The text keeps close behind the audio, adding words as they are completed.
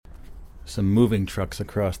some moving trucks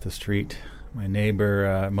across the street. My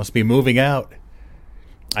neighbor must be moving out.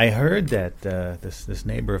 I heard that this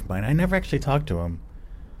neighbor of mine, I never actually talked to him.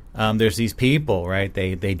 There's these people, right?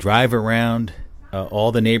 They drive around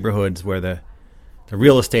all the neighborhoods where the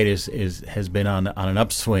real estate has been on an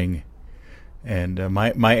upswing, and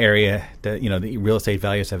my area, the real estate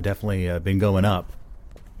values have definitely been going up.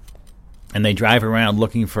 And they drive around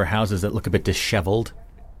looking for houses that look a bit disheveled,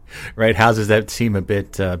 right? Houses that seem a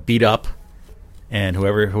bit beat up, and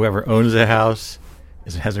whoever owns the house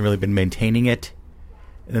hasn't really been maintaining it.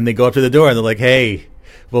 And then they go up to the door and they're like, "Hey,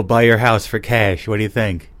 we'll buy your house for cash. What do you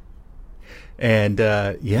think?" And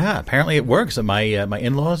apparently it works. My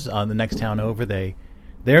in-laws on the next town over,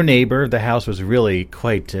 their neighbor, the house was really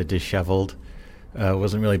quite disheveled,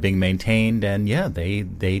 wasn't really being maintained, and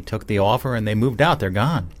they took the offer and they moved out. They're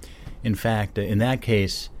gone. In fact, in that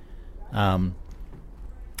case,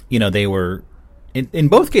 they were in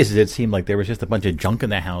both cases. It seemed like there was just a bunch of junk in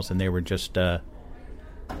the house, and they were just kind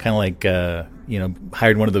of like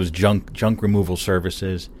hired one of those junk removal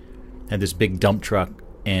services. Had this big dump truck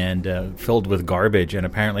and filled with garbage, and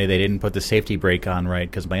apparently they didn't put the safety brake on right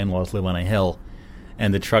because my in-laws live on a hill,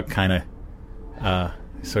 and the truck kind of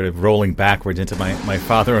sort of rolling backwards into my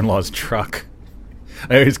father-in-law's truck.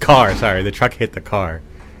 His car, sorry, the truck hit the car,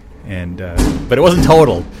 and but it wasn't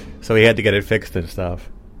totaled, so he had to get it fixed and stuff.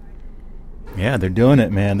 Yeah, they're doing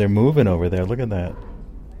it, man. They're moving over there. Look at that.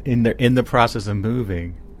 In the process of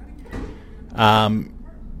moving.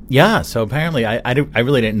 So apparently I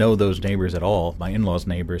really didn't know those neighbors at all, my in-laws'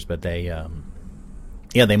 neighbors, but they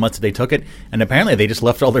took it, and apparently they just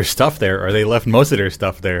left all their stuff there, or they left most of their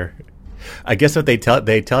stuff there. I guess what they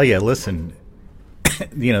tell you, listen,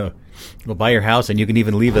 we'll buy your house and you can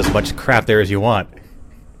even leave as much crap there as you want.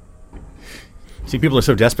 See, people are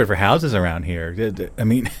so desperate for houses around here. I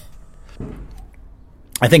mean,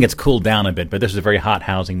 I think it's cooled down a bit, but this is a very hot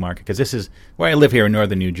housing market, because this is where I live here in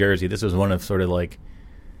northern New Jersey. This was one of sort of like,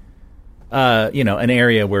 an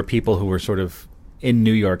area where people who were sort of in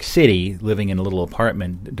New York City living in a little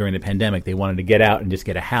apartment during the pandemic, they wanted to get out and just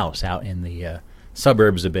get a house out in the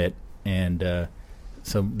suburbs a bit. And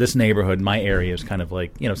so this neighborhood, my area, is kind of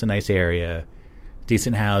like, it's a nice area,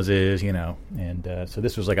 decent houses, and so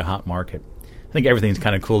this was like a hot market. I think everything's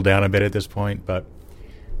kind of cooled down a bit at this point, but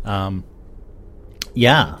so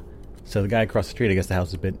the guy across the street, I guess the house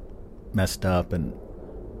is a bit messed up, and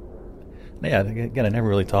again, I never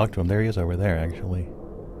really talked to him. There he is over there, actually.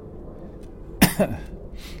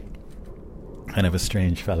 Kind of a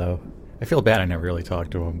strange fellow. I feel bad I never really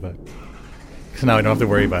talked to him, but because now I don't have to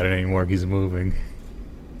worry about it anymore. He's moving.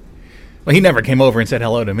 Well, he never came over and said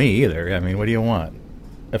hello to me either. I mean, what do you want?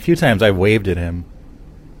 A few times I've waved at him.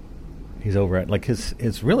 He's over at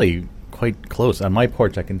it's really quite close. On my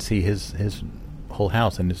porch, I can see his whole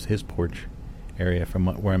house and his porch area from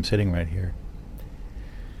where I'm sitting right here.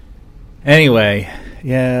 Anyway,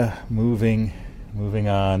 moving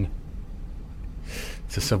on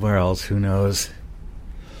to somewhere else. Who knows?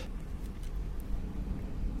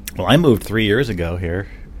 Well, I moved 3 years ago here.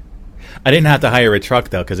 I didn't have to hire a truck,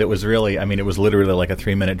 though, because it was it was literally like a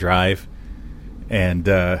 3-minute drive. And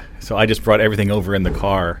so I just brought everything over in the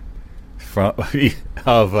car I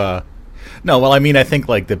think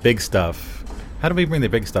like the big stuff. How do we bring the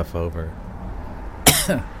big stuff over?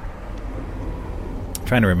 I'm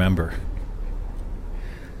trying to remember.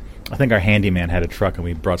 I think our handyman had a truck and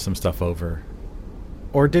we brought some stuff over.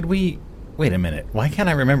 Or did we? Wait a minute. Why can't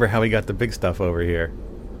I remember how we got the big stuff over here?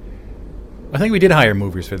 I think we did hire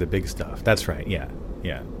movers for the big stuff. That's right. Yeah.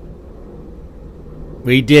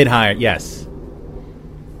 We did hire, yes.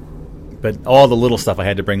 But all the little stuff I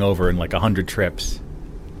had to bring over in like 100 trips.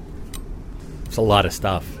 It's a lot of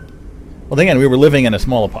stuff. Well, again, we were living in a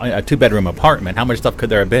 2-bedroom apartment. How much stuff could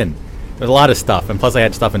there have been? There's a lot of stuff, and plus I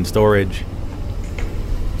had stuff in storage.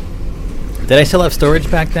 Did I still have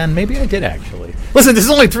storage back then? Maybe I did, actually. Listen, this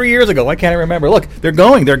is only 3 years ago. Why can't I remember? Look, they're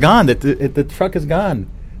gone. The truck is gone.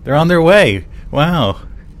 They're on their way. Wow.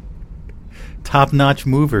 Top-notch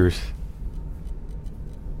movers.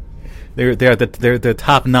 They're the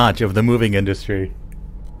top notch of the moving industry.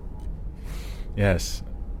 Yes.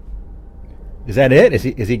 Is that it?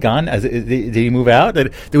 Is he gone? Did he move out?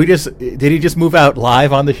 Did he just move out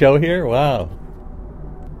live on the show here? Wow.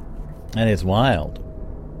 That is wild.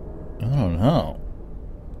 I don't know.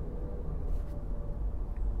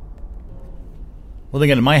 Well,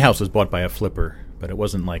 again, my house was bought by a flipper, but it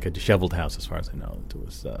wasn't like a disheveled house as far as I know. It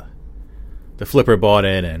was the flipper bought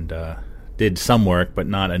it and did some work, but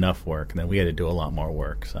not enough work, and then we had to do a lot more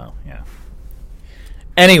work. So yeah.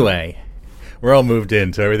 Anyway, we're all moved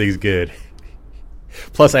in, so everything's good.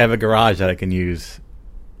 Plus, I have a garage that I can use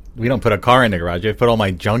We don't put a car in the garage. I put all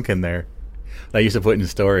my junk in there that I used to put in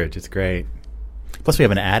storage. It's great. Plus, we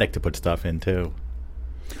have an attic to put stuff in, too.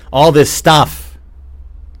 All this stuff.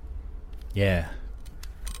 Yeah.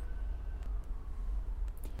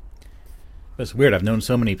 It's weird. I've known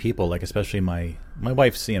so many people, like especially my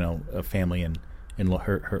wife's, a family and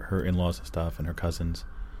her in-laws and stuff, and her cousins.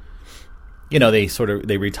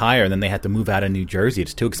 They retire and then they have to move out of New Jersey.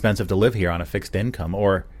 It's too expensive to live here on a fixed income.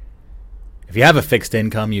 Or if you have a fixed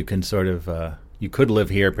income, you can you could live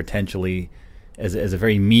here potentially as a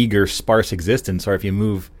very meager, sparse existence. Or if you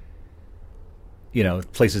move,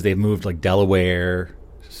 places they've moved like Delaware,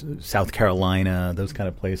 South Carolina, those kind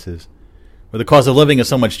of places, where the cost of living is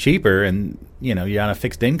so much cheaper, and you're on a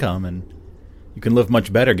fixed income, and you can live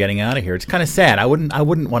much better getting out of here. It's kind of sad. I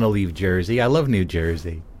wouldn't want to leave Jersey. I love New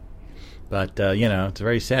Jersey, but it's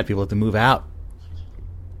very sad. People have to move out,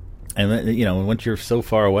 and once you're so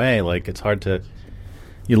far away, like it's hard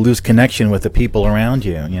you lose connection with the people around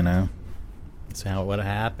you. That's what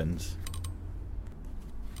happens.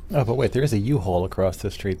 Oh, but wait, there is a U-Haul across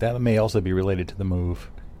the street. That may also be related to the move.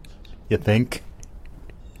 You think?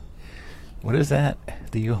 What is that?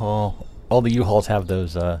 The U-Haul. All the U-Hauls have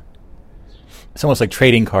those. It's almost like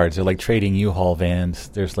trading cards. They're like trading U-Haul vans.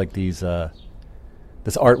 There's like these.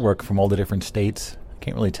 This artwork from all the different states. I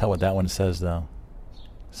can't really tell what that one says though.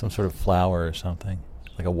 Some sort of flower or something,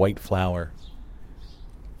 like a white flower.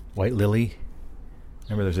 White Lily.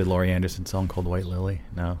 Remember, there's a Laurie Anderson song called White Lily.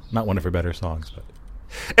 No, not one of her better songs, but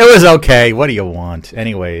it was okay. What do you want?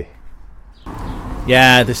 Anyway.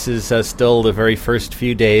 Yeah, this is still the very first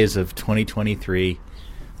few days of 2023.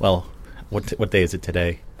 Well, what day is it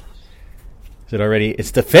today? Is it already?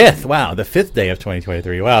 It's the 5th. Wow, the 5th day of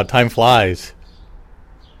 2023. Wow, time flies.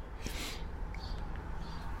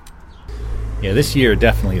 Yeah, this year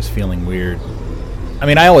definitely is feeling weird.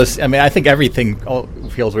 I think everything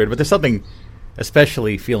feels weird, but there's something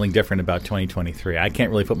especially feeling different about 2023. I can't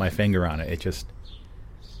really put my finger on it.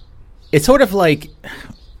 It's sort of like,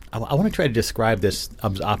 I want to try to describe this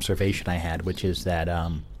observation I had, which is that,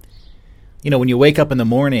 when you wake up in the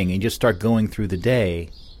morning and just start going through the day,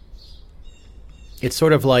 it's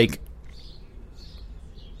sort of like,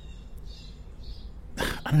 I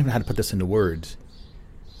don't even know how to put this into words,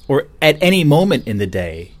 or at any moment in the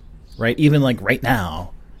day, right? Even like right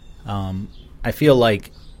now, I feel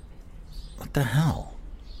like, what the hell?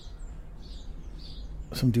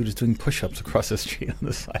 Some dude is doing push-ups across the street on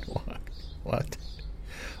the sidewalk. What?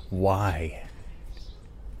 Why?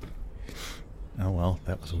 Oh, well,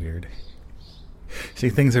 that was weird. See,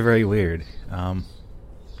 things are very weird.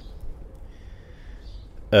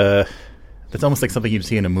 That's almost like something you'd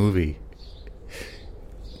see in a movie.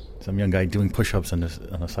 Some young guy doing push-ups on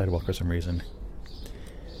a sidewalk for some reason.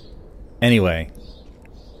 Anyway.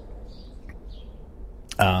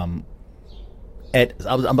 I'll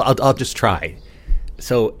just try.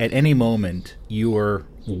 So at any moment, your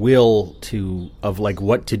will of like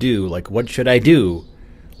what to do, like what should I do?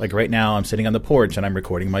 Like right now I'm sitting on the porch and I'm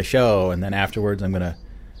recording my show, and then afterwards I'm going to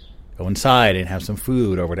go inside and have some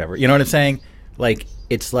food or whatever. You know what I'm saying? Like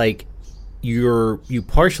it's like you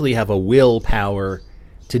partially have a willpower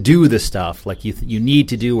to do the stuff like you need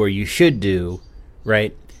to do or you should do,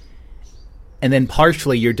 right? And then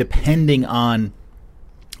partially you're depending on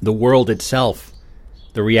the world itself,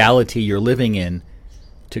 the reality you're living in,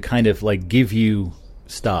 to kind of like give you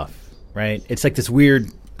stuff, right? It's like this weird,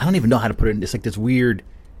 I don't even know how to put it, it's like this weird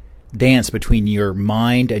dance between your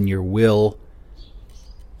mind and your will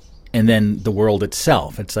and then the world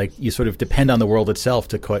itself. It's like you sort of depend on the world itself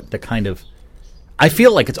to kind of, I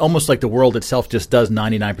feel like it's almost like the world itself just does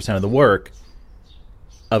 99% of the work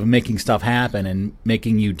of making stuff happen and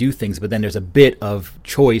making you do things, but then there's a bit of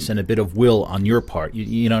choice and a bit of will on your part.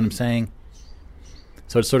 You know what I'm saying?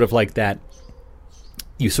 So it's sort of like that.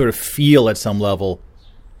 You sort of feel at some level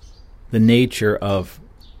the nature of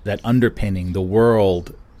that underpinning, the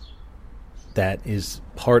world that is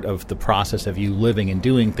part of the process of you living and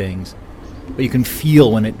doing things, but you can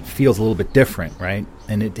feel when it feels a little bit different, right?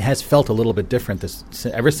 And it has felt a little bit different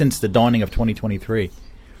ever since the dawning of 2023.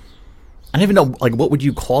 I don't even know, like, what would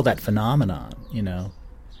you call that phenomenon,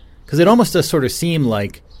 Because it almost does sort of seem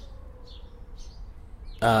like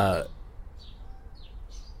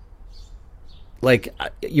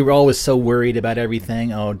you were always so worried about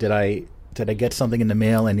everything. Oh, did I get something in the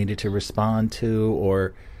mail I needed to respond to,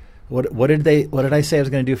 or what did I say I was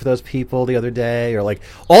going to do for those people the other day, or like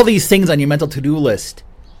all these things on your mental to-do list.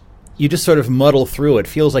 You just sort of muddle through. It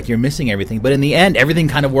feels like you're missing everything, but in the end, everything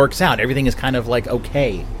kind of works out. Everything is kind of like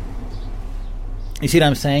okay. You see what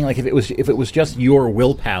I'm saying? Like if it was just your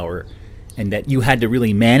willpower and that you had to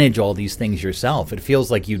really manage all these things yourself. It feels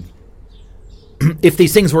like you, if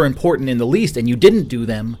these things were important in the least and you didn't do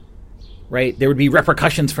them, right, there would be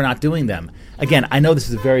repercussions for not doing them. Again, I know this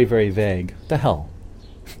is very, very vague. What the hell?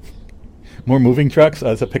 More moving trucks?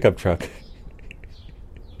 Oh, it's a pickup truck.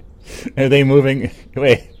 Are they moving?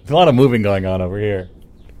 Wait, there's a lot of moving going on over here.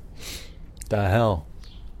 The hell?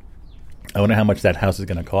 I wonder how much that house is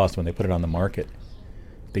going to cost when they put it on the market.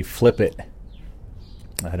 They flip it.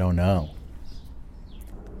 I don't know.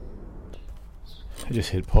 I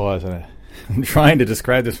just hit pause and I'm trying to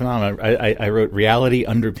describe this phenomenon. I wrote reality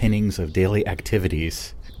underpinnings of daily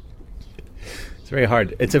activities. It's very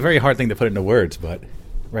hard. It's a very hard thing to put into words, but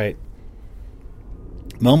right.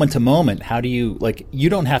 Moment to moment, how do you, like, you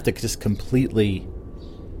don't have to just completely,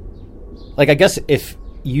 like, I guess if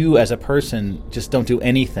you as a person just don't do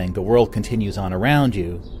anything, the world continues on around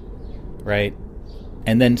you, right?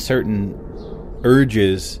 And then certain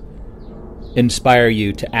urges inspire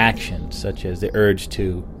you to action, such as the urge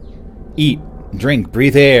to eat, drink,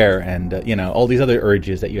 breathe air, and all these other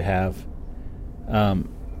urges that you have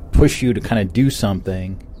push you to kind of do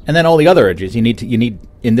something. And then all the other urges you need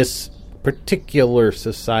in this particular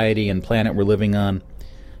society and planet we're living on,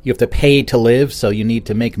 you have to pay to live, so you need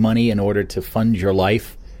to make money in order to fund your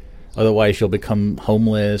life. Otherwise, you'll become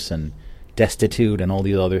homeless and destitute and all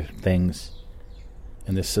these other things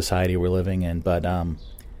in this society we're living in. But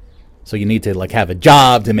so you need to like have a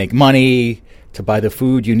job to make money, to buy the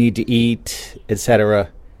food you need to eat, etc.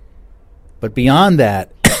 But beyond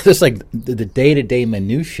that, just like the day-to-day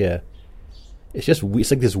minutia, it's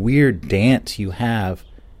like this weird dance you have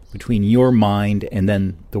between your mind and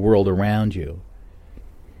then the world around you.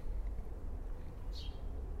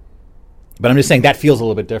 But I'm just saying that feels a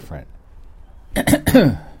little bit different.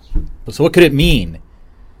 So what could it mean?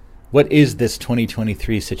 What is this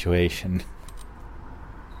 2023 situation?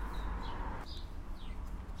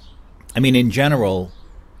 I mean, in general,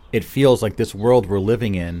 it feels like this world we're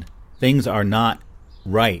living in, things are not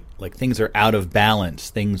right. Like, things are out of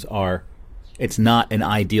balance. It's not an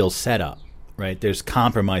ideal setup, right? There's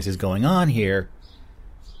compromises going on here,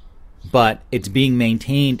 but it's being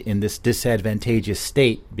maintained in this disadvantageous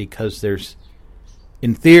state because there's,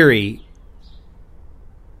 in theory,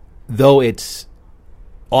 though it's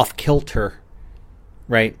off kilter,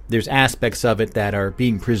 right? There's aspects of it that are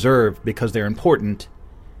being preserved because they're important,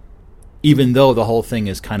 even though the whole thing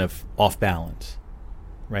is kind of off balance,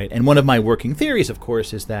 right? And one of my working theories, of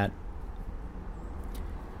course, is that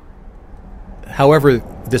however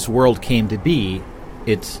this world came to be,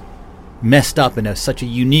 it's messed up in such a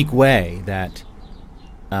unique way that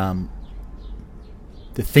the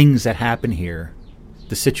things that happen here,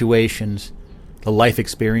 the situations, the life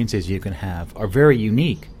experiences you can have are very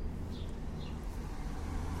unique.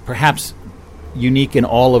 Perhaps unique in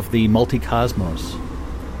all of the multi-cosmos,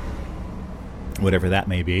 whatever that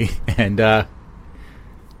may be. And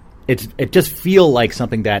it just feel like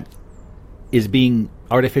something that is being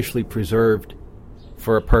artificially preserved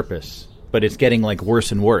for a purpose, but it's getting like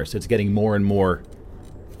worse and worse. It's getting more and more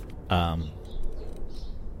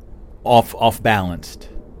off balanced,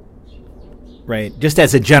 right? Just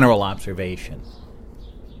as a general observation.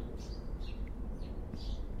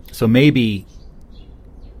 So maybe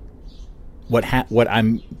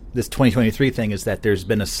this 2023 thing is that there's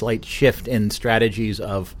been a slight shift in strategies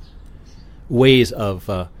of ways of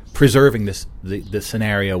preserving the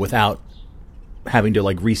scenario without having to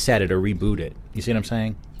like reset it or reboot it. You see what I'm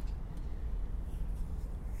saying?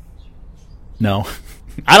 No,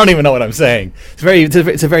 I don't even know what I'm saying.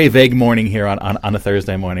 It's a very vague morning here on a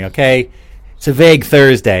Thursday morning. Okay, it's a vague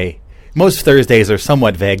Thursday. Most Thursdays are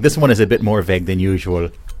somewhat vague. This one is a bit more vague than usual.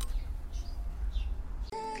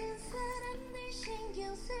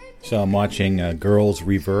 So I'm watching Girls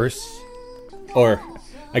Reverse, or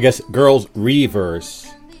I guess Girls Reverse,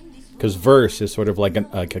 because verse is sort of like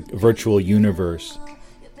a virtual universe.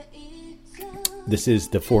 This is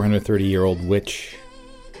the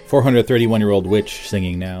 431-year-old witch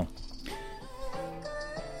singing now.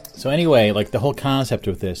 So anyway, like the whole concept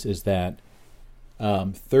with this is that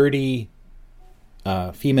 30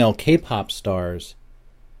 female K-pop stars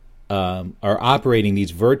are operating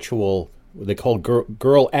these virtual, what they call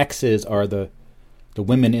girl X's are the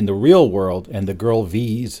women in the real world, and the girl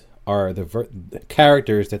V's are the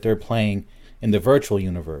characters that they're playing in the virtual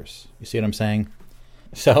universe. You see what I'm saying?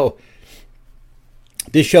 So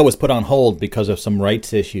this show was put on hold because of some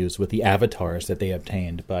rights issues with the avatars that they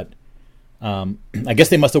obtained, but I guess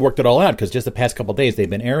they must have worked it all out, because just the past couple of days they've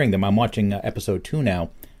been airing them. I'm watching episode 2 now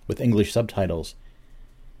with English subtitles,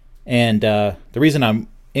 and the reason I'm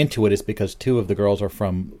into it is because 2 of the girls are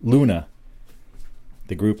from Luna,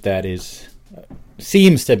 the group that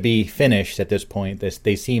seems to be finished at this point.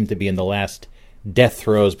 They seem to be in the last death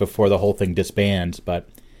throes before the whole thing disbands, but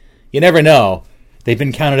you never know. They've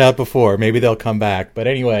been counted out before. Maybe they'll come back. But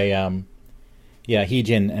anyway,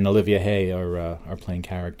 Heejin and Olivia Hay are playing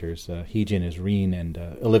characters. Heejin is Reen, and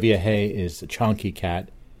Olivia Hay is Chonky Cat.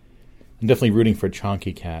 I'm definitely rooting for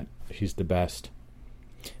Chonky Cat. She's the best.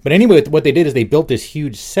 But anyway, what they did is they built this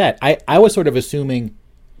huge set. I was sort of assuming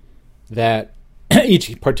that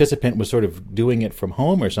each participant was sort of doing it from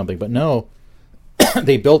home or something, but no,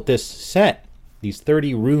 they built this set, these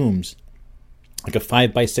 30 rooms, like a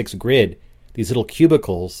 5x6 grid, these little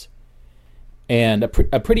cubicles, and a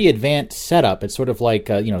pretty advanced setup. It's sort of like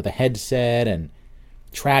the headset and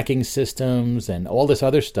tracking systems and all this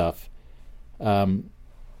other stuff. So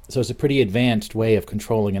it's a pretty advanced way of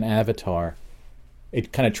controlling an avatar.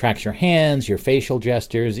 It kind of tracks your hands, your facial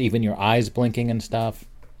gestures, even your eyes blinking and stuff.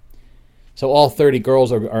 So all 30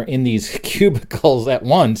 girls are in these cubicles at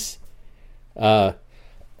once, and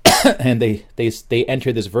they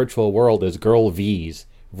enter this virtual world as girl Vs,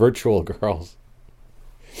 virtual girls.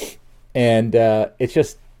 And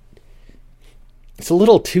it's a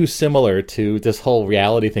little too similar to this whole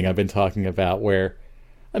reality thing I've been talking about, where,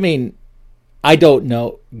 I mean, I don't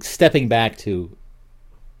know, stepping back to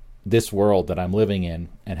this world that I'm living in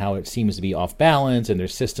and how it seems to be off balance and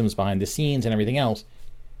there's systems behind the scenes and everything else.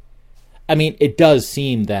 I mean, it does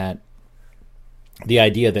seem that the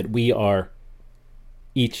idea that we are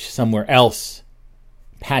each somewhere else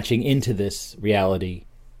patching into this reality,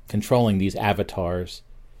 controlling these avatars,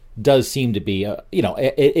 does seem to be,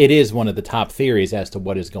 it is one of the top theories as to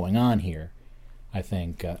what is going on here, I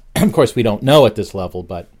think. Of course, we don't know at this level,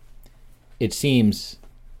 but it seems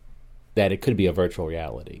that it could be a virtual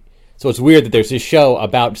reality. So it's weird that there's this show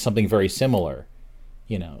about something very similar.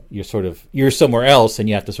 You're somewhere else and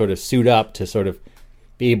you have to sort of suit up to sort of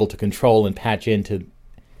be able to control and patch into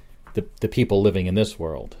the people living in this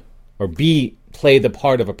world, or play the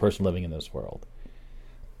part of a person living in this world.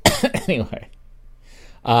 Anyway,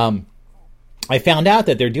 I found out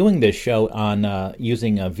that they're doing this show on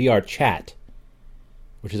using a VR Chat,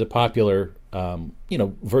 which is a popular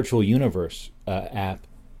virtual universe app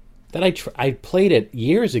that I played it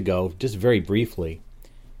years ago, just very briefly.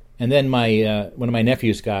 And then one of my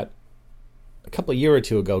nephews a year or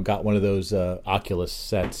two ago, got one of those Oculus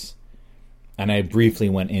sets, and I briefly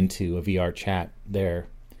went into a VR Chat there.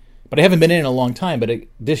 But I haven't been in a long time, but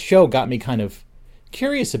this show got me kind of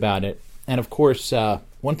curious about it. And of course,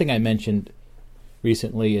 one thing I mentioned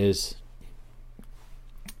recently is,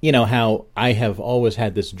 how I have always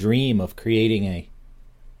had this dream of creating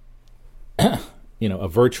a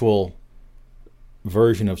virtual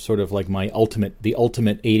version of sort of like the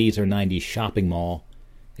ultimate 80s or 90s shopping mall,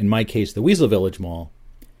 in my case the Weasel Village Mall,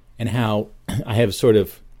 and how I have sort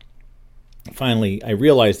of finally I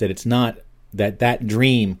realized that it's not that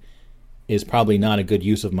dream is probably not a good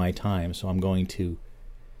use of my time, so I'm going to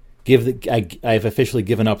I've officially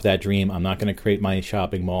given up that dream. I'm not going to create my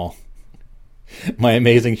shopping mall, my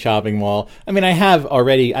amazing shopping mall. I mean, I have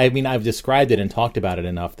already. I mean, I've described it and talked about it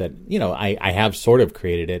enough that I have sort of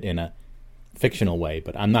created it in a fictional way,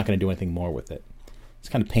 but I'm not going to do anything more with it. It's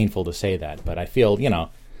kind of painful to say that, but I feel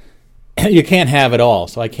you can't have it all,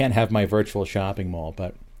 so I can't have my virtual shopping mall.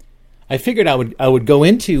 But I figured I would go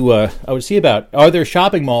into I would see about, are there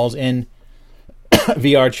shopping malls in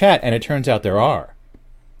VR Chat, and it turns out there are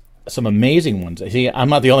some amazing ones. See, I'm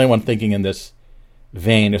not the only one thinking in this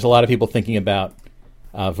vein. There's a lot of people thinking about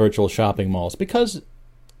virtual shopping malls because,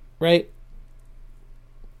 right,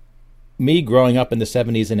 me growing up in the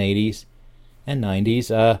 70s and 80s and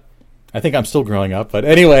 90s, I think I'm still growing up, but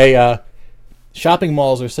anyway, shopping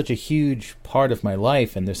malls are such a huge part of my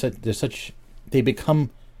life, and there's like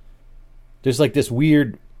this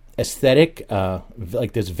weird aesthetic,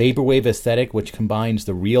 like this vaporwave aesthetic, which combines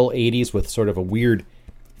the real 80s with sort of a weird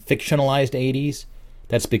fictionalized 80s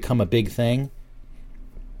that's become a big thing.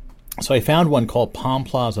 So I found one called Palm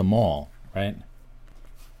Plaza Mall, right,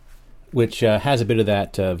 which has a bit of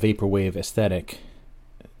that vaporwave aesthetic.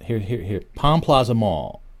 Here. Palm Plaza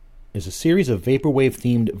Mall is a series of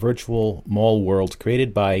vaporwave-themed virtual mall worlds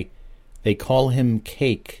created by They Call Him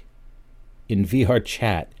Cake in VR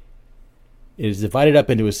Chat. It is divided up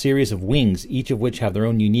into a series of wings, each of which have their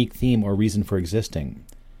own unique theme or reason for existing,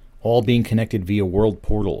 all being connected via world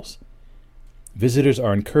portals. Visitors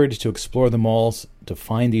are encouraged to explore the malls to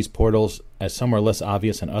find these portals, as some are less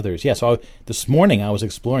obvious than others. Yeah, so this morning I was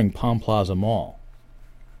exploring Palm Plaza Mall.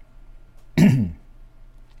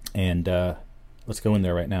 And let's go in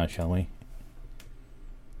there right now, shall we?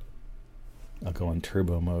 I'll go in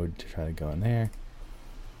turbo mode to try to go in there.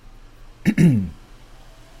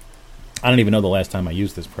 I don't even know the last time I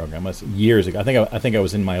used this program. It was years ago. I think I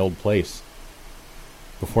was in my old place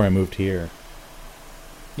before I moved here.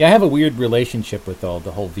 Yeah, I have a weird relationship with the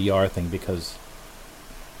whole VR thing because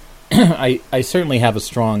I certainly have a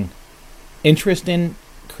strong interest in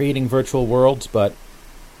creating virtual worlds, but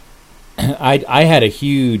I had a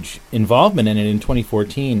huge involvement in it in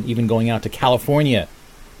 2014, even going out to California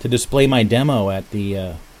to display my demo at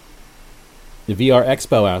the VR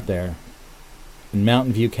Expo out there in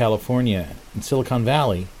Mountain View, California, in Silicon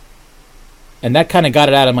Valley. And that kind of got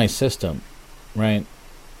it out of my system, right?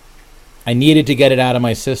 I needed to get it out of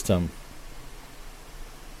my system.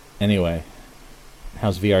 Anyway,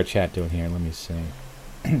 how's VR chat doing here? Let me see.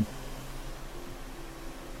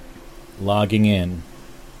 Logging in.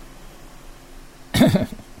 I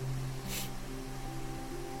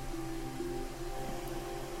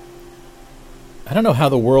don't know how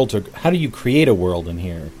the worlds are. How do you create a world in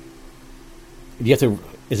here? Do you have to?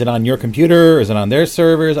 Is it on your computer? Is it on their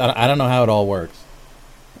servers? I don't know how it all works.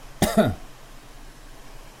 Am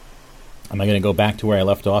I going to go back to where I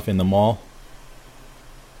left off in the mall?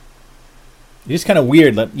 It's just kind of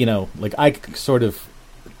weird that, you know, like I sort of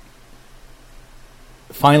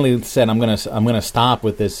finally said I'm gonna stop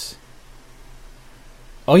with this.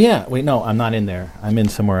 Oh yeah, wait, no, I'm not in there. I'm in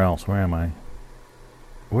somewhere else. Where am I?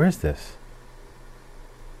 Where is this?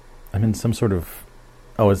 I'm in some sort of.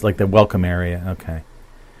 Oh, it's like the welcome area. Okay.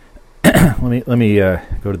 let me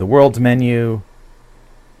go to the worlds menu.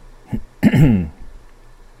 They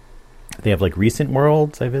have like recent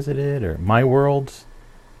worlds I visited or my worlds.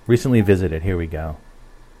 Recently visited. Here we go.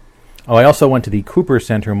 Oh, I also went to the Cooper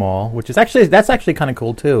Center Mall, which is that's actually kind of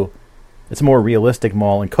cool too. It's a more realistic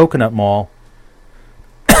mall, and Coconut Mall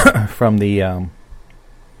from the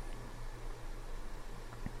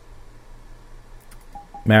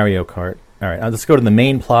Mario Kart. All right, let's go to the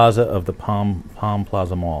main plaza of the Palm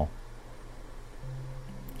Plaza Mall.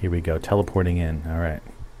 Here we go, teleporting in. All right.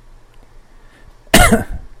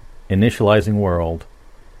 Initializing world.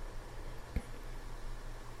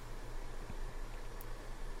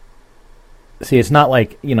 See, it's not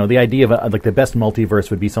like, you know, the idea of like the best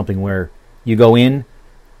multiverse would be something where you go in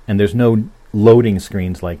and there's no loading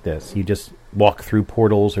screens like this. You just walk through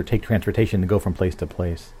portals or take transportation to go from place to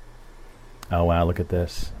place. Oh, wow, look at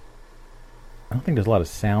this. I don't think there's a lot of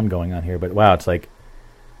sound going on here, but wow, it's like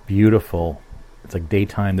beautiful. It's like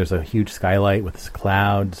daytime. There's a huge skylight with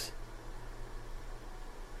clouds.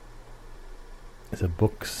 There's a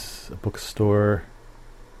bookstore.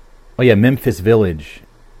 Oh yeah, Memphis Village.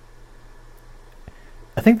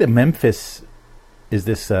 I think that Memphis is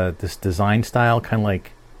this design style, kind of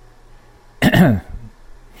like.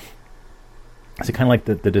 Is it kind of like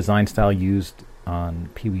the design style used on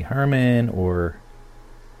Pee Wee Herman, or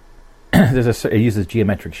it uses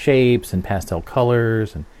geometric shapes and pastel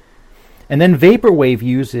colors, and then Vaporwave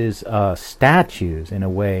uses statues in a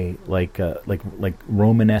way like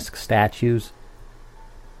Romanesque statues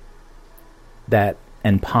that,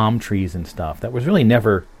 and palm trees and stuff that was really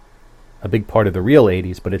never a big part of the real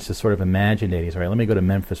 80s, but it's just sort of imagined 80s. All right, let me go to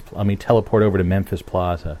Memphis. Let me teleport over to Memphis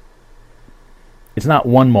Plaza. It's not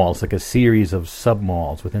one mall. It's like a series of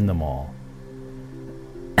sub-malls within the mall.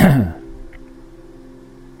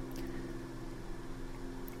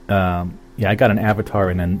 Yeah, I got an avatar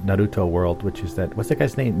in a Naruto world, which is that... What's that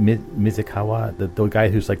guy's name? Mizukawa? The guy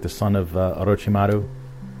who's like the son of Orochimaru?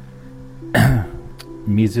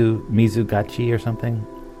 Mizugachi or something?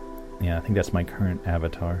 Yeah, I think that's my current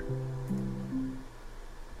avatar.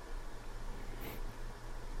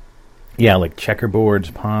 Yeah, like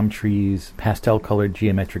checkerboards, palm trees, pastel-colored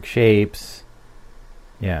geometric shapes.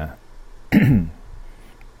 Yeah.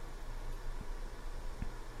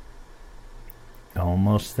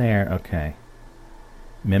 Almost there. Okay.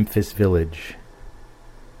 Memphis Village.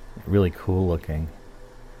 Really cool looking.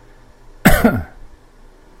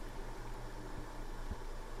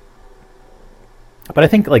 But I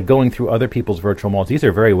think like going through other people's virtual malls, these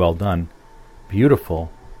are very well done.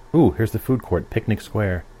 Beautiful. Ooh, here's the food court, Picnic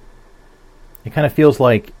Square. It kind of feels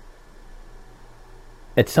like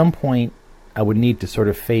at some point I would need to sort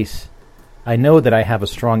of face... I know that I have a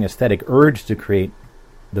strong aesthetic urge to create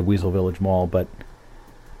the Weasel Village Mall, but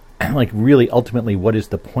like really ultimately what is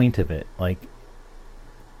the point of it? Like,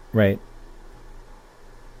 right?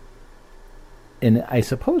 In, I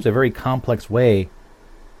suppose, a very complex way,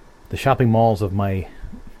 the shopping malls of my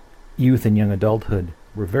youth and young adulthood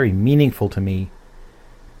were very meaningful to me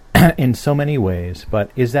in so many ways, but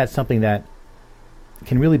is that something that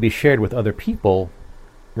can really be shared with other people,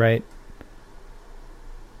 right?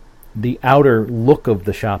 The outer look of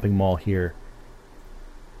the shopping mall here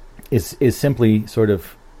is simply sort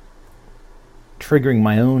of triggering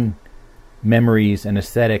my own memories and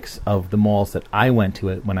aesthetics of the malls that I went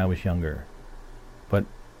to when I was younger. But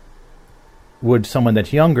would someone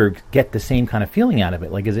that's younger get the same kind of feeling out of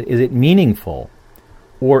it? Like, is it meaningful,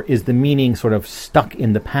 or is the meaning sort of stuck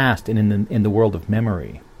in the past and in the world of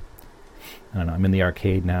memory? I don't know. I'm in the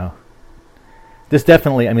arcade now. This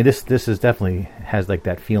definitely, I mean, this is definitely has like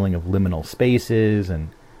that feeling of liminal spaces, and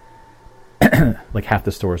like half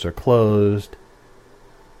the stores are closed.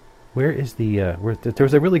 Where is there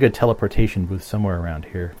was a really good teleportation booth somewhere around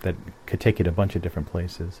here that could take you to a bunch of different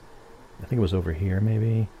places. I think it was over here,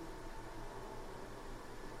 maybe.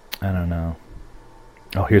 I don't know.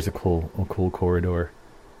 Oh, here's a cool corridor.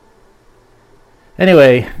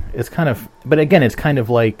 Anyway, it's kind of, but again, it's kind of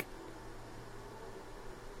like,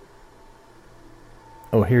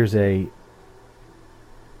 oh,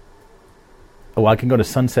 I can go to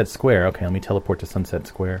Sunset Square. Okay, let me teleport to Sunset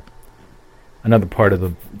Square. Another part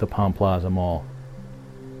of the Palm Plaza Mall.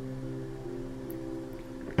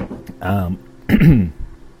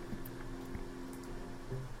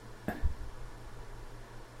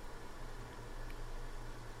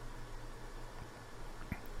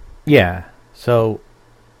 Yeah, so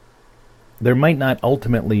there might not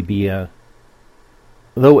ultimately be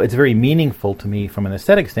though it's very meaningful to me from an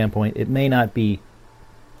aesthetic standpoint, it may not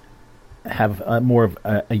have more of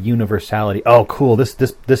a universality. Oh, cool! This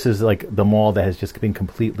is like the mall that has just been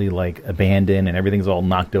completely like abandoned and everything's all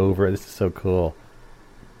knocked over. This is so cool.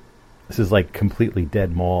 This is like completely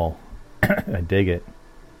dead mall. I dig it.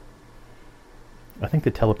 I think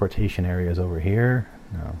the teleportation area is over here.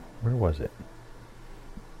 No, where was it?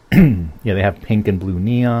 Yeah, they have pink and blue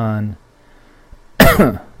neon.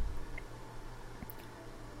 But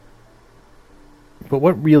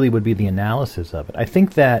what really would be the analysis of it? I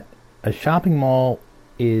think that a shopping mall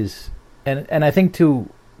is, and I think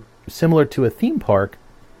similar to a theme park,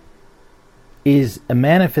 is a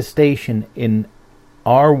manifestation in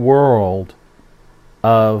our world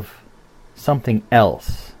of something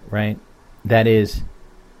else, right? That is,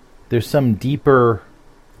 there's some deeper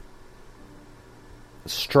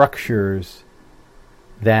structures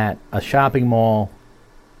that a shopping mall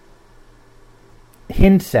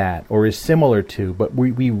hints at or is similar to, but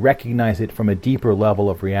we recognize it from a deeper level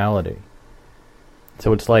of reality.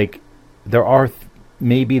 So it's like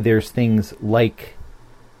maybe there's things like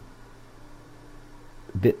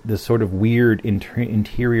the sort of weird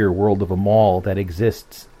interior world of a mall that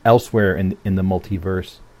exists elsewhere in the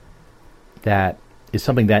multiverse that is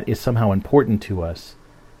something that is somehow important to us.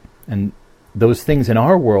 And those things in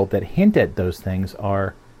our world that hint at those things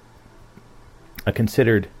are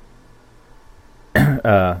considered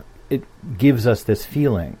it gives us this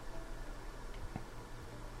feeling.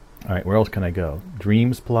 All right, where else can I go?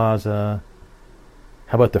 Dreams Plaza.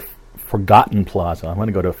 How about the Forgotten Plaza? I want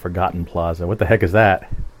to go to Forgotten Plaza. What the heck is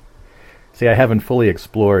that? See, I haven't fully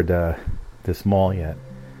explored this mall yet.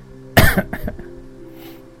 But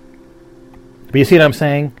you see what I'm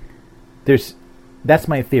saying? That's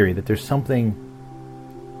my theory, that there's something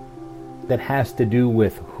that has to do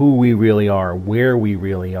with who we really are, where we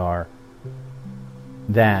really are,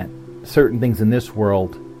 that certain things in this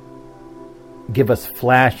world give us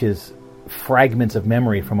flashes, fragments of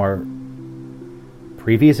memory from our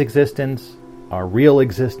previous existence, our real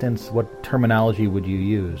existence. What terminology would you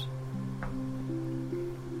use?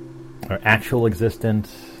 Our actual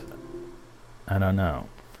existence? I don't know.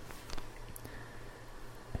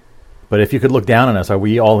 But if you could look down on us, are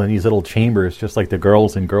we all in these little chambers, just like the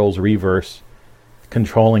girls in Girls Reverse,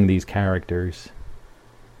 controlling these characters?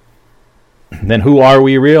 Then who are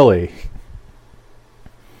we really?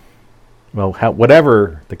 Well,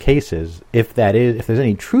 whatever the case is, if there's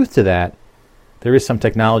any truth to that, there is some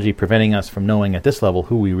technology preventing us from knowing at this level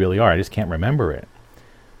who we really are. I just can't remember it.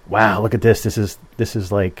 Wow, look at this. This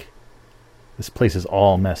is like, this place is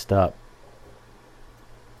all messed up.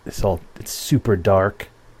 It's super dark.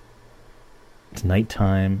 It's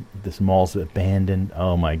nighttime. This mall's abandoned.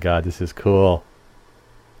 Oh my god, this is cool.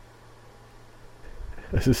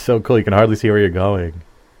 This is so cool. You can hardly see where you're going.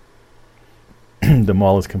 The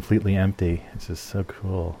mall is completely empty. This is so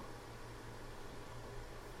cool.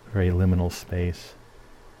 Very liminal space.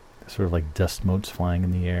 Sort of like dust motes flying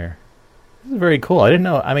in the air. This is very cool. I didn't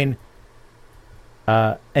know. I mean,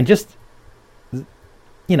 and just,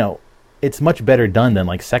 it's much better done than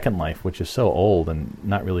like Second Life, which is so old and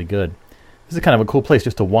not really good. This is kind of a cool place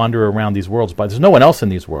just to wander around these worlds, but there's no one else in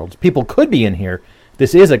these worlds. People could be in here.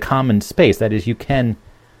 This is a common space. That is,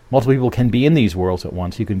 multiple people can be in these worlds at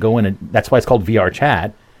once. You can go in, and that's why it's called VR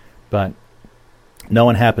chat, but no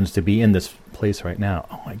one happens to be in this place right now.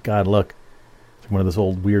 Oh my god, look. It's one of those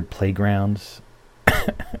old weird playgrounds.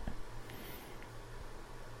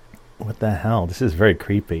 What the hell? This is very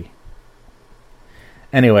creepy.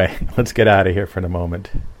 Anyway, let's get out of here for the moment.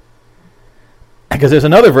 Because there's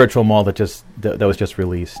another virtual mall that was just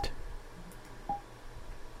released.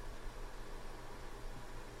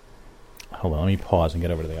 Hold on, let me pause and get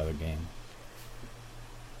over to the other game.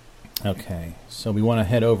 Okay, so we want to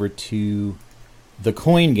head over to the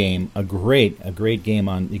Coin Game, a great game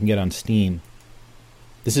you can get on Steam.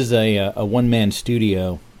 This is a one-man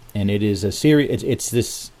studio, and it is a series. It's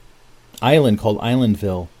this island called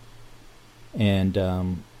Islandville,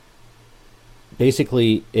 and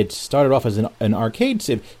basically it started off as an arcade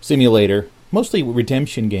simulator, mostly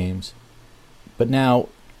redemption games, but now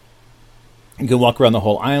you can walk around the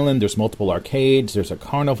whole island. There's multiple arcades. There's a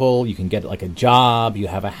carnival. You can get like a job. You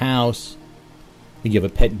have a house. You have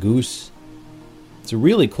a pet goose. It's a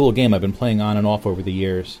really cool game I've been playing on and off over the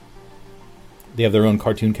years. They have their own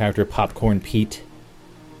cartoon character, Popcorn Pete.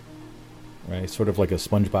 Right, sort of like a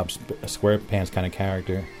SpongeBob SquarePants kind of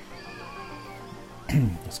character.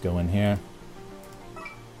 Let's go in here.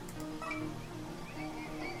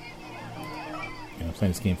 I've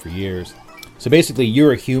played this game for years. So basically,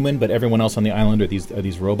 you're a human, but everyone else on the island are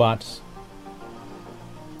these robots.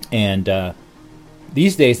 And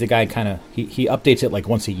these days, the guy kind of he updates it like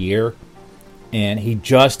once a year, and he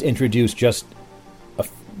just introduced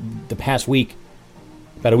the past week,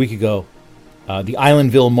 about a week ago, the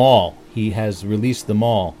Islandville Mall. He has released the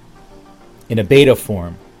mall in a beta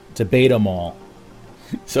form. It's a beta mall.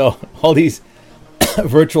 So all these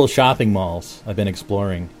virtual shopping malls I've been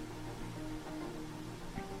exploring.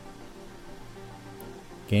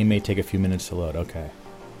 Game may take a few minutes to load. Okay.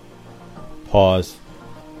 Pause.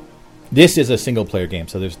 This is a single-player game,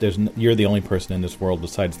 so you're the only person in this world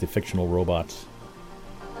besides the fictional robots.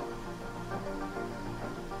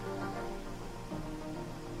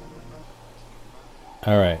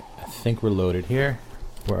 All right. I think we're loaded here.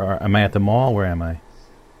 Am I at the mall? Where am I?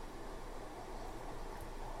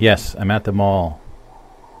 Yes, I'm at the mall.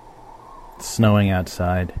 It's snowing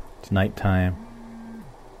outside. It's nighttime.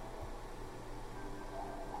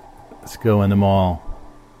 Let's go in the mall.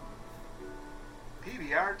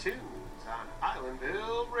 PBR2 is on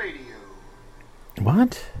Islandville Radio.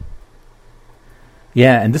 What?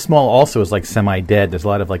 Yeah, and this mall also is like semi-dead. There's a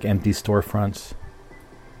lot of like empty storefronts.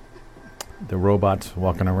 The robots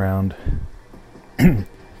walking around.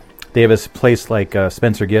 They have a place like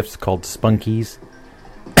Spencer Gifts called Spunkies.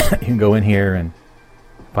 You can go in here and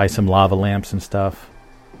buy some lava lamps and stuff.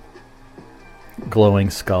 Glowing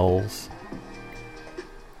skulls.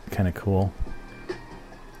 Kind of cool.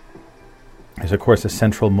 There's, of course, a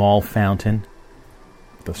central mall fountain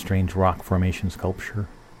with a strange rock formation sculpture.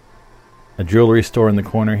 A jewelry store in the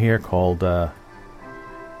corner here called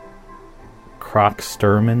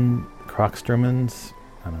Crocksterman's.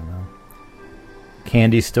 I don't know.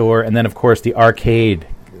 Candy store. And then, of course, the arcade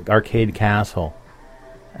castle.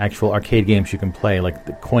 Actual arcade games you can play, like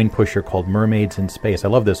the coin pusher called Mermaids in Space. I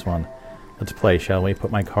love this one. Let's play, shall we?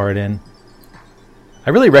 Put my card in. I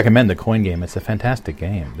really recommend the Coin Game. It's a fantastic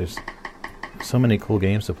game. There's so many cool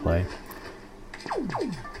games to play.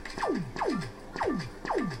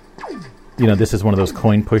 You know, this is one of those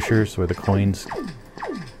coin pushers where the coins...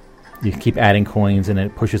 You keep adding coins and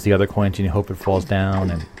it pushes the other coins and you hope it falls down,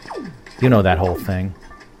 and you know that whole thing.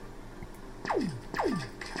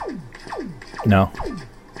 No.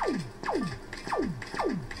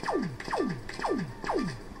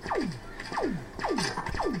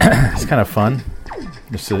 It's kind of fun.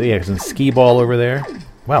 There's a skee ball over there.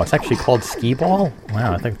 Wow, it's actually called skee ball?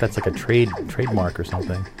 Wow, I think that's like a trademark or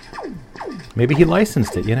something. Maybe he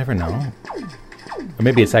licensed it, you never know. Or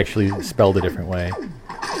maybe it's actually spelled a different way.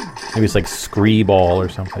 Maybe it's like scree ball or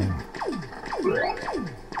something.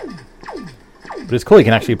 But it's cool, you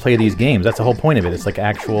can actually play these games. That's the whole point of it. It's like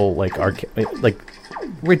actual, like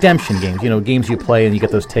redemption games. You know, games you play and you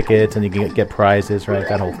get those tickets and you get prizes, right?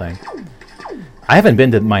 That whole thing. I haven't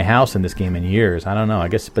been to my house in this game in years. I don't know. I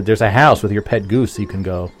guess, but there's a house with your pet goose. So you can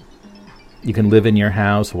go. You can live in your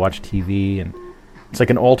house, watch TV, and it's like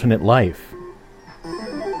an alternate life.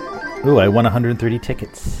 Ooh, I won 130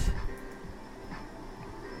 tickets.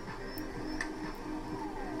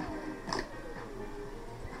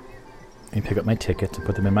 Let me pick up my tickets and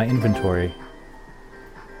put them in my inventory.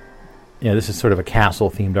 Yeah, this is sort of a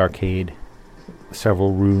castle-themed arcade.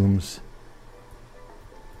 Several rooms.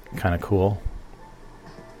 Kind of cool.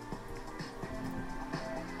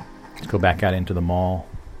 Let's go back out into the mall.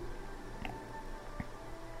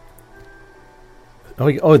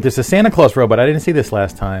 Oh, there's a Santa Claus robot. I didn't see this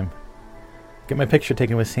last time. Get my picture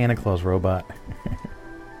taken with Santa Claus robot.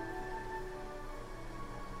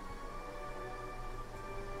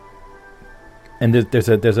 And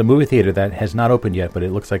there's a movie theater that has not opened yet, but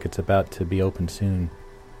it looks like it's about to be open soon.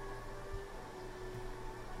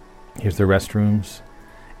 Here's the restrooms.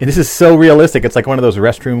 And this is so realistic. It's like one of those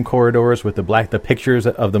restroom corridors with the pictures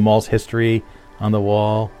of the mall's history on the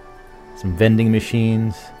wall. Some vending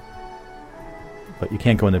machines. But you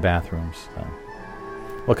can't go in the bathrooms. So.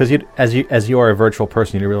 Well, because as you are a virtual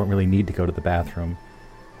person, you don't really need to go to the bathroom.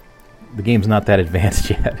 The game's not that advanced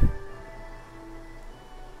yet.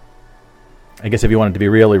 I guess if you want it to be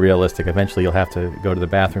really realistic, eventually you'll have to go to the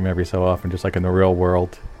bathroom every so often, just like in the real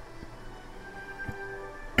world.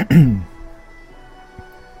 And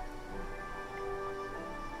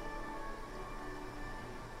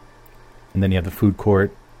then you have the food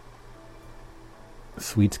court,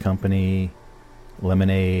 sweets company,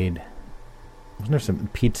 lemonade. Wasn't there some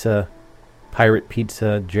pizza, pirate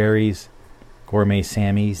pizza, Jerry's, gourmet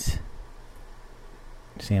Sammy's,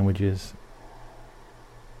 sandwiches?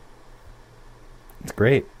 It's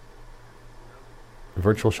great.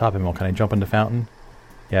 Virtual shopping mall. Can I jump in the fountain?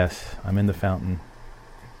 Yes, I'm in the fountain.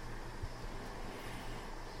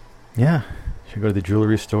 Yeah. Should I go to the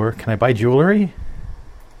jewelry store? Can I buy jewelry?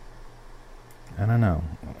 I don't know.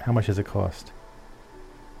 How much does it cost?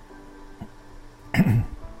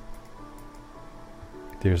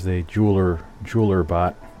 There's a jeweler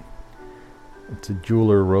bot. It's a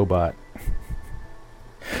jeweler robot.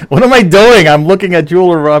 What am I doing? I'm looking at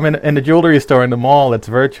I'm in a jewelry store in the mall. It's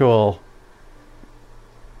virtual.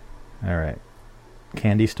 All right.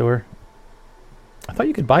 Candy store. I thought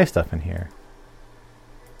you could buy stuff in here.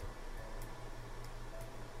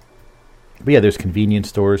 But yeah, there's convenience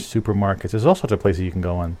stores, supermarkets. There's all sorts of places you can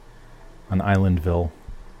go on Islandville.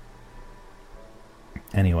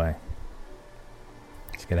 Anyway.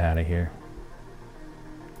 Let's get out of here.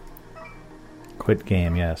 Quit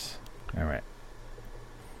game, yes. All right.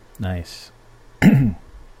 Nice. And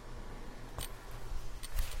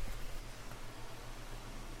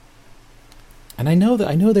I know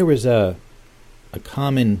there was a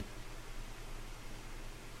common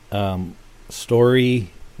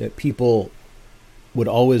story that people would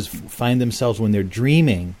always find themselves when they're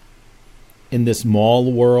dreaming in this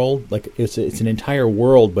mall world. Like it's an entire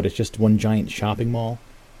world, but it's just one giant shopping mall.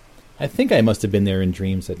 I think I must have been there in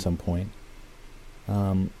dreams at some point.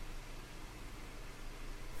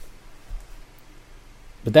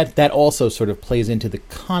 But that also sort of plays into the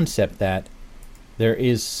concept that there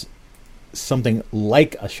is something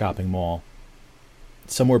like a shopping mall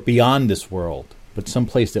somewhere beyond this world, but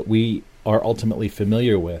someplace that we are ultimately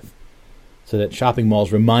familiar with, so that shopping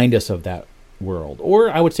malls remind us of that world.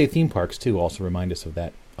 Or I would say theme parks, too, also remind us of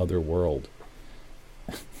that other world.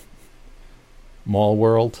 Mall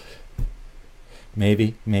world?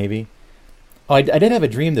 Maybe. Oh, I did have a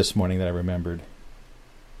dream this morning that I remembered.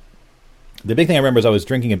 The big thing I remember is I was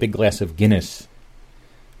drinking a big glass of Guinness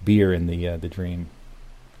beer in the dream.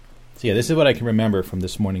 So yeah, this is what I can remember from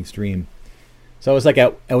this morning's dream. So I was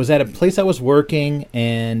at a place I was working,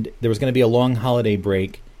 and there was going to be a long holiday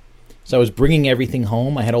break. So I was bringing everything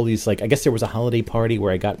home. I had all these, I guess there was a holiday party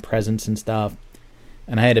where I got presents and stuff.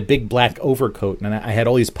 And I had a big black overcoat, and I had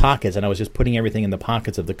all these pockets, and I was just putting everything in the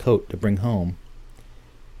pockets of the coat to bring home.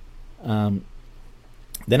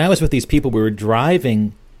 Then I was with these people. We were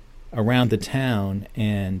driving around the town,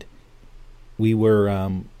 and we were,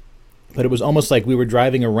 but it was almost like we were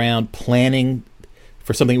driving around planning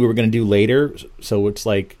for something we were going to do later. So it's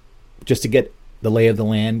like just to get the lay of the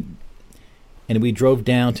land. And we drove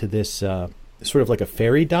down to this sort of like a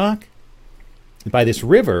ferry dock by this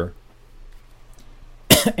river.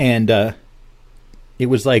 And it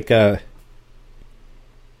was like the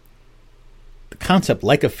concept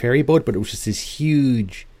like a ferry boat, but it was just this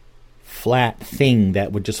huge flat thing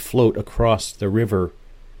that would just float across the river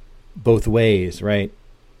both ways, right?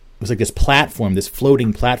 It was like this platform, this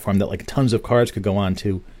floating platform that like tons of cars could go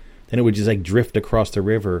onto. Then it would just like drift across the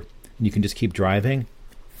river, and you can just keep driving.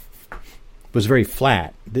 It was very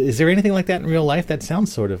flat. Is there anything like that in real life? That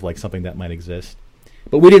sounds sort of like something that might exist.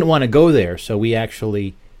 But we didn't want to go there, so I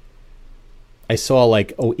saw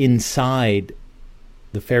inside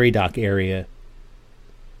the ferry dock area,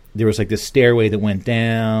 there was like this stairway that went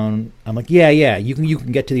down. I'm like, yeah, you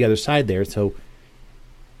can get to the other side there. So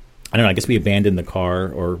I don't know, I guess we abandoned the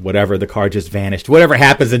car or whatever. The car just vanished. Whatever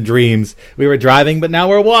happens in dreams. We were driving, but now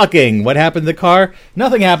we're walking. What happened to the car?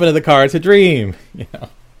 Nothing happened to the car. It's a dream.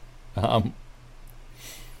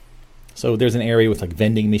 So there's an area with like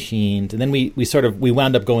vending machines, and then we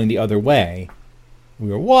wound up going the other way. We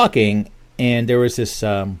were walking, and there was this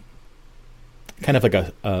kind of like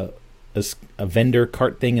a vendor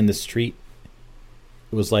cart thing in the street.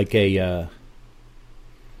 It was like a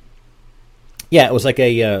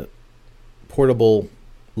portable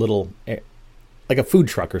little, like a food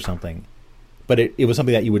truck or something. But it was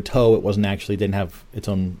something that you would tow. It wasn't actually, didn't have its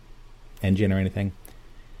own engine or anything.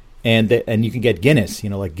 And you can get Guinness,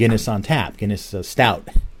 like Guinness on tap, Guinness stout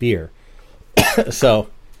beer. So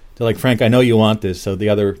they're like, Frank, I know you want this. So the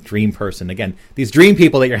other dream person, again, these dream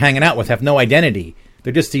people that you're hanging out with have no identity.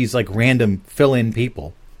 They're just these like random fill-in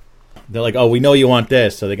people. They're like, oh, we know you want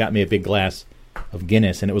this. So they got me a big glass of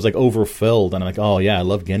Guinness, and it was like overfilled. And I'm like, oh, yeah, I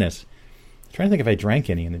love Guinness. I'm trying to think if I drank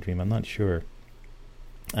any in the dream. I'm not sure.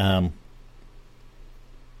 Then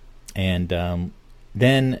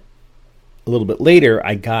a little bit later,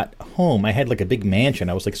 I got home. I had like a big mansion.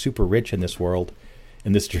 I was like super rich in this world,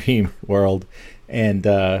 in this dream world. And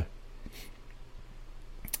I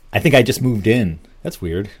think I just moved in. That's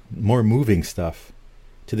weird. More moving stuff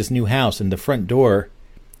to this new house. And the front door,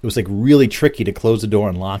 it was like really tricky to close the door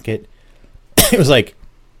and lock it. It was like,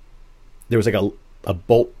 there was like a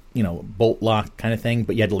bolt, bolt lock kind of thing.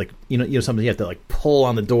 But you had to like, something you have to like pull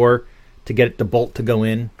on the door to get the bolt to go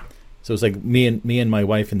in. So it was like me and my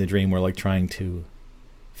wife in the dream were like trying to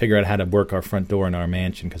figure out how to work our front door in our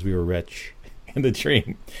mansion because we were rich in the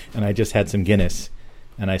dream. And I just had some Guinness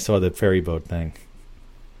and I saw the ferry boat thing.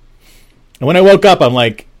 And when I woke up, I'm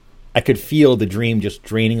like, I could feel the dream just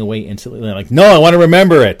draining away instantly. And I'm like, no, I want to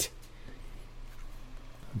remember it.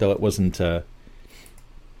 Though it wasn't, it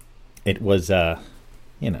was, it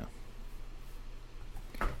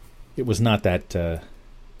was not that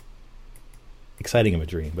exciting of a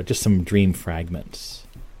dream, but just some dream fragments.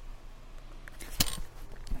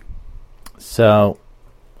 So,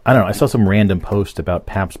 I don't know. I saw some random post about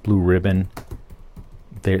Pabst Blue Ribbon.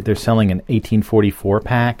 They're selling an 1844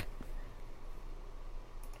 pack.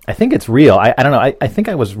 I think it's real. I don't know. I think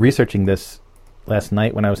I was researching this last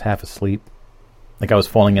night when I was half asleep. Like I was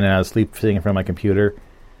falling in and out of sleep sitting in front of my computer.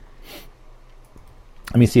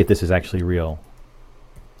 Let me see if this is actually real.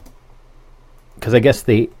 Because I guess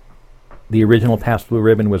the original Pabst Blue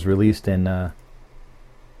Ribbon was released in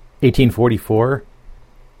 1844.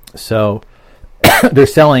 So they're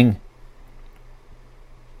selling,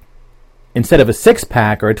 instead of a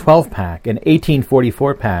 6-pack or a 12-pack, an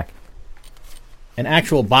 1844 pack. An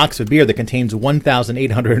actual box of beer that contains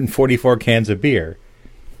 1,844 cans of beer.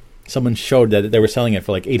 Someone showed that they were selling it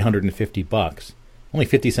for like $850. Only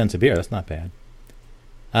 50 cents a beer. That's not bad.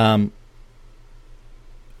 But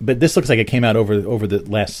this looks like it came out over the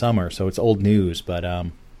last summer, so it's old news. But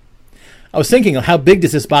I was thinking, how big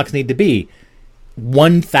does this box need to be?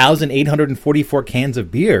 1,844 cans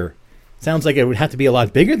of beer. Sounds like it would have to be a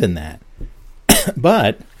lot bigger than that.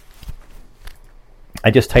 But I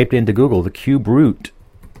just typed into Google the cube root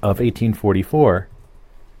of 1844,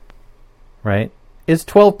 right, is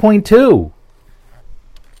 12.2.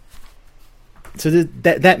 So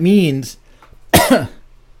that means,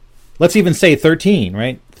 let's even say 13,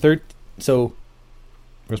 right? So,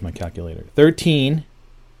 where's my calculator? 13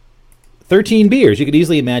 beers. You could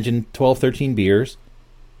easily imagine 12, 13 beers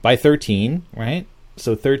by 13, right?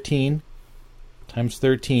 So 13 times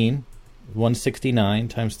 13, 169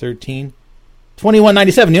 times 13,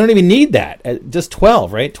 2197. You don't even need that. Just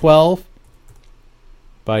 12, right? 12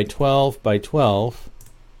 by 12 by 12,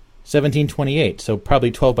 1728. So probably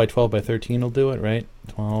 12 by 12 by 13 will do it, right?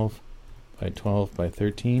 12 by 12 by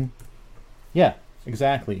 13. Yeah,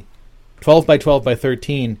 exactly. 12 by 12 by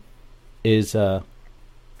 13 is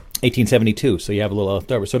 1872. So you have a little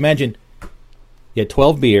left over. So imagine you had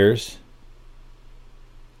 12 beers,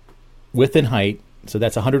 width and height. So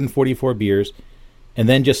that's 144 beers. And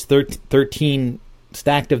then just 13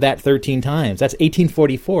 stacked of that 13 times. That's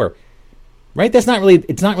 1844. Right? It's not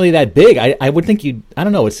really that big. I would think I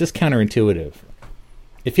don't know, it's just counterintuitive.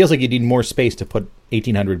 It feels like you need more space to put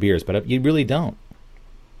 1,800 beers, but you really don't.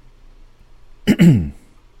 I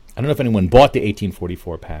don't know if anyone bought the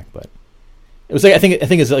 1844 pack, but it was like I think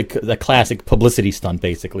it's like the classic publicity stunt,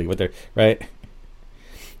 basically, with their right.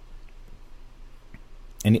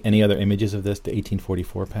 Any other images of this? The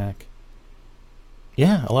 1844 pack.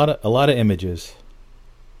 Yeah, a lot of images.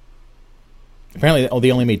 Apparently,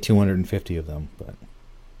 they only made 250 of them, but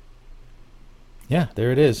yeah,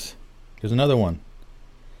 there it is. There's another one.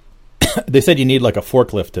 They said you need like a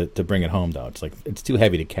forklift to bring it home, though. It's like it's too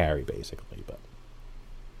heavy to carry, basically. But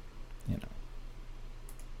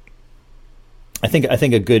I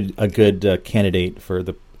think a good candidate for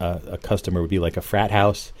a customer would be like a frat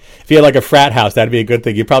house. If you had like a frat house, that'd be a good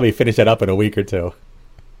thing. You'd probably finish that up in a week or two.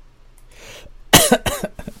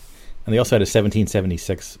 And they also had a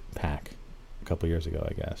 1776 pack a couple years ago,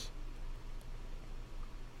 I guess.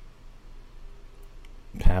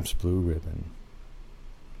 Pabst Blue Ribbon.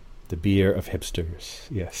 The beer of hipsters.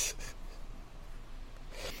 Yes.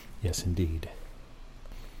 Yes, indeed.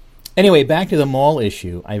 Anyway, back to the mall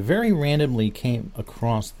issue. I very randomly came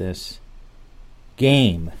across this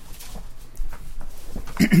game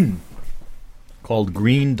called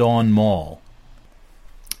Green Dawn Mall.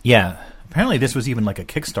 Yeah, apparently this was even like a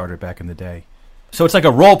Kickstarter back in the day. So it's like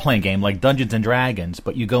a role-playing game, like Dungeons & Dragons,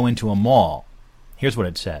 but you go into a mall. Here's what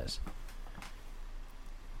it says.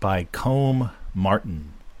 By Combe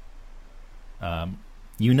Martin.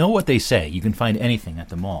 You know what they say. You can find anything at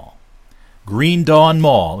the mall. Green Dawn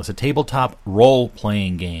Mall is a tabletop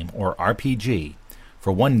role-playing game, or RPG,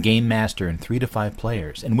 for one game master and 3 to 5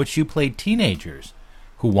 players, in which you play teenagers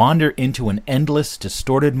who wander into an endless,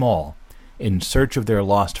 distorted mall in search of their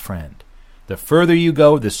lost friend. The further you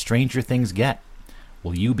go, the stranger things get.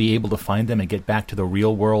 Will you be able to find them and get back to the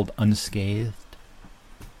real world unscathed?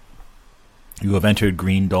 You have entered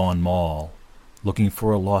Green Dawn Mall, looking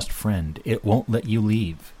for a lost friend. It won't let you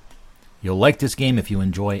leave. You'll like this game if you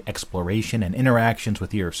enjoy exploration and interactions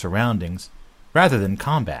with your surroundings, rather than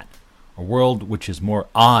combat, a world which is more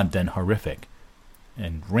odd than horrific,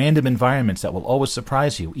 and random environments that will always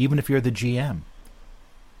surprise you, even if you're the GM.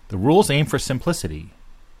 The rules aim for simplicity.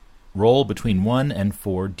 Roll between 1 and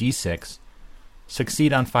 4 d6,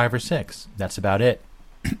 succeed on 5 or 6. That's about it.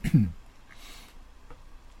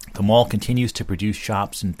 The mall continues to produce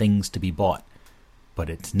shops and things to be bought, but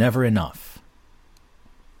it's never enough.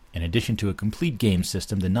 In addition to a complete game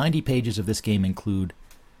system, the 90 pages of this game include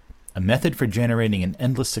a method for generating an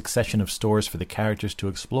endless succession of stores for the characters to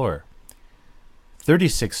explore,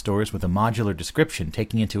 36 stores with a modular description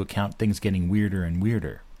taking into account things getting weirder and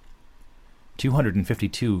weirder,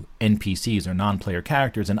 252 NPCs or non-player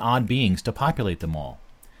characters and odd beings to populate them all,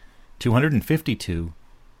 252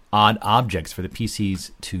 odd objects for the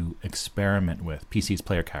PCs to experiment with, PCs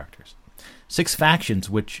player characters, 6 factions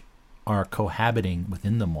which are cohabiting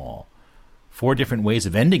within the mall, 4 different ways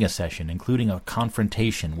of ending a session, including a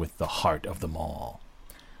confrontation with the heart of the mall,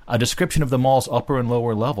 a description of the mall's upper and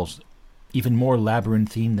lower levels, even more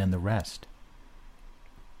labyrinthine than the rest,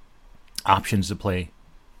 options to play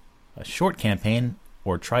a short campaign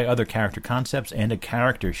or try other character concepts, and a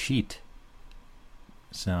character sheet.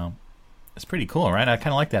 So, it's pretty cool, right? I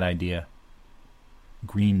kind of like that idea.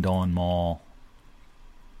 Green Dawn Mall.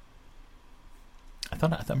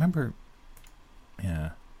 I remember,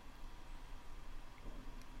 yeah.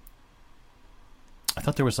 I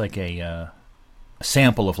thought there was like a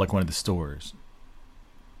sample of like one of the stores.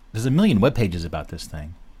 There's a million web pages about this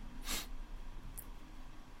thing.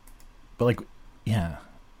 But like, yeah,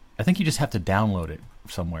 I think you just have to download it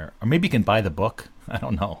somewhere, or maybe you can buy the book. I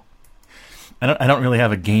don't know. I don't really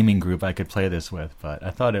have a gaming group I could play this with, but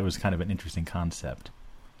I thought it was kind of an interesting concept.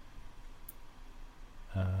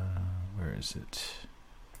 Where is it?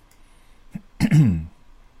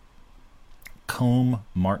 Combe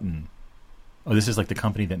Martin. Oh, this is like the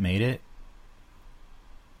company that made it?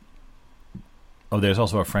 Oh, there's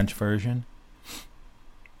also a French version?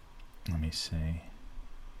 Let me see.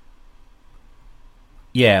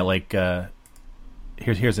 Yeah, like,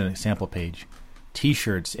 here's an example page.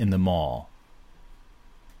 T-shirts in the mall.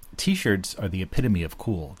 T-shirts are the epitome of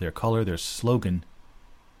cool. Their color, their slogan,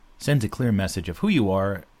 sends a clear message of who you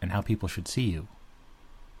are and how people should see you.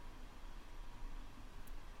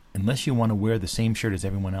 Unless you want to wear the same shirt as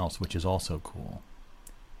everyone else, which is also cool.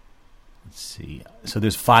 Let's see. So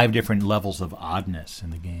there's 5 different levels of oddness in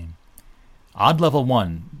the game. Odd level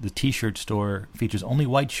 1, the T-shirt store features only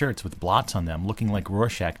white shirts with blots on them, looking like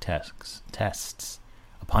Rorschach tests.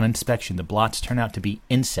 Upon inspection, the blots turn out to be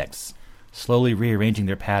insects, slowly rearranging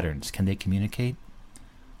their patterns. Can they communicate?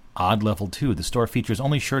 Odd level 2, the store features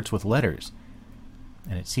only shirts with letters,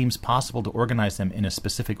 and it seems possible to organize them in a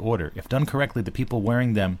specific order. If done correctly, the people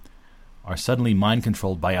wearing them are suddenly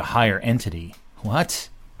mind-controlled by a higher entity. What?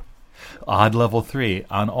 Odd level 3,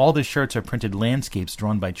 on all the shirts are printed landscapes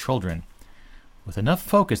drawn by children. With enough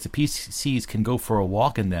focus, the PCs can go for a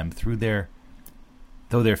walk in them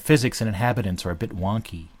though their physics and inhabitants are a bit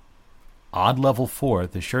wonky. Odd level 4,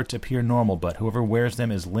 the shirts appear normal, but whoever wears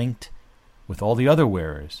them is linked with all the other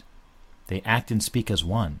wearers. They act and speak as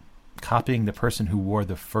one, copying the person who wore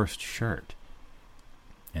the first shirt.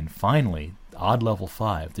 And finally, odd level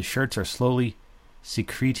 5, the shirts are slowly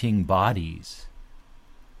secreting bodies.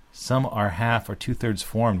 Some are half or 2/3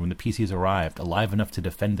 formed when the PCs arrived, alive enough to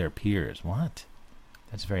defend their peers. What?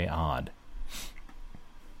 That's very odd.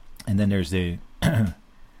 And then there's the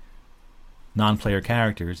non-player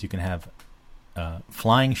characters. You can have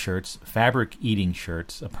flying shirts, fabric-eating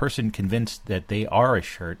shirts, a person convinced that they are a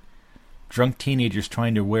shirt, drunk teenagers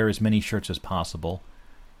trying to wear as many shirts as possible,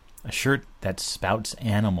 a shirt that spouts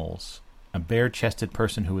animals, a bare-chested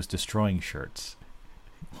person who is destroying shirts.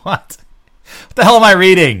 What? What the hell am I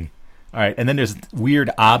reading? All right, and then there's weird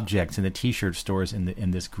objects in the T-shirt stores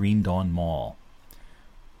in this Green Dawn Mall.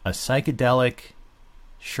 A psychedelic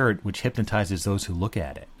shirt which hypnotizes those who look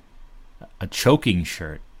at it. A choking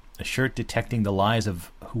shirt. A shirt detecting the lies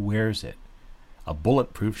of who wears it. A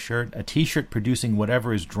bulletproof shirt. A T-shirt producing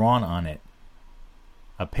whatever is drawn on it.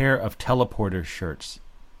 A pair of teleporter shirts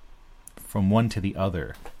from one to the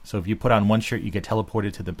other. So if you put on one shirt, you get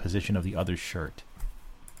teleported to the position of the other shirt.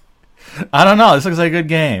 I don't know. This looks like a good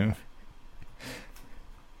game.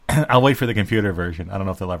 I'll wait for the computer version. I don't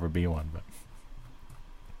know if there'll ever be one, but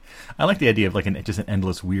I like the idea of like just an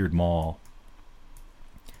endless weird mall.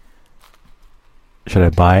 Should I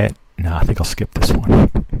buy it? No, I think I'll skip this one. I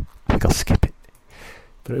think I'll skip it.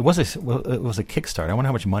 But it was a Kickstarter. I wonder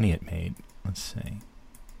how much money it made. Let's see.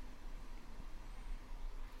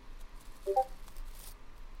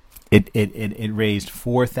 It raised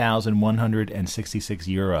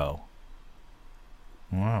 €4,166.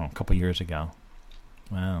 Wow, a couple years ago.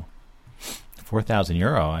 Wow,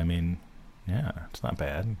 €4,000. I mean, yeah, it's not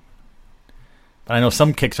bad. But I know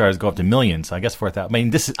some Kickstarters go up to millions. So I guess 4,000. I mean,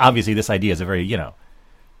 this idea is a very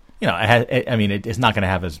it's not going to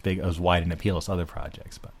have as wide an appeal as other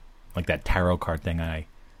projects, but like that tarot card thing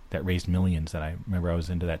that raised millions. That I remember I was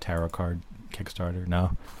into that tarot card Kickstarter.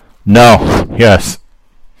 No, yes.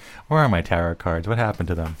 Where are my tarot cards? What happened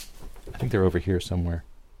to them? I think they're over here somewhere.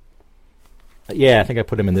 Yeah, I think I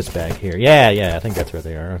put them in this bag here. Yeah, I think that's where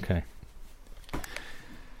they are. Okay.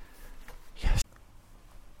 Yes.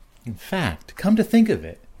 In fact, come to think of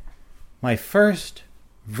it, my first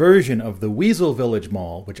version of the Weasel Village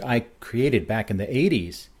Mall, which I created back in the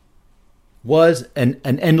 80s, was an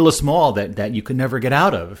endless mall that you could never get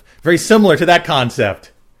out of. Very similar to that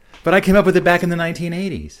concept. But I came up with it back in the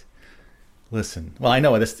 1980s. Listen, well, I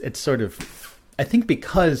know it's sort of, I think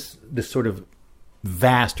because this sort of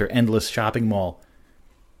vast or endless shopping mall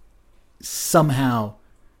somehow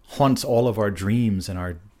haunts all of our dreams and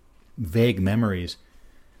our vague memories,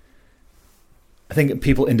 I think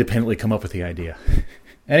people independently come up with the idea.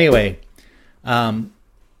 Anyway, I'm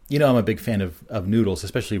a big fan of noodles,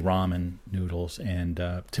 especially ramen noodles. And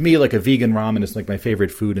to me, like a vegan ramen is like my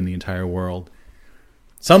favorite food in the entire world.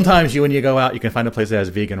 Sometimes when you go out, you can find a place that has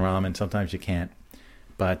vegan ramen. Sometimes you can't.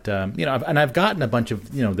 But, I've gotten a bunch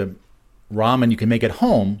of, the ramen you can make at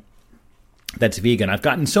home that's vegan. I've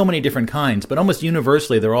gotten so many different kinds, but almost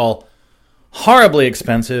universally they're all horribly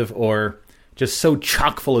expensive or just so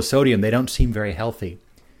chock full of sodium they don't seem very healthy.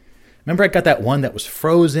 Remember I got that one that was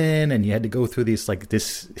frozen and you had to go through this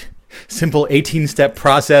simple 18-step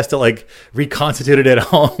process to reconstitute it at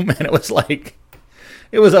home, and it was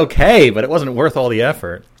okay, but it wasn't worth all the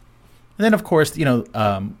effort. And then of course,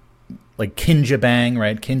 like Kinjabang,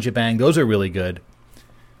 right? Kinjabang, those are really good.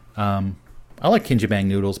 I like Kinjabang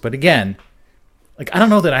noodles, but again, I don't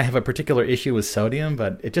know that I have a particular issue with sodium,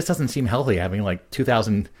 but it just doesn't seem healthy having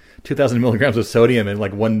 2,000 milligrams of sodium in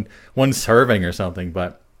one serving or something.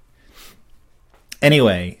 But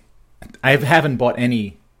anyway, I haven't bought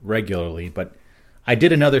any regularly, but I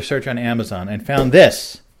did another search on Amazon and found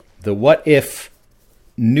this, the What If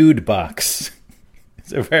Nude Box.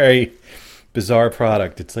 It's a very bizarre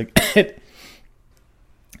product. It's and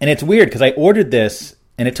it's weird because I ordered this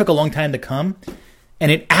and it took a long time to come,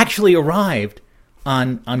 and it actually arrived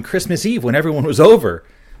on Christmas Eve when everyone was over.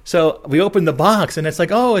 So we opened the box and it's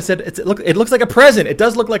it looks like a present. It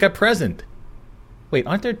does look like a present. Wait,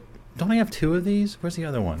 don't I have two of these? Where's the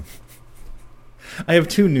other one? I have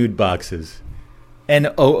two nude boxes.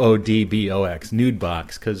 NOODBOX, nude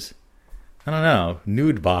box, because I don't know,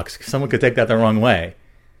 nude box. Someone could take that the wrong way.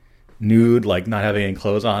 Nude, like not having any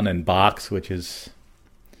clothes on, and box, which is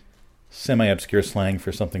semi-obscure slang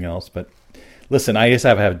for something else. But listen, I just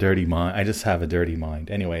have a dirty mind.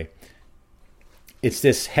 Anyway, it's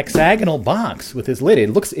this hexagonal box with this lid. It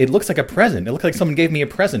looks like a present. It looks like someone gave me a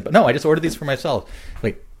present. But no, I just ordered these for myself.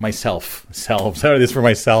 Wait, myself. I ordered this for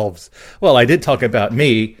myself. Well, I did talk about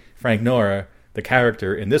me, Frank Nora, the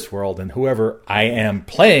character in this world, and whoever I am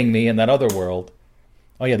playing me in that other world.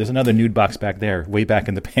 Oh yeah, there's another nude box back there, way back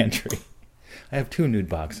in the pantry. I have two nude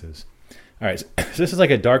boxes. All right, so this is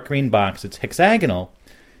like a dark green box. It's hexagonal,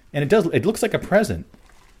 and it looks like a present.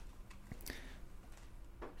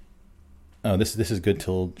 Oh, this is good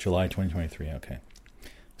till July 2023. Okay,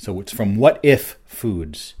 so it's from What If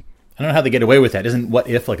Foods. I don't know how they get away with that. Isn't What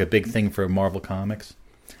If like a big thing for Marvel Comics?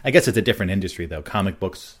 I guess it's a different industry though. Comic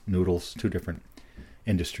books, noodles, two different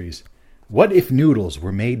industries. What if noodles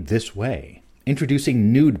were made this way?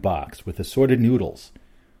 Introducing Nude Box with assorted noodles,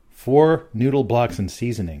 4 noodle blocks and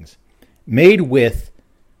seasonings. Made with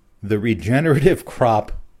the regenerative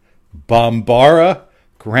crop Bambara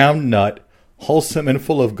ground nut, wholesome and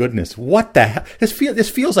full of goodness. What the hell?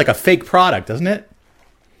 This feels like a fake product, doesn't it?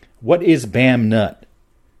 What is Bam Nut?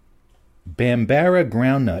 Bambara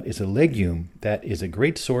groundnut is a legume that is a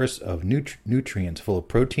great source of nutrients full of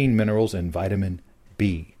protein, minerals, and vitamin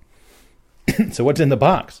B. So what's in the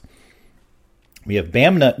box? We have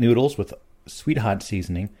Bam Nut noodles with sweet hot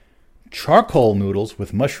seasoning, charcoal noodles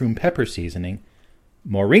with mushroom pepper seasoning,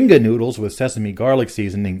 moringa noodles with sesame garlic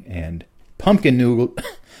seasoning, and pumpkin noodles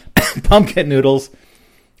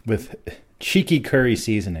with cheeky curry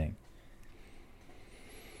seasoning.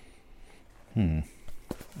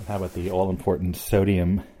 How about the all-important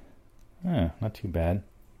sodium? Not too bad.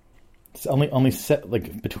 It's only set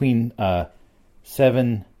like between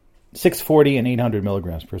 640 and 800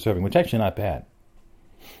 milligrams per serving, which is actually not bad.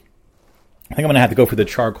 I think I'm going to have to go for the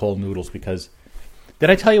charcoal noodles because did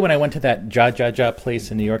I tell you when I went to that Ja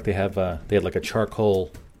place in New York, they had like a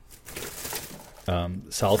charcoal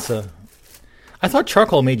salsa. I thought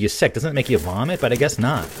charcoal made you sick. Doesn't it make you vomit? But I guess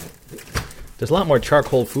not. There's a lot more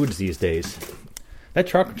charcoal foods these days. That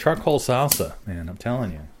charcoal salsa, man, I'm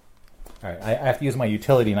telling you. All right, I have to use my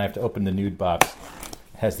utility and I have to open the nude box.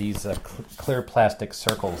 It has these clear plastic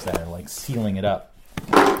circles that are like sealing it up.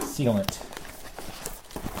 Sealant.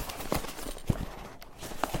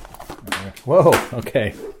 Whoa,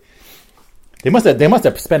 okay. They must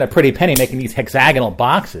have spent a pretty penny making these hexagonal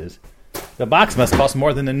boxes. The box must cost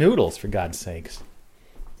more than the noodles, for God's sakes.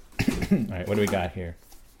 All right, what do we got here?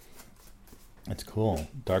 That's cool.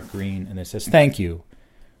 Dark green. And it says, thank you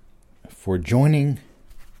for joining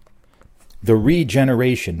the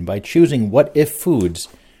regeneration. By choosing What If Foods,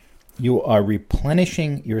 you are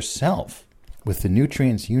replenishing yourself with the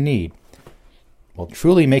nutrients you need while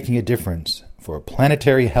truly making a difference for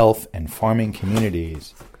planetary health and farming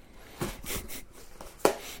communities.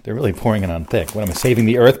 They're really pouring it on thick. What am I, saving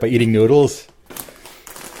the earth by eating noodles?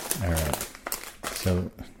 All right.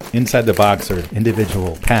 So inside the box are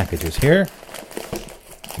individual packages here.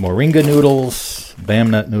 Moringa noodles,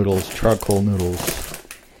 Bam Nut noodles, charcoal noodles,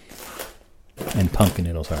 and pumpkin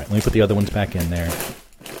noodles. All right, let me put the other ones back in there.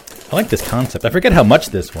 I like this concept. I forget how much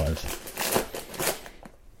this was.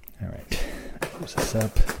 All right, close this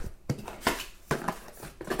up.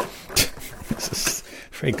 This is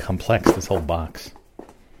very complex, this whole box.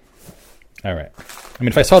 All right. I mean,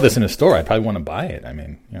 if I saw this in a store, I'd probably want to buy it. I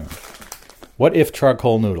mean, you know. What if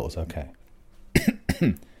charcoal noodles? Okay.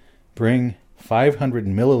 Bring 500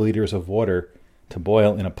 milliliters of water to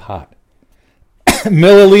boil in a pot.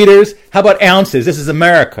 Milliliters? How about ounces? This is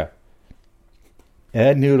America.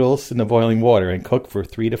 Add noodles in the boiling water and cook for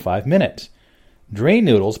 3 to 5 minutes. Drain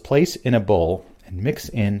noodles, place in a bowl, and mix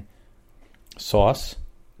in sauce,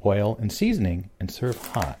 oil, and seasoning, and serve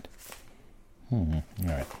hot. All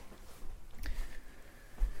right.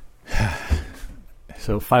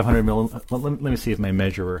 So 500 mil. Let me see if my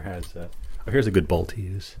measurer has. Here's a good bowl to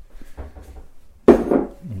use.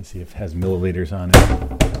 Let me see if it has milliliters on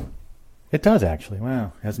it. It does actually.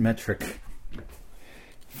 Wow, it has metric.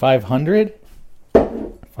 500.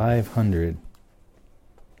 500.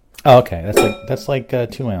 Oh, okay, that's like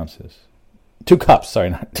 2 ounces. 2 cups. Sorry,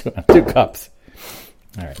 not 2 ounces. 2 cups.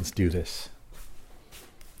 All right, let's do this.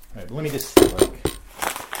 All right, let me just look.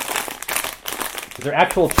 Is there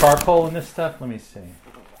actual charcoal in this stuff? Let me see.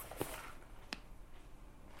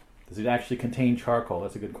 Does it actually contain charcoal?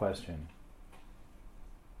 That's a good question.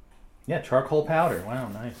 Yeah, charcoal powder. Wow,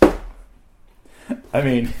 nice. I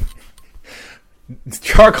mean,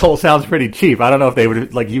 charcoal sounds pretty cheap. I don't know if they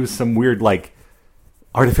would like use some weird like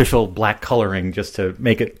artificial black coloring just to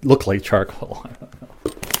make it look like charcoal. I don't know.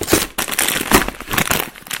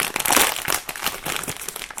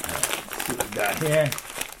 Let's see what we got here.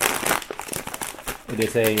 It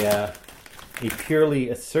is a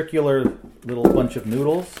purely circular little bunch of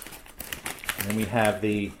noodles. And then we have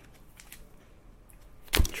the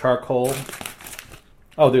charcoal.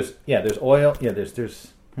 Oh, there's oil. Yeah, there's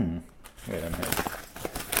wait a minute.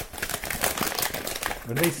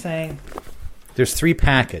 What are they saying? There's 3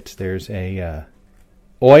 packets. There's a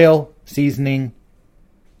oil, seasoning,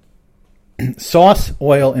 sauce,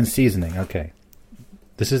 oil, and seasoning. Okay.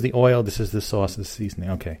 This is the oil, this is the sauce, this is the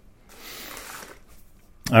seasoning. Okay.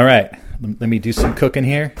 All right, let me do some cooking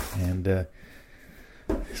here, and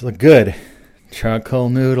these look good. Charcoal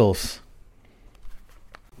noodles.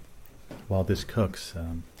 While this cooks,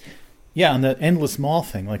 on the endless mall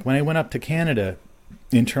thing. Like when I went up to Canada,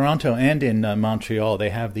 in Toronto and in Montreal,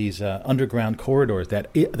 they have these underground corridors that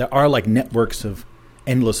are like networks of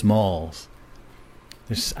endless malls.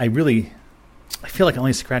 I feel like I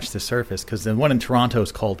only scratched the surface because the one in Toronto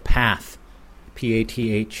is called PATH,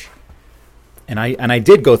 PATH. And I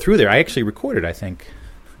did go through there. I actually recorded, I think.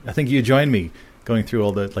 I think you joined me going through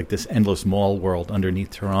all the this endless mall world underneath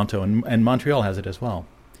Toronto, and Montreal has it as well.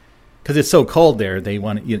 Because it's so cold there, they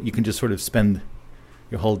want you can just sort of spend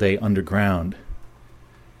your whole day underground.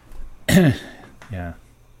 Yeah,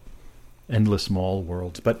 endless mall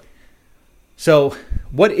worlds. But so,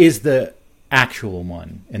 what is the actual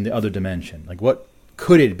one in the other dimension? Like, what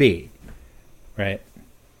could it be? Right?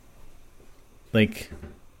 Like,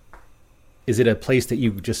 is it a place that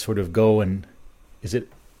you just sort of go and is it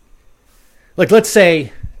like, let's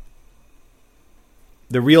say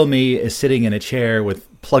the real me is sitting in a chair with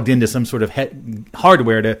plugged into some sort of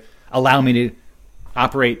hardware to allow me to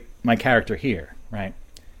operate my character here, right?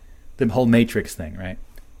 The whole Matrix thing, right?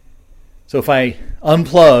 So if I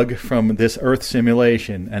unplug from this Earth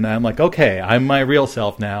simulation and I'm like, okay, I'm my real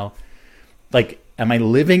self now, like, am I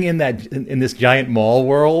living in this giant mall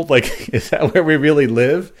world? Like, is that where we really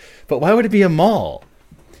live? But why would it be a mall?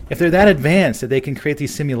 If they're that advanced that they can create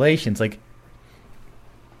these simulations, like,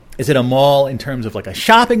 is it a mall in terms of like a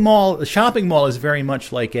shopping mall? A shopping mall is very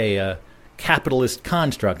much like a capitalist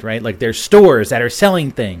construct, right? Like, there's stores that are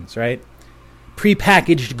selling things, right?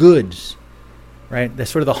 Prepackaged goods, right?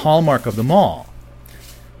 That's sort of the hallmark of the mall.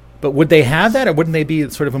 But would they have that, or wouldn't they be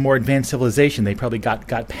sort of a more advanced civilization? They probably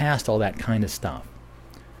got past all that kind of stuff.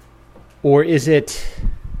 Or is it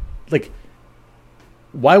like,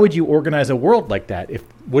 why would you organize a world like that?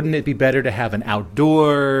 Wouldn't it be better to have an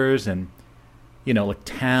outdoors and, like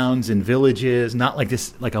towns and villages, not like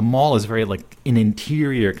this, like a mall is very like an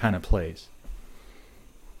interior kind of place.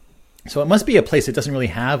 So it must be a place that doesn't really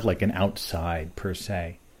have like an outside per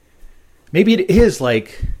se. Maybe it is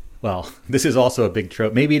like, well, this is also a big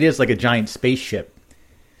trope. Maybe it is like a giant spaceship,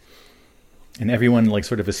 and everyone like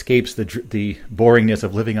sort of escapes the boringness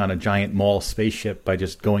of living on a giant mall spaceship by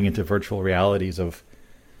just going into virtual realities of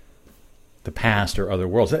the past or other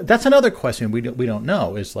worlds. That's another question we don't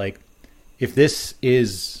know. Is like, if this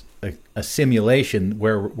is a simulation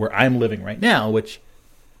where I'm living right now, which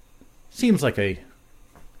seems like I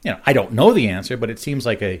don't know the answer, but it seems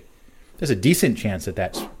like there's a decent chance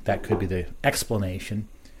that could be the explanation.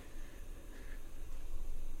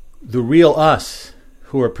 The real us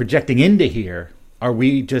who are projecting into here,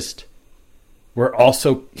 we're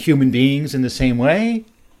also human beings in the same way,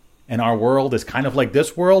 and our world is kind of like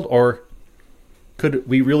this world, or could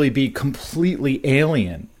we really be completely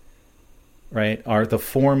alien, right? Are the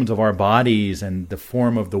forms of our bodies and the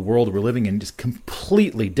form of the world we're living in just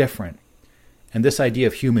completely different? And this idea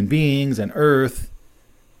of human beings and Earth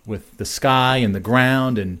with the sky and the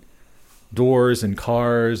ground and doors and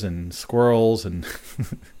cars and squirrels and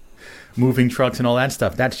moving trucks and all that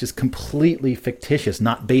stuff, that's just completely fictitious,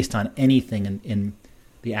 not based on anything in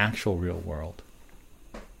the actual real world.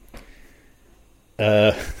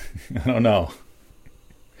 I don't know.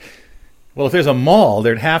 Well, if there's a mall,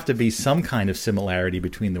 there'd have to be some kind of similarity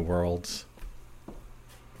between the worlds.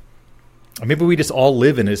 Or maybe we just all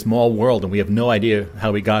live in a small world and we have no idea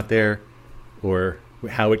how we got there or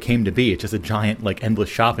how it came to be. It's just a giant, like, endless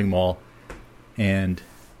shopping mall. And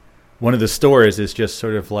one of the stores is just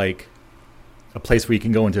sort of like a place where you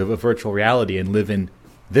can go into a virtual reality and live in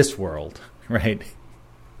this world, right?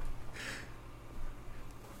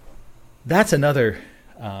 That's another...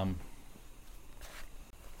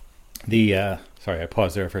 sorry, I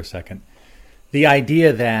paused there for a second. The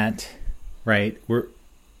idea that, right,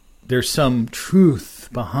 there's some truth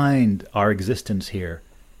behind our existence here.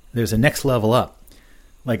 There's a next level up.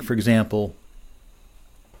 Like, for example,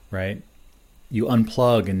 right, you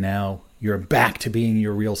unplug and now you're back to being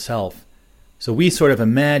your real self. So we sort of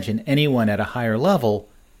imagine anyone at a higher level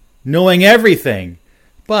knowing everything.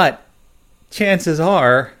 But chances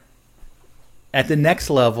are, at the next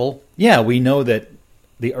level, yeah, we know that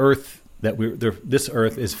the Earth, this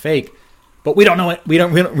Earth is fake, but we don't know it. We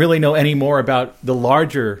don't really know any more about the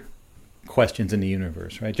larger questions in the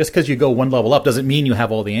universe, right? Just because you go one level up doesn't mean you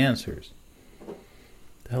have all the answers.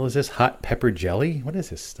 The hell is this? Hot pepper jelly? What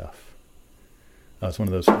is this stuff? Oh, it's one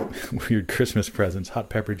of those weird Christmas presents. Hot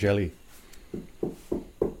pepper jelly.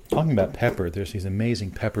 Talking about pepper, there's these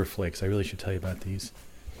amazing pepper flakes. I really should tell you about these.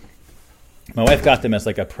 My wife got them as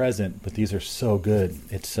like a present, but these are so good.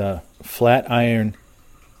 It's Flatiron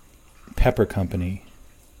Pepper Company.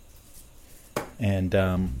 And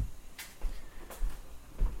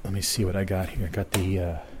let me see what I got here. I got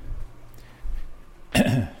the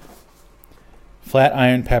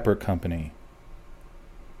Flatiron Pepper Company.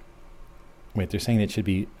 Wait, they're saying it should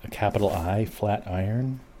be a capital I,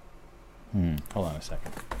 Flatiron? Hold on a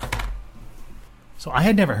second. So I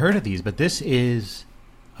had never heard of these, but this is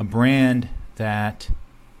a brand that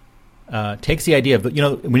takes the idea of,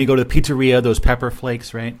 when you go to the pizzeria, those pepper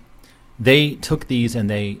flakes, right? They took these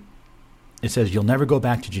and it says you'll never go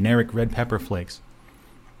back to generic red pepper flakes.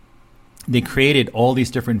 They created all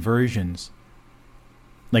these different versions.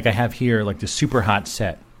 Like I have here, like the super hot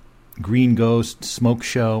set, Green Ghost, Smoke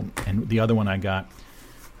Show, and the other one I got.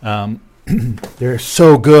 They're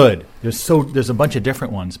so good. There's a bunch of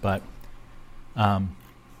different ones, but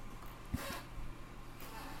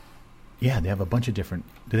yeah, they have a bunch of different.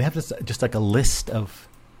 Do they have this, just like a list of?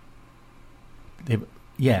 They've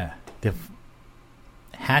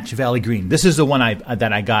Hatch Valley Green. This is the one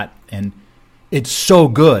that I got, and it's so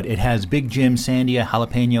good. It has Big Jim, Sandia,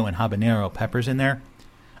 jalapeno, and habanero peppers in there.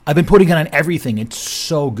 I've been putting it on everything. It's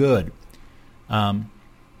so good.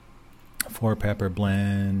 4-pepper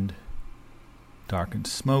blend, dark and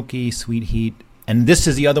smoky, sweet heat. And this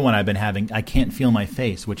is the other one I've been having, I Can't Feel My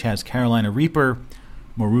Face, which has Carolina Reaper,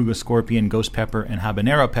 Moruga Scorpion, Ghost Pepper, and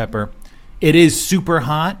Habanero Pepper. It is super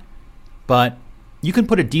hot, but you can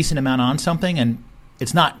put a decent amount on something, and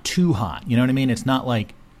it's not too hot. You know what I mean? It's not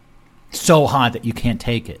like so hot that you can't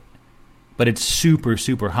take it. But it's super,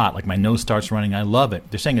 super hot. Like my nose starts running. I love it.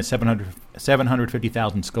 They're saying it's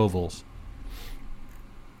 750,000 Scovilles.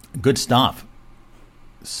 Good stuff.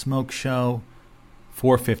 Smoke Show,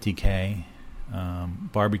 450K.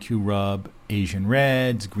 Barbecue Rub, Asian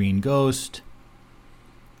Reds, Green Ghost,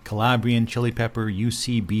 Calabrian Chili Pepper,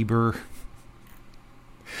 UC Bieber.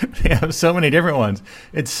 They have so many different ones.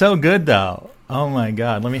 It's so good, though. Oh, my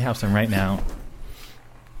God. Let me have some right now.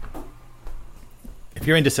 If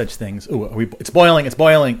you're into such things. Ooh, it's boiling. It's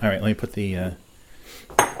boiling. All right, let me put the...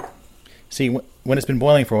 See, when it's been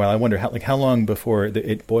boiling for a while, I wonder how long before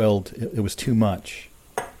it boiled it was too much.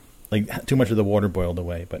 Like, too much of the water boiled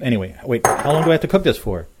away. But anyway, wait, how long do I have to cook this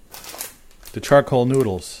for? The charcoal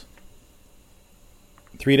noodles.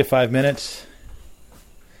 3 to 5 minutes?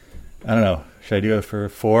 I don't know. Should I do it for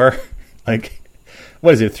 4? Like,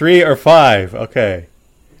 what is it, 3 or 5? Okay.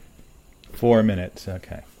 4 minutes,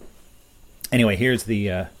 okay. Anyway, here's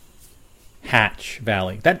the Hatch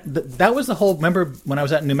Valley. That was the whole, remember when I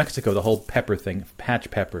was out in New Mexico, the whole pepper thing, Hatch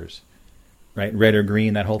peppers, right? Red or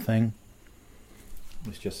green, that whole thing.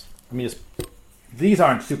 These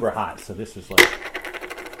aren't super hot, so this is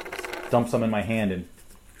like, dump some in my hand and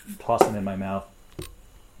toss them in my mouth.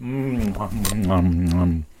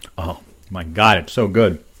 Oh my God, it's so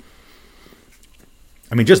good.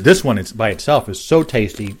 I mean, just this one by itself is so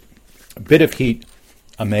tasty. A bit of heat,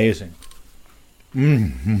 amazing.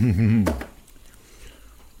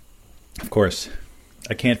 Of course,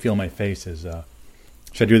 I Can't Feel My Face is,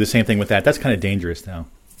 should I do the same thing with that? That's kind of dangerous now.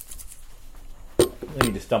 Let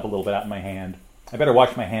me just dump a little bit out in my hand. I better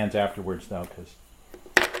wash my hands afterwards, though, because...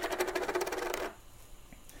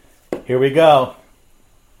 Here we go.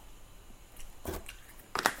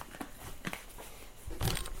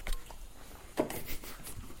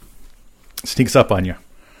 Sneaks up on you.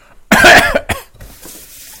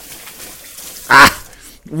 Ah!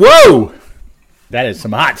 Whoa! That is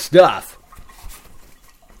some hot stuff.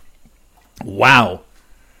 Wow.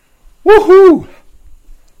 Woohoo!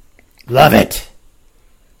 Love it.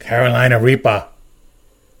 Carolina Reaper.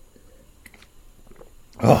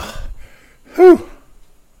 Oh. Whew.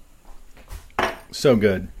 So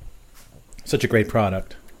good. Such a great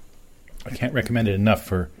product. I can't recommend it enough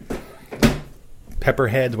for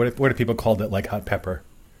pepperheads. What do people call it, like hot pepper?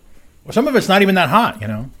 Well, some of it's not even that hot, you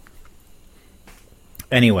know.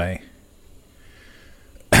 Anyway.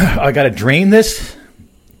 I got to drain this?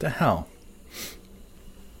 What the hell?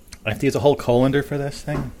 I have to use a whole colander for this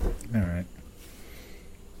thing? All right.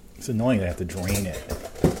 It's annoying that I have to drain it.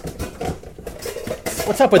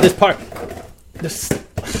 What's up with this part? Because,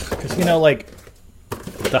 you know, like,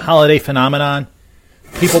 the holiday phenomenon.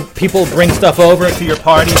 People bring stuff over to your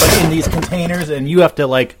party, but in these containers, and you have to,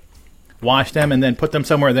 like, wash them and then put them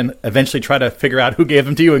somewhere and then eventually try to figure out who gave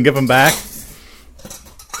them to you and give them back.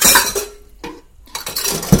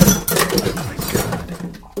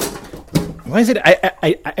 Why is it?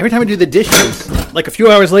 I every time I do the dishes, like a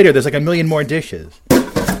few hours later, there's like a million more dishes.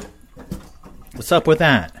 What's up with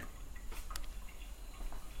that?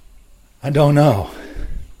 I don't know.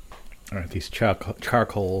 All right, these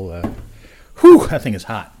charcoal. That thing is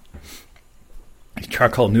hot. These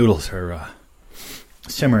charcoal noodles are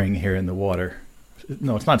simmering here in the water.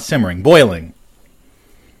 No, it's not simmering. Boiling.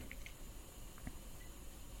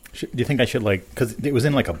 Do you think I should, like, because it was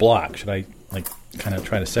in like a block, should I, like, kind of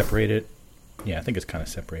try to separate it? Yeah, I think it's kind of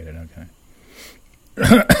separated. Okay.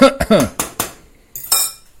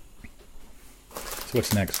 So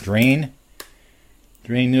what's next? Drain.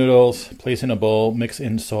 Drain noodles. Place in a bowl. Mix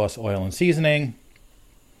in sauce, oil, and seasoning.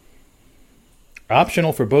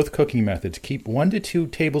 Optional for both cooking methods. Keep 1 to 2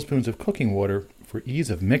 tablespoons of cooking water for ease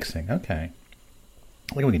of mixing. Okay.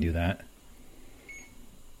 I think we can do that.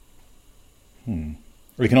 Or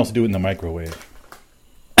you can also do it in the microwave.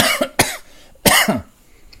 Oh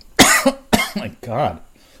my God.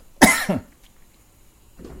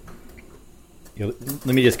 Let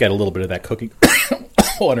me just get a little bit of that cooking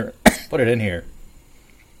water. Put it in here.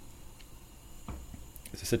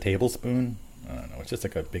 Is this a tablespoon? I don't know. It's just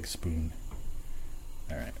like a big spoon.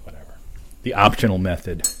 All right, whatever. The optional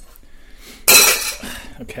method.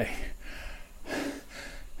 Okay.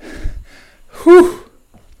 Whew.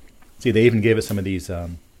 See, they even gave us some of these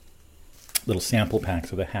little sample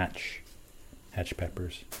packs of the Hatch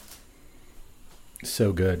peppers.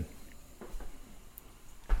 So good.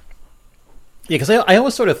 Yeah, because I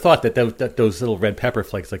always sort of thought that those little red pepper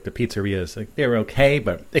flakes, like the pizzerias, like they were okay,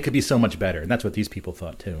 but they could be so much better, and that's what these people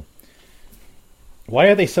thought too. Why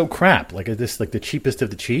are they so crap? Like, is this like the cheapest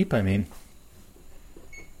of the cheap? I mean,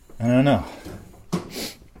 I don't know. All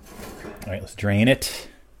right, let's drain it.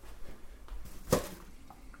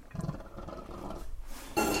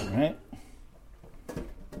 All right.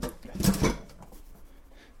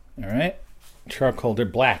 All right. Charcoal. They're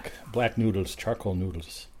black noodles, charcoal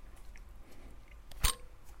noodles.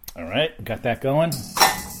 All right, got that going.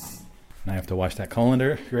 Now I have to wash that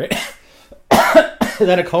colander, right? Is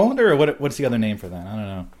that a colander, or what's the other name for that? I don't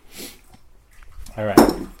know. All right.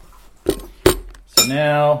 So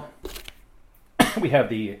now we have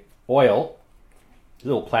the oil,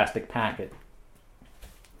 little plastic packet.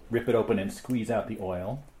 Rip it open and squeeze out the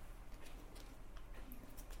oil.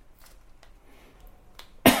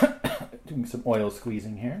 Doing some oil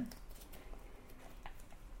squeezing here.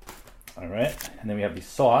 All right, and then we have the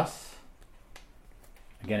sauce,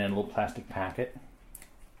 again in a little plastic packet.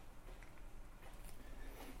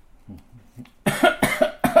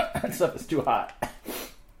 That stuff is too hot.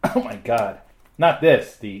 Oh my God! Not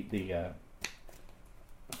this, the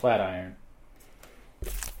flat iron.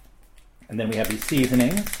 And then we have these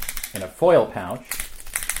seasonings in a foil pouch.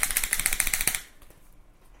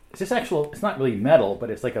 Is this actual? It's not really metal, but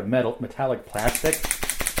it's like a metallic plastic.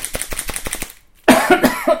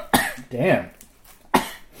 Damn.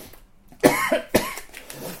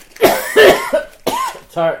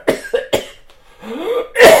 Sorry.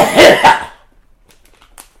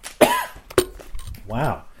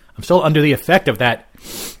 Wow. I'm still under the effect of that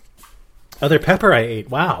other pepper I ate.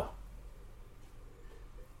 Wow.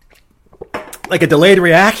 Like a delayed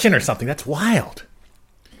reaction or something. That's wild.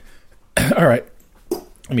 All right.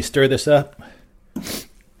 Let me stir this up.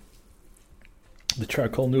 The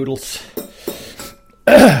charcoal noodles.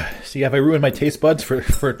 See, have I ruined my taste buds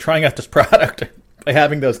for trying out this product by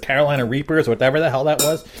having those Carolina Reapers, whatever the hell that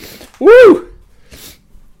was? Woo!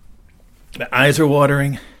 My eyes are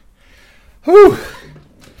watering. Whew!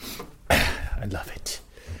 I love it.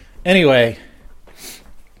 Anyway,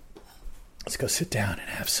 let's go sit down and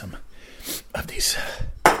have some of these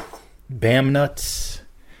Bam nuts.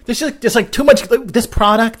 There's like too much. This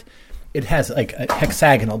product, it has like a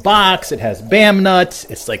hexagonal box. It has Bam nuts.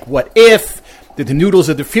 It's like, what if? The noodles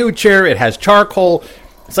of the future. It has charcoal.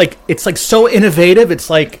 It's like so innovative. It's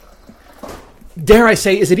like, dare I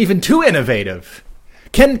say, is it even too innovative?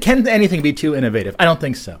 Can anything be too innovative? I don't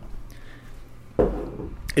think so.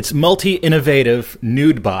 It's multi-innovative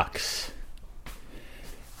nude box.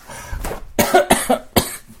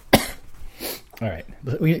 All right,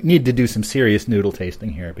 we need to do some serious noodle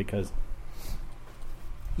tasting here because,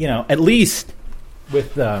 you know, at least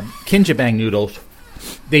with Kinjabang noodles,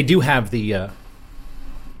 they do have the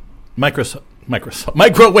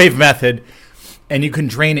microwave method, and you can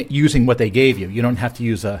drain it using what they gave you. You don't have to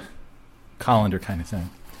use a colander kind of thing.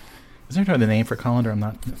 Is there another name for colander I'm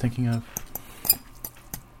not thinking of?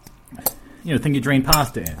 You know, the thing you drain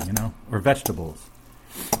pasta in, you know, or vegetables.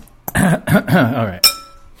 All right.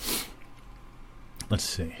 Let's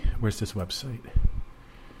see. Where's this website?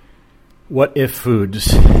 What If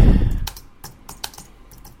Foods.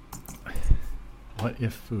 What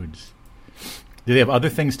If Foods. Do they have other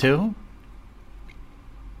things too?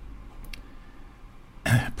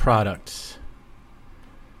 Products.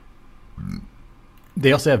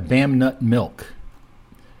 They also have Bam nut milk.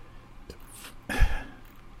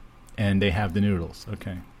 And they have the noodles.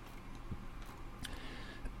 Okay.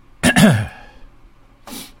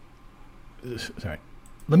 Sorry.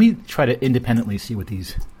 Let me try to independently see what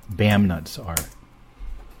these Bam nuts are.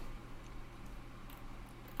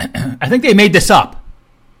 I think they made this up.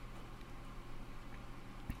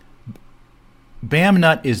 Bam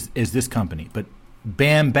nut is this company, but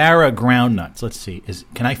Bambara ground nuts. Let's see.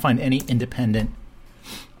 Can I find any independent?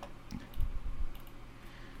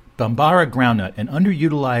 Bambara groundnut, an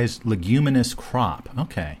underutilized leguminous crop.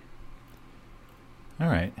 Okay. All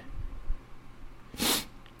right.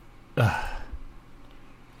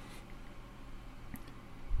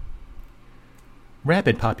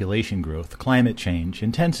 Rapid population growth, climate change,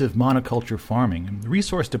 intensive monoculture farming, and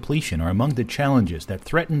resource depletion are among the challenges that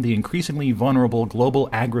threaten the increasingly vulnerable global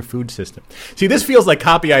agri-food system. See, this feels like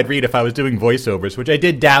copy I'd read if I was doing voiceovers, which I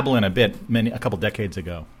did dabble in a bit a couple decades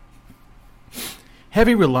ago.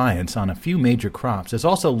 Heavy reliance on a few major crops is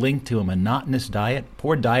also linked to a monotonous diet,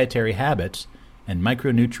 poor dietary habits, and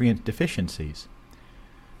micronutrient deficiencies,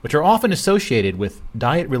 which are often associated with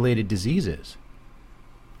diet-related diseases.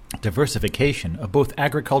 Diversification of both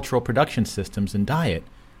agricultural production systems and diet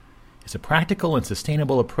is a practical and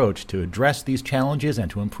sustainable approach to address these challenges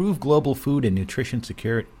and to improve global food and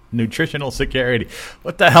nutritional security.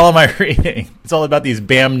 What the hell am I reading? It's all about these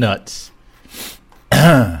BAM nuts.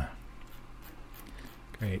 Great.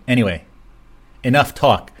 Anyway, enough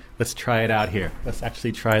talk. Let's try it out here. Let's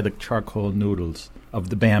actually try the charcoal noodles of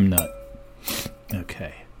the BAM nut.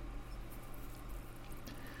 Okay.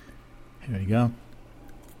 Here we go.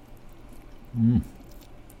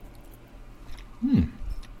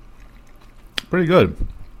 Pretty good.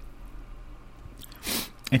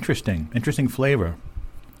 Interesting flavor.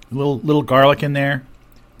 A little garlic in there.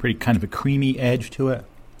 Pretty kind of a creamy edge to it.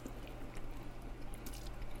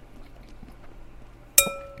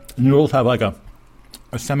 The noodles have like a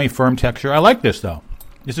semi-firm texture. I like this though.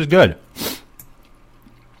 This is good.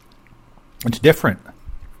 It's different.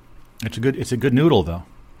 It's a good noodle though.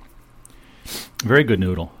 Very good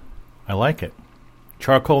noodle. I like it.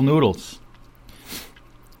 Charcoal noodles.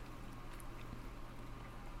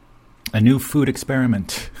 A new food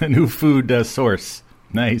experiment. A new food source.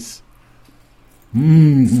 Nice. All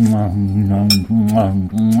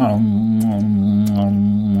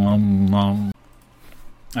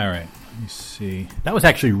right. Let me see. That was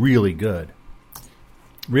actually really good.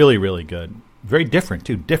 Really, really good. Very different,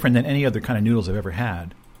 too. Different than any other kind of noodles I've ever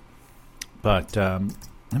had. But let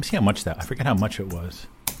me see how much that... I forget how much it was.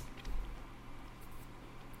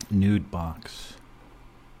 Nude box.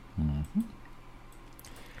 Mm-hmm.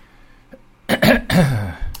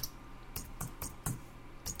 I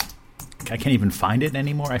can't even find it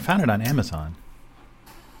anymore. I found it on Amazon.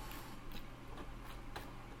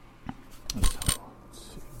 Let's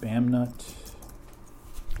see. BAM nut.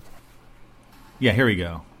 Yeah, here we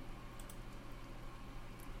go.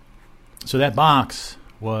 So that box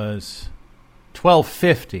was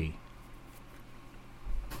 $12.50.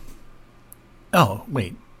 Oh,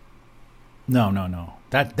 wait. No.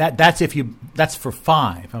 That's for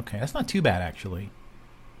 5. Okay, that's not too bad actually.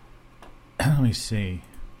 Let me see.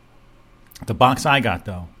 The box I got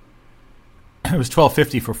though, it was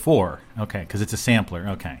 $12.50 for 4. Okay, because it's a sampler.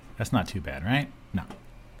 Okay, that's not too bad, right? No.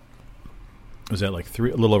 Was that like a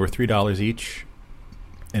little over $3 each?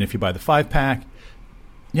 And if you buy the 5-pack,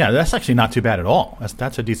 yeah, that's actually not too bad at all.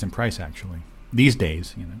 That's a decent price actually these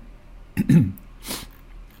days, you know.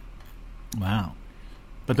 Wow.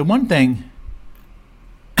 But the one thing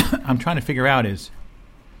I'm trying to figure out is,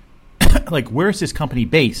 like, where's this company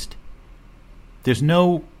based? There's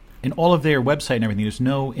no, in all of their website and everything, there's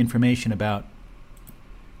no information about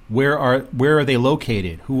where are they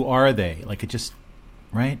located? Who are they? Like, it just,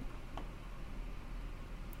 right?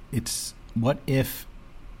 It's What If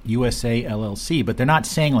USA LLC, but they're not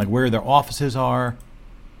saying, like, where their offices are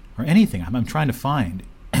or anything. I'm trying to find.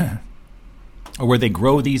 Or where they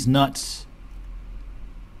grow these nuts.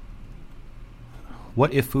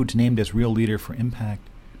 What If Foods named as real leader for impact?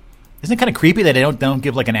 Isn't it kind of creepy that they don't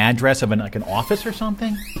give like an address of an office or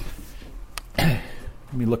something? Let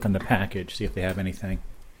me look on the package, see if they have anything.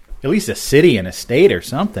 At least a city and a state or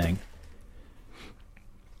something.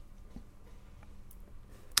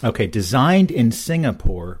 Okay, designed in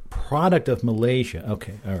Singapore, product of Malaysia.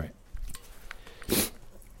 Okay, all right.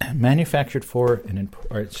 Manufactured for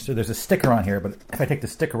all right, so there's a sticker on here, but if I take the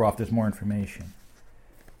sticker off, there's more information.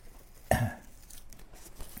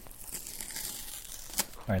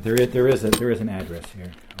 All right, there is an address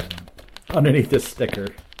here underneath this sticker.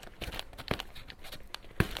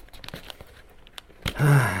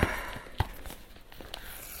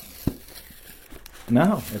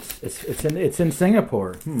 No, it's in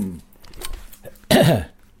Singapore.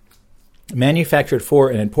 Manufactured for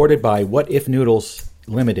and imported by What If Noodles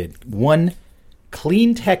Limited. One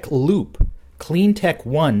Cleantech Loop, Cleantech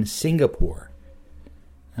One, Singapore.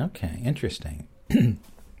 Okay, interesting.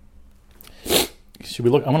 Should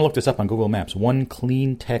we look? I want to look this up on Google Maps. One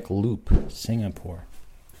Cleantech Loop, Singapore.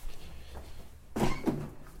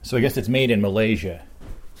 So I guess it's made in Malaysia.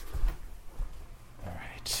 All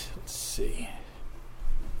right, let's see.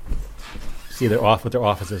 See what their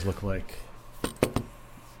offices look like.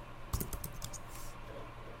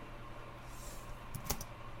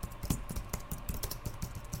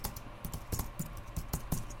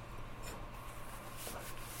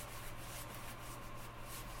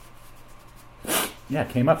 Yeah, it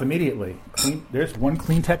came up immediately. There's one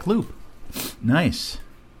Clean Tech Loop. Nice.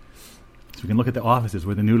 So we can look at the offices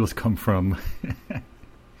where the noodles come from.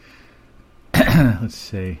 Let's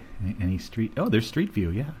see. Any street? Oh, there's Street View,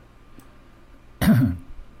 yeah.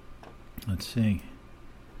 Let's see.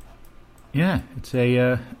 Yeah, it's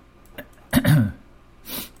a...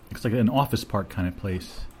 looks like an office park kind of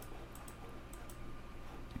place.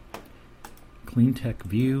 Clean Tech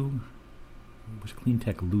View. Where's Clean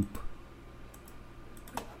Tech Loop?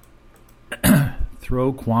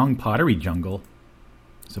 Thro Quang Pottery Jungle.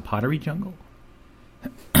 It's a pottery jungle?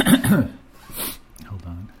 Hold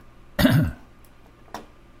on.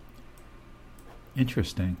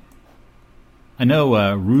 Interesting. I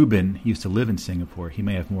know Ruben used to live in Singapore. He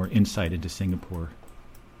may have more insight into Singapore.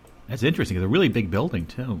 That's interesting. It's a really big building,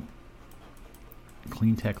 too.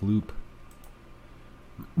 Clean Tech Loop.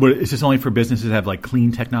 But is this only for businesses that have, like,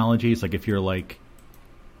 clean technologies? Like, if you're, like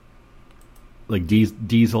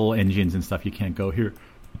diesel engines and stuff, you can't go here.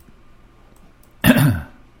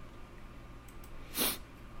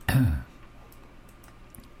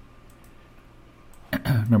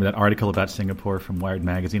 Remember that article about Singapore from Wired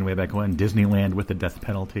Magazine way back when? Disneyland with the death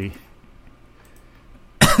penalty.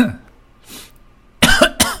 All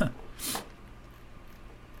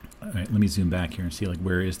right, let me zoom back here and see, like,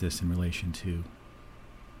 where is this in relation to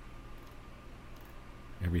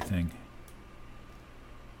everything?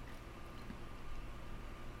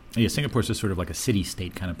 Yeah, Singapore's just sort of like a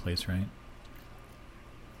city-state kind of place, right?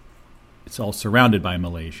 It's all surrounded by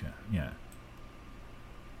Malaysia, yeah.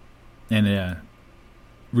 And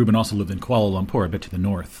Ruben also lived in Kuala Lumpur, a bit to the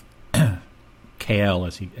north.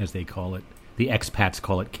 KL, as they call it. The expats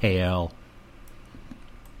call it KL.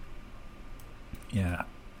 Yeah.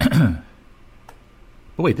 Oh,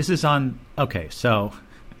 wait, this is on... Okay, so...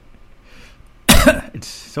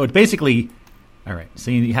 it's basically... All right, so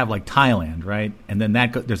you have like Thailand, right? And then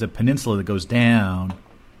there's a peninsula that goes down,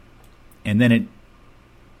 and then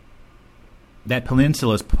that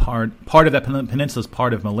peninsula is part of that peninsula is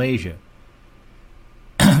part of Malaysia.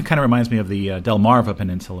 Kind of reminds me of the Delmarva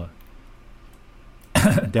Peninsula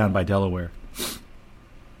down by Delaware.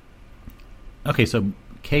 Okay, so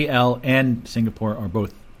KL and Singapore are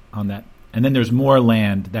both on that, and then there's more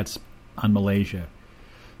land that's on Malaysia.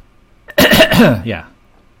 Yeah.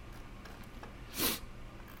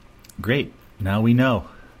 Great. Now we know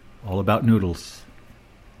all about noodles.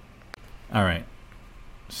 All right.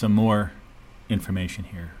 Some more information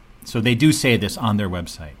here. So they do say this on their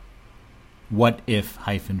website.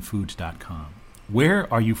 Whatif-foods.com.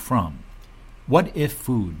 Where are you from? What If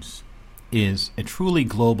Foods is a truly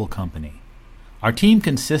global company. Our team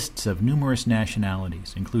consists of numerous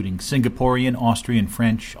nationalities, including Singaporean, Austrian,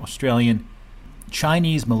 French, Australian,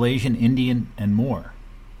 Chinese, Malaysian, Indian, and more.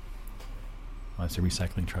 Oh, that's a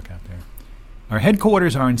recycling truck out there. Our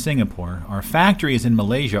headquarters are in Singapore. Our factory is in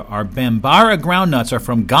Malaysia. Our Bambara groundnuts are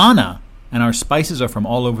from Ghana, and our spices are from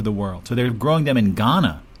all over the world. So they're growing them in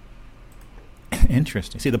Ghana.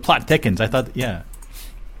 Interesting. See, the plot thickens. I thought, yeah.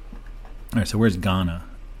 All right, so where's Ghana?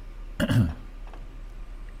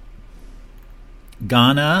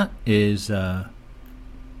 Ghana is in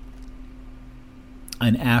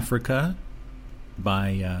Africa.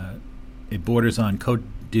 It borders on Côte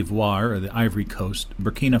d'Ivoire, or the Ivory Coast,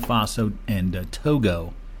 Burkina Faso, and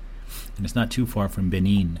Togo. And it's not too far from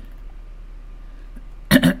Benin.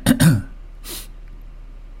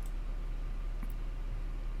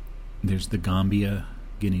 There's the Gambia,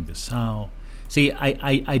 Guinea-Bissau. See,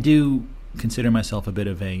 I do consider myself a bit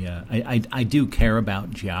of a... I do care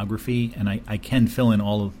about geography, and I can fill in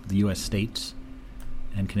all of the U.S. states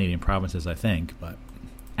and Canadian provinces, I think. But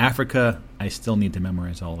Africa, I still need to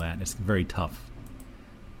memorize all that. It's very tough.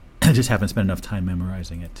 I just haven't spent enough time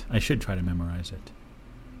memorizing it. I should try to memorize it.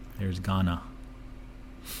 There's Ghana.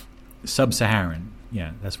 Sub-Saharan.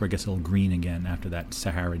 Yeah, that's where it gets a little green again after that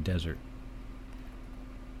Sahara Desert.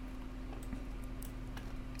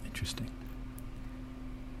 Interesting.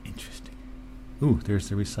 Ooh, there's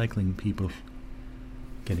the recycling people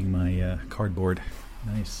getting my cardboard.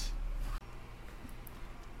 Nice.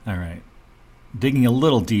 All right. Digging a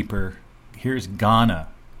little deeper, here's Ghana.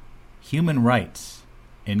 Human rights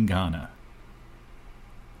in Ghana.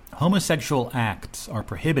 Homosexual acts are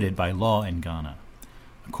prohibited by law in Ghana.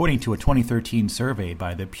 According to a 2013 survey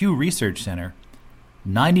by the Pew Research Center,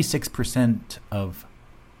 96% of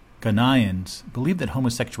Ghanaians believe that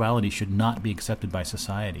homosexuality should not be accepted by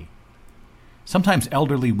society. Sometimes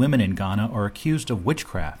elderly women in Ghana are accused of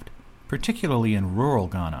witchcraft, particularly in rural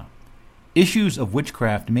Ghana. Issues of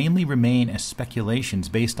witchcraft mainly remain as speculations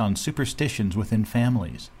based on superstitions within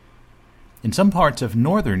families. In some parts of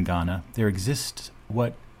northern Ghana, there exists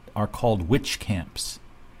what are called witch camps.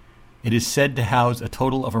 It is said to house a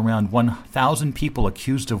total of around 1,000 people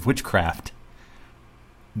accused of witchcraft.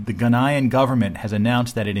 The Ghanaian government has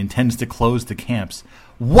announced that it intends to close the camps.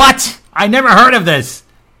 What? I never heard of this!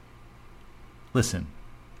 Listen.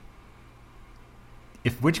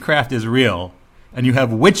 If witchcraft is real, and you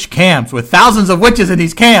have witch camps with thousands of witches in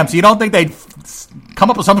these camps, you don't think they'd come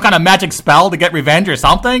up with some kind of magic spell to get revenge or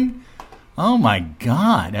something? Oh my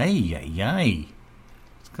God. Ay, ay, ay.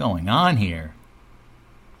 What's going on here?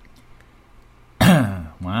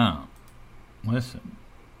 Wow. Listen.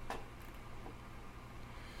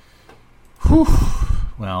 Whew.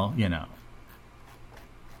 Well, you know.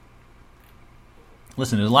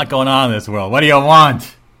 Listen, there's a lot going on in this world. What do you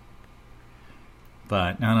want?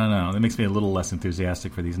 But, I don't know. That makes me a little less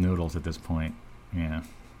enthusiastic for these noodles at this point. Yeah.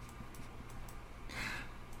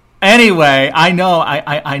 Anyway, I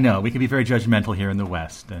know. We can be very judgmental here in the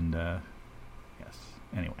West. And, yes.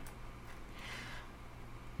 Anyway.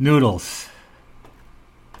 Noodles.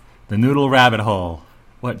 The noodle rabbit hole.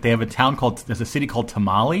 What, they have there's a city called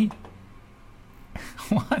Tamale?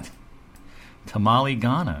 What? Tamale,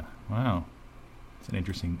 Ghana. Wow. It's an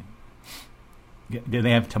interesting... Do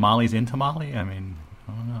they have tamales in Tamale? I mean,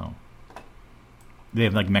 I don't know. Do they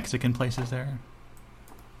have, like, Mexican places there?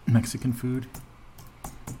 Mexican food?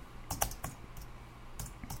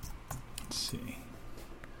 Let's see.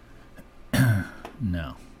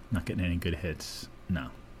 No. Not getting any good hits. No.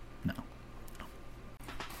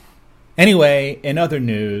 Anyway, in other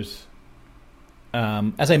news,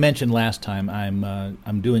 as I mentioned last time,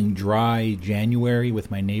 I'm doing dry January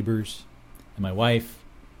with my neighbors and my wife.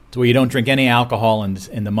 It's where you don't drink any alcohol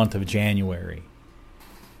in the month of January.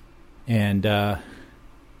 And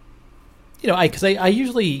because I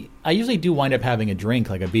usually do wind up having a drink,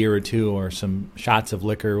 like a beer or two or some shots of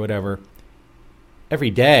liquor or whatever,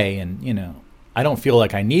 every day, and I don't feel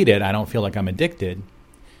like I need it. I don't feel like I'm addicted.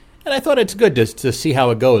 And I thought it's good to see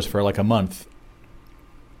how it goes for like a month.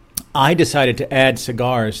 I decided to add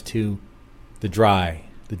cigars to the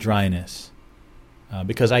dryness,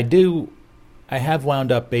 because I have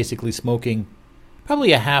wound up basically smoking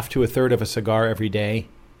probably a half to a third of a cigar every day.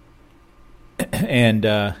 And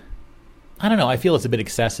I don't know, I feel it's a bit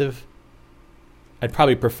excessive. I'd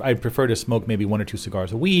prefer to smoke maybe 1 or 2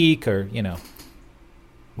 cigars a week, or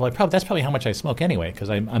well, that's probably how much I smoke anyway,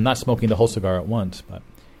 because I'm not smoking the whole cigar at once. But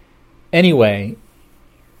anyway,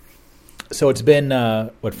 so it's been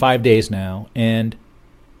 5 days now, and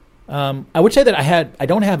I would say that I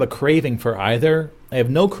don't have a craving for either. I have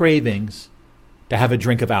no cravings to have a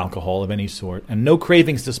drink of alcohol of any sort, and no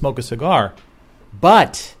cravings to smoke a cigar.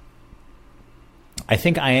 But I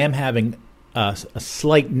think I am having a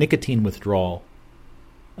slight nicotine withdrawal.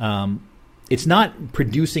 It's not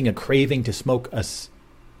producing a craving to smoke a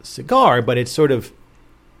cigar, but it's sort of,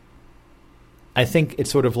 I think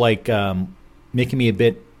it's sort of like making me a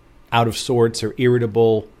bit out of sorts or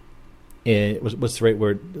irritable. What's the right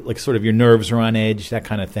word? Like sort of your nerves are on edge, that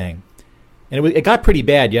kind of thing. And it got pretty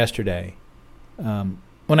bad yesterday.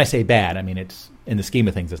 When I say bad, I mean it's in the scheme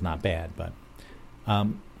of things, it's not bad, but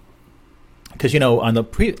because on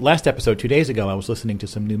the last episode 2 days ago, I was listening to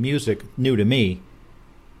some new music, new to me,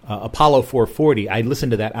 Apollo 440. I listened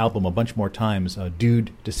to that album a bunch more times. Dude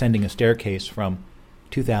Descending a Staircase from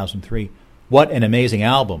 2003. What an amazing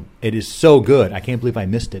album! It is so good. I can't believe I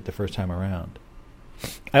missed it the first time around.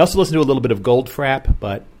 I also listened to a little bit of Goldfrapp,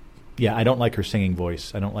 but yeah, I don't like her singing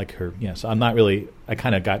voice. I don't like her. Yeah, so I'm not really. I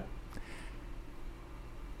kind of don't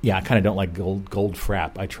like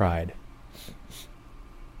Goldfrapp. I tried.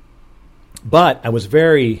 But I was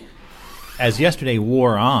as yesterday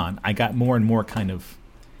wore on, I got more and more kind of,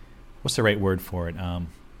 what's the right word for it?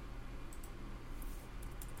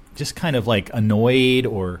 Just kind of like annoyed,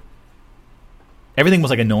 or everything was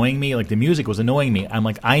like annoying me. Like the music was annoying me. I'm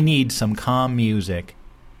like, I need some calm music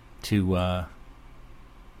some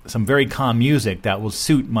very calm music that will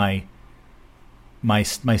suit my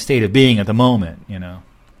state of being at the moment,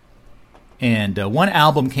 And one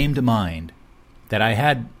album came to mind that I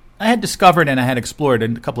had discovered and I had explored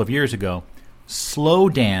a couple of years ago. Slow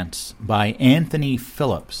Dance by Anthony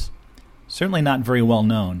Phillips. Certainly not very well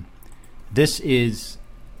known. This is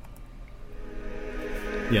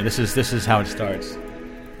how it starts.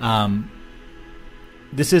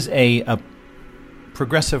 This is a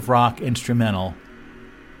progressive rock instrumental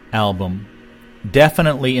album,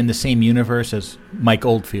 definitely in the same universe as Mike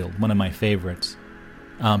Oldfield, one of my favorites.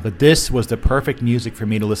 But this was the perfect music for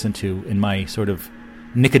me to listen to in my sort of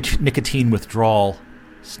nicotine withdrawal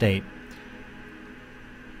state.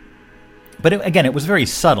 But it was very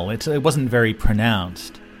subtle. It wasn't very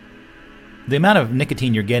pronounced. The amount of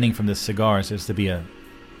nicotine you're getting from this cigar is to be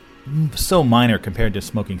so minor compared to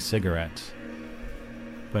smoking cigarettes.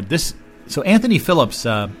 But so Anthony Phillips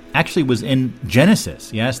actually was in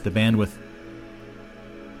Genesis, yes, the band with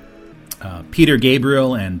Peter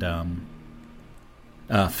Gabriel and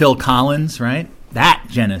Phil Collins, right? That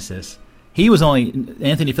Genesis.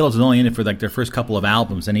 Anthony Phillips was only in it for like their first couple of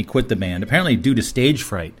albums, and he quit the band, apparently due to stage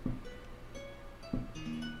fright.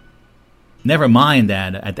 Never mind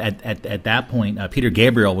that at that point, Peter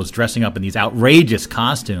Gabriel was dressing up in these outrageous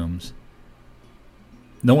costumes.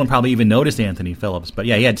 No one probably even noticed Anthony Phillips, but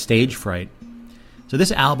yeah, he had stage fright. So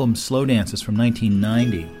this album, Slow Dance, is from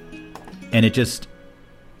 1990, and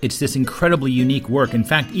it's this incredibly unique work. In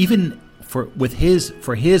fact, even for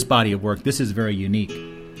his body of work, this is very unique.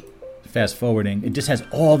 Fast forwarding, it just has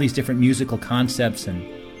all these different musical concepts and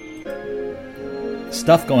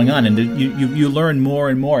stuff going on, and you learn more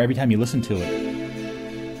and more every time you listen to it.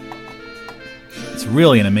 It's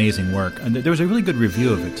really an amazing work, and there was a really good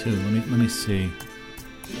review of it too. Let me see.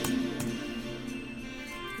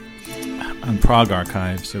 On Prog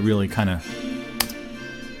Archives, it really kind of.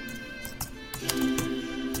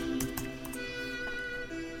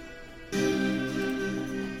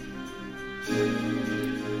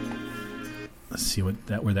 Let's see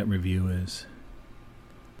where that review is.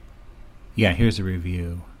 Yeah, here's a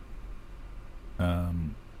review. A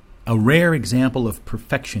rare example of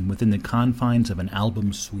perfection within the confines of an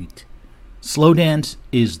album suite. Slow Dance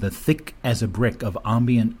is the thick as a brick of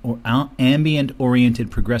ambient-oriented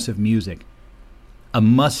progressive music. A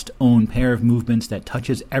must-own pair of movements that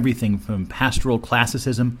touches everything from pastoral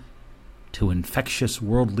classicism to infectious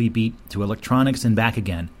worldly beat to electronics and back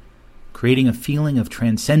again, creating a feeling of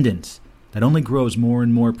transcendence that only grows more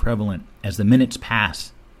and more prevalent as the minutes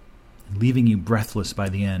pass, leaving you breathless by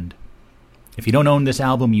the end. If you don't own this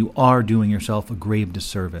album, you are doing yourself a grave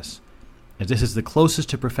disservice, as this is the closest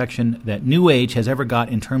to perfection that New Age has ever got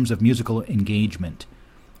in terms of musical engagement.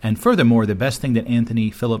 And furthermore, the best thing that Anthony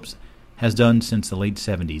Phillips has done since the late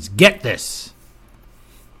 70s. Get this!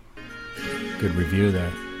 Good review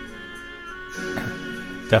there.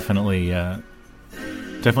 Definitely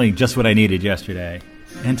just what I needed yesterday.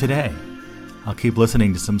 And today. I'll keep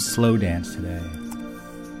listening to some Slow Dance today.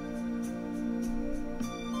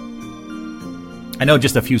 I know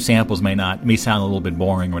just a few samples may sound a little bit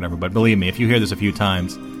boring or whatever, but believe me, if you hear this a few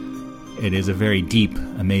times, it is a very deep,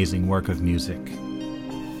 amazing work of music.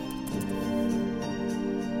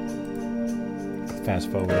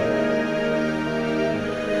 Fast forward.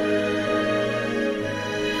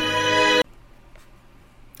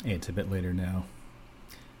 Hey, it's a bit later now.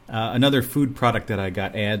 Another food product that I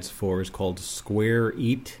got ads for is called Square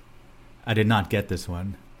Eat. I did not get this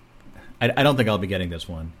one. I don't think I'll be getting this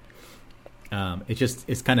one.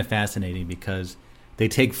 It's kind of fascinating because they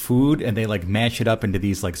take food and they like mash it up into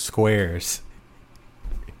these like squares.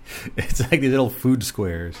 It's like these little food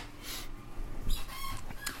squares.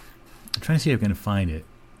 I'm trying to see if I can find it.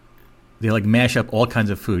 They like mash up all kinds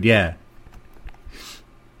of food. Yeah.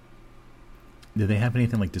 Do they have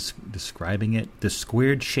anything like describing it? The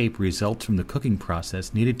squared shape results from the cooking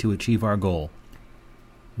process needed to achieve our goal.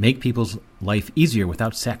 Make people's life easier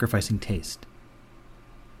without sacrificing taste.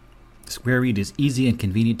 Square Eat is easy and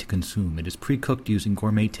convenient to consume. It is pre-cooked using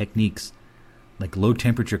gourmet techniques like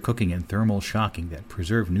low-temperature cooking and thermal shocking that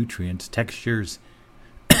preserve nutrients, textures,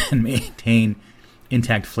 and maintain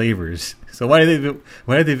intact flavors. So why do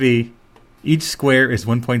they be? Each square is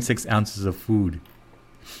 1.6 ounces of food.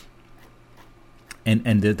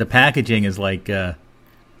 And the packaging is like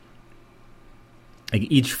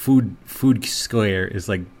each food square is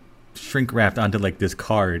like shrink wrapped onto like this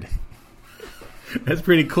card. That's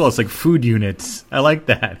pretty cool. It's like food units. I like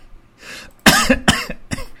that.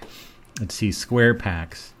 Let's see, square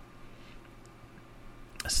packs.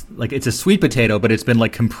 Like it's a sweet potato, but it's been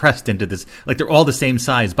like compressed into this. Like they're all the same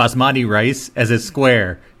size. Basmati rice as a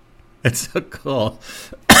square. It's so cool.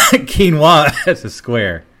 Quinoa as a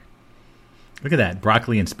square. Look at that.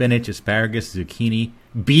 Broccoli and spinach, asparagus, zucchini,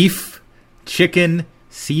 beef, chicken,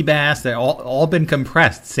 sea bass. They're all been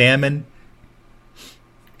compressed. Salmon,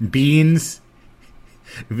 beans,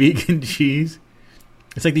 vegan cheese.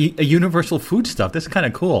 It's like a universal food stuff. This is kind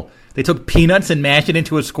of cool. They took peanuts and mashed it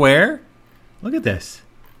into a square. Look at this.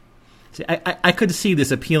 See, I could see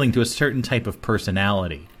this appealing to a certain type of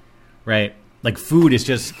personality, right? Like food is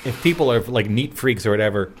just, if people are like neat freaks or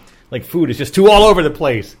whatever, like food is just too all over the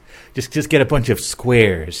place. Just get a bunch of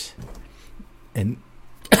squares. And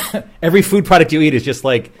every food product you eat is just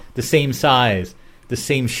like the same size, the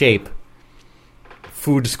same shape.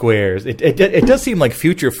 Food squares. It does seem like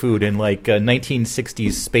future food in like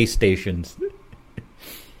 1960s space stations.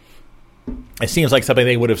 It seems like something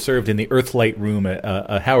they would have served in the Earthlight room,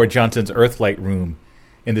 Howard Johnson's Earthlight room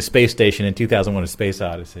in the space station in 2001: A Space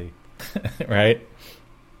Odyssey. Right?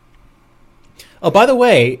 Oh, by the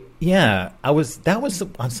way, yeah, that was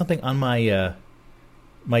on something on my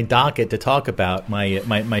my docket to talk about,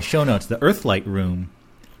 my show notes, the Earthlight room.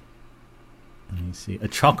 Let me see. A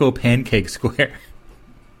Choco Pancake Square.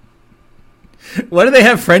 What do they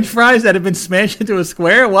have? French fries that have been smashed into a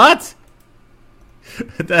square? What?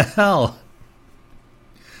 What the hell?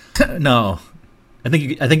 No. I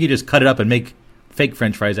think you just cut it up and make fake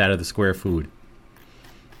French fries out of the square food.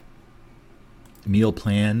 Meal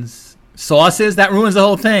plans. Sauces? That ruins the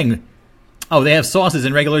whole thing. Oh, they have sauces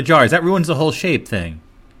in regular jars. That ruins the whole shape thing.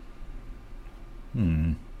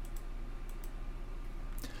 And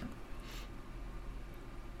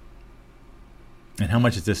how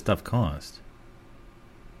much does this stuff cost?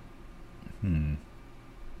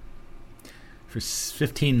 For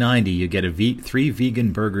 $15.90, you get 3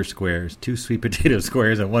 vegan burger squares, 2 sweet potato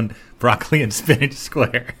squares, and 1 broccoli and spinach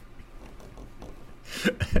square.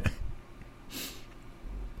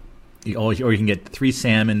 Or you can get 3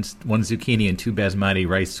 salmons, 1 zucchini, and 2 basmati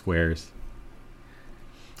rice squares.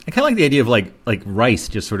 I kind of like the idea of like rice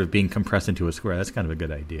just sort of being compressed into a square. That's kind of a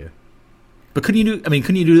good idea. But couldn't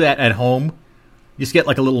you do that at home? You just get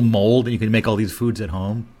like a little mold and you can make all these foods at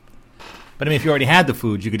home. But I mean, if you already had the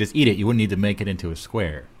food, you could just eat it. You wouldn't need to make it into a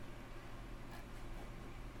square.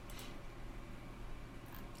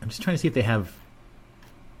 I'm just trying to see if they have...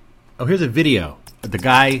 Oh, here's a video of the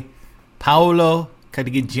guy, Paolo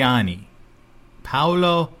Cardigiani.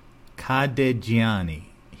 Paolo Cardigiani.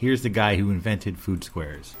 Here's the guy who invented food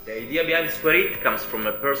squares. The idea behind Square It comes from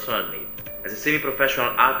a personal need. As a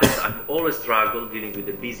semi-professional athlete, I've always struggled dealing with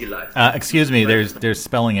a busy life. Excuse me, there's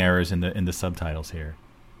spelling errors in the subtitles here.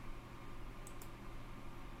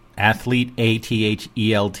 Athlete,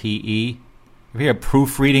 ATHELTE. We are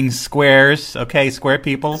proofreading squares, okay, square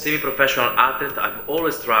people. As a semi-professional athlete, I've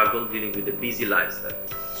always struggled dealing with a busy lifestyle.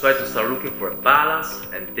 So I had to start looking for a balanced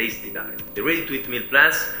and tasty diet. The ready-to-eat meal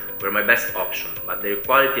plans were my best option, but their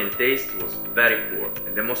quality and taste was very poor,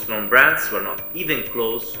 and the most known brands were not even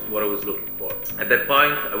close to what I was looking for. At that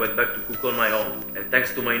point, I went back to cook on my own, and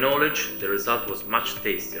thanks to my knowledge, the result was much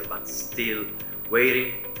tastier, but still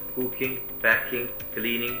waiting, cooking, packing,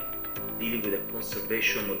 cleaning, dealing with the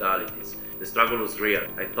conservation modalities. The struggle was real.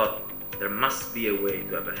 I thought there must be a way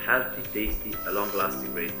to have a healthy, tasty, and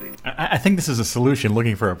long-lasting ready-to-eat. I think this is a solution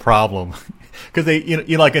looking for a problem, because they, you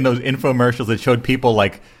know, like in those infomercials that showed people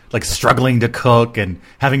like struggling to cook and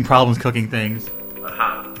having problems cooking things. But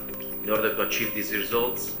how? In order to achieve these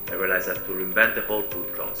results, I realized I had to reinvent the whole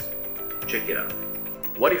food concept. Check it out.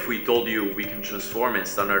 What if we told you we can transform and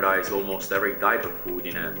standardize almost every type of food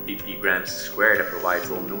in a 50 grams square that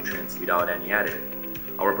provides all nutrients without any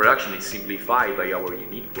additive? Our production is simplified by our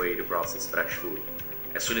unique way to process fresh food.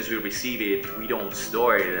 As soon as we receive it, we don't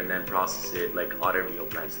store it and then process it like other meal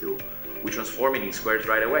plans do. We transform it in squares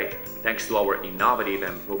right away, thanks to our innovative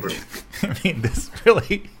and proper... I mean, this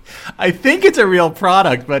really... I think it's a real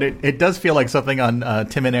product, but it does feel like something on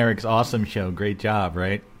Tim and Eric's Awesome Show. Great job,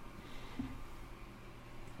 right?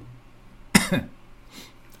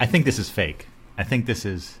 I think this is fake. I think this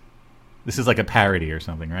is like a parody or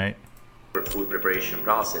something, right? Food preparation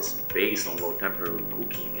process based on low temperature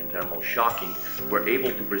cooking and thermal shocking, we're able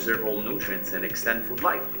to preserve all nutrients and extend food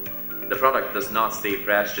life. The product does not stay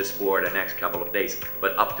fresh just for the next couple of days,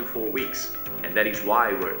 but up to 4 weeks. And that is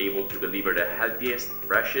why we're able to deliver the healthiest,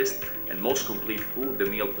 freshest, and most complete food the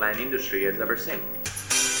meal plan industry has ever seen.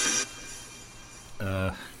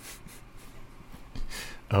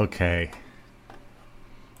 Okay.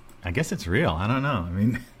 I guess it's real. I don't know. I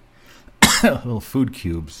mean, little food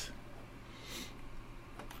cubes.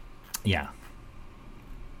 Yeah.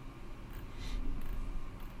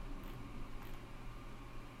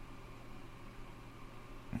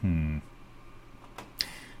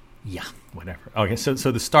 Yeah, whatever. Okay, so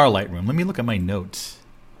the Starlight Room. Let me look at my notes.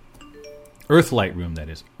 Earthlight Room, that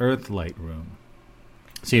is. Earthlight Room.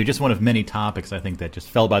 See, just one of many topics, I think, that just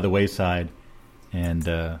fell by the wayside. And,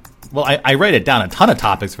 well, I write it down, a ton of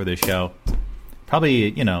topics for this show. Probably,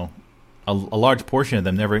 you know, a large portion of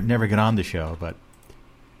them never get on the show, but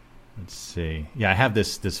let's see. Yeah, I have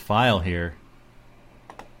this file here.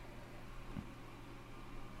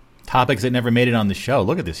 Topics that never made it on the show.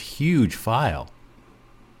 Look at this huge file.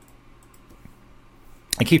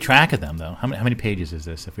 I keep track of them, though. How many pages is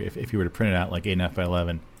this? If you were to print it out like 8.5 by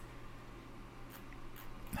 11,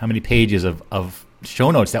 how many pages of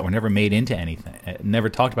show notes that were never made into anything, never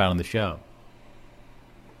talked about on the show?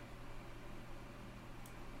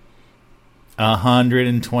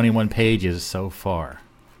 121 pages so far.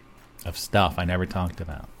 of stuff I never talked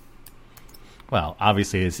about. Well,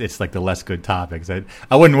 obviously, it's like the less good topics.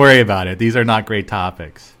 I wouldn't worry about it. These are not great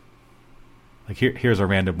topics. Like here's a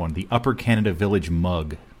random one: the Upper Canada Village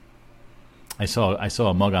mug. I saw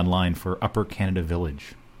a mug online for Upper Canada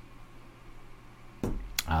Village.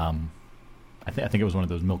 I think it was one of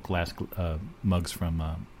those milk glass mugs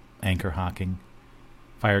from Anchor Hocking,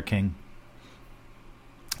 Fire King.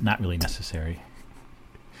 Not really necessary.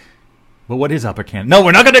 But what is Upper Canada? No,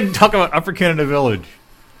 we're not going to talk about Upper Canada Village.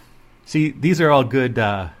 See, these are all good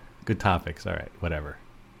topics. All right, whatever.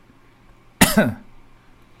 All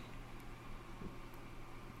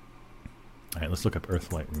right, let's look up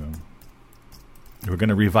Earthlight Room. We're going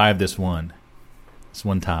to revive this one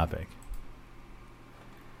topic.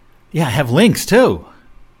 Yeah, I have links too.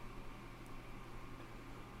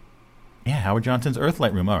 Yeah, Howard Johnson's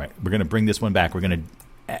Earthlight Room. All right, we're going to bring this one back. We're going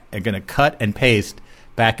to cut and paste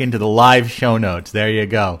back into the live show notes. There you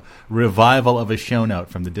go. Revival of a show note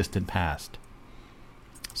from the distant past.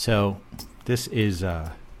 So this is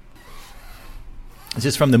from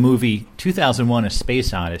the movie 2001: A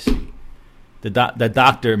Space Odyssey. The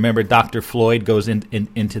doctor, remember Dr. Floyd goes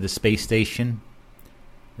into the space station,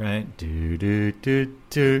 right?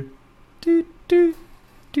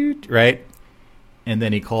 Right? And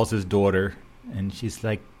then he calls his daughter, and she's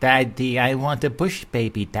like, "Daddy, I want a bush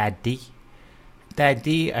baby, Daddy.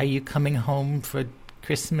 Daddy, are you coming home for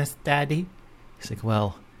Christmas, Daddy?" He's like,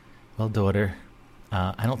 well, daughter,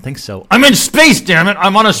 I don't think so. I'm in space, damn it!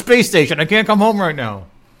 I'm on a space station. I can't come home right now.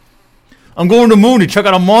 I'm going to the moon to check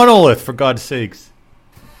out a monolith, for God's sakes.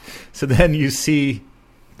 So then you see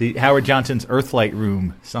the Howard Johnson's Earthlight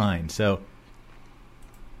Room sign. So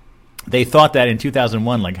they thought that in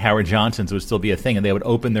 2001, like Howard Johnson's would still be a thing, and they would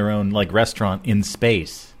open their own like restaurant in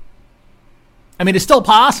space. I mean, it's still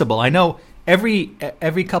possible. I know every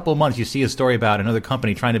couple of months you see a story about another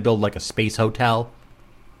company trying to build like a space hotel,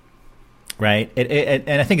 right?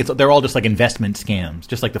 And I think they're all just like investment scams,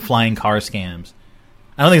 just like the flying car scams.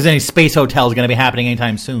 I don't think there's any space hotels going to be happening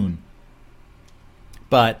anytime soon.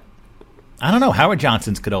 But I don't know. Howard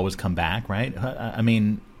Johnson's could always come back, right? I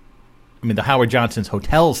mean, the Howard Johnson's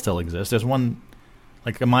hotels still exist. There's one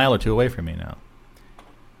like a mile or two away from me now.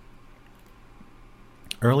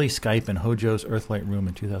 Early Skype and Hojo's Earthlight Room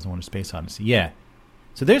in 2001: A Space Odyssey. Yeah.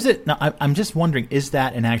 So there's it. Now I'm just wondering, is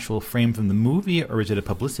that an actual frame from the movie or is it a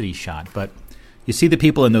publicity shot? But you see the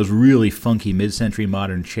people in those really funky mid-century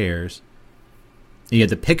modern chairs. You had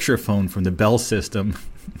the picture phone from the Bell System,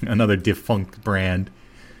 another defunct brand,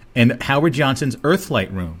 and Howard Johnson's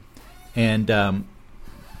Earthlight Room. And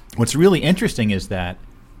what's really interesting is that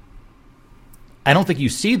I don't think you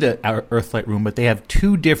see the Earthlight Room, but they have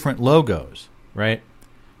two different logos, right,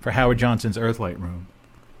 for Howard Johnson's Earthlight Room.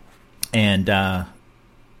 And I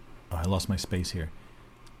lost my space here.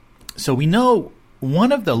 So we know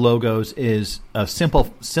one of the logos is a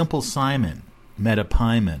Simple Simon,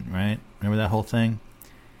 Metapymen, right? Remember that whole thing?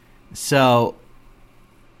 So,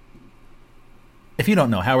 if you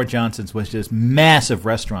don't know, Howard Johnson's was this massive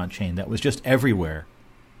restaurant chain that was just everywhere.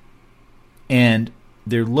 And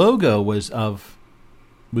their logo was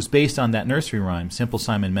based on that nursery rhyme, Simple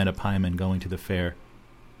Simon, Metapymen, going to the fair.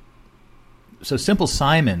 So Simple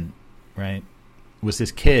Simon, right, was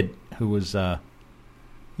this kid who was,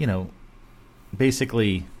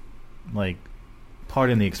 basically, like,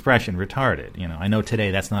 pardon the expression, retarded. I know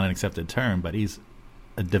today that's not an accepted term, but he's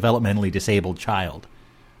a developmentally disabled child,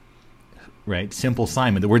 right? Simple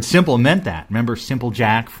Simon. The word simple meant that. Remember Simple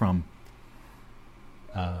Jack from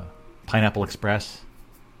Pineapple Express?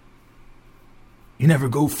 You never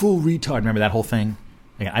go full retard. Remember that whole thing?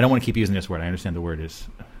 Again, I don't want to keep using this word. I understand the word is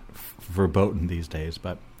verboten these days.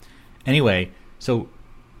 But anyway, so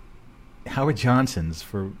Howard Johnson's,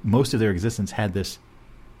 for most of their existence, had a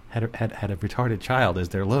retarded child as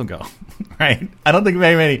their logo, right? I don't think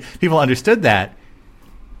very many people understood that.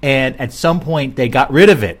 And at some point, they got rid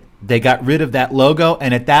of it. They got rid of that logo,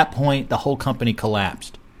 and at that point, the whole company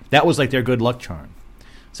collapsed. That was like their good luck charm.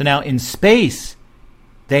 So now in space,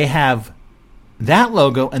 they have that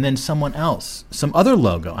logo and then someone else, some other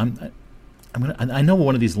logo. I know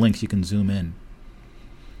one of these links you can zoom in.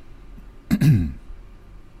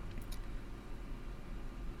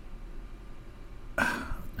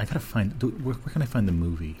 I gotta find. Where can I find the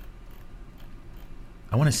movie?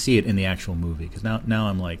 I want to see it in the actual movie because now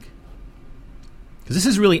I'm like, because this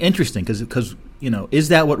is really interesting because is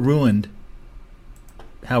that what ruined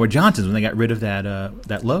Howard Johnson's when they got rid of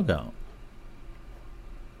that logo?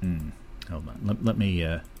 Hold on, let me.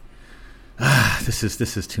 This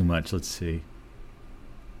is too much. Let's see.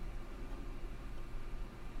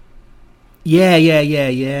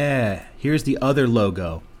 Yeah. Here's the other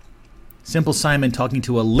logo. Simple Simon talking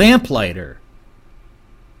to a lamplighter.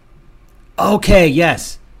 Okay,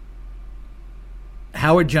 yes.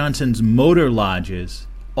 Howard Johnson's Motor Lodges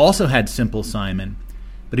also had Simple Simon,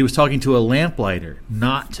 but he was talking to a lamplighter,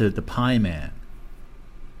 not to the Pie Man.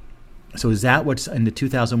 So is that what's in the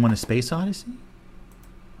 2001 A Space Odyssey?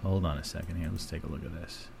 Hold on a second here. Let's take a look at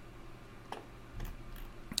this.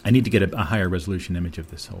 I need to get a higher resolution image of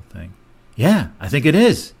this whole thing. Yeah, I think it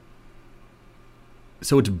is.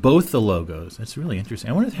 So it's both the logos. That's really interesting.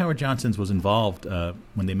 I wonder if Howard Johnson's was involved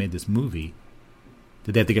when they made this movie.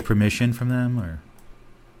 Did they have to get permission from them?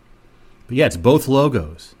 But yeah, it's both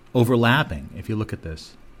logos overlapping, if you look at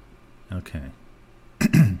this. Okay.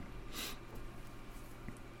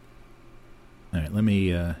 All right, let me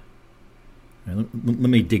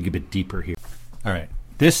dig a bit deeper here. All right,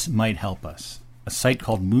 this might help us. A site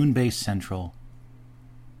called Moonbase Central.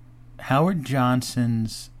 Howard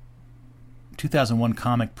Johnson's 2001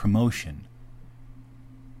 comic promotion.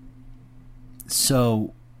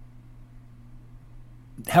 So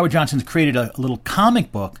Howard Johnson's created a little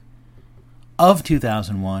comic book of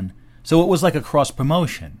 2001. So it was like a cross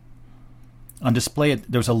promotion. On display,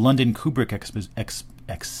 there was a London Kubrick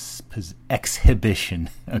exhibition,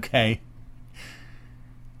 okay?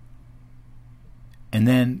 And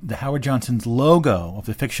then the Howard Johnson's logo of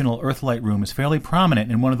the fictional Earthlight Room is fairly prominent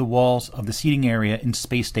in one of the walls of the seating area in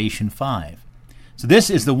Space Station 5. So this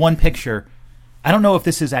is the one picture. I don't know if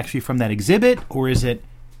this is actually from that exhibit, or is it...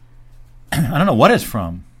 I don't know what it's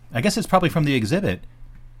from. I guess it's probably from the exhibit.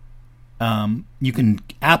 You can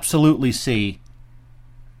absolutely see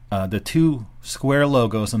the two square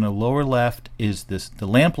logos. On the lower left is the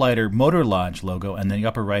Lamplighter Motor Lodge logo, and the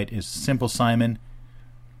upper right is Simple Simon.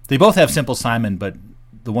 They both have Simple Simon, but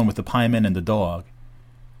the one with the pieman and the dog.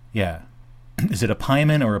 Yeah. Is it a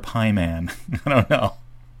pieman or a pie man? I don't know.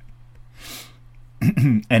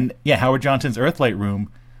 And yeah, Howard Johnson's Earthlight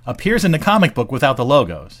Room appears in the comic book without the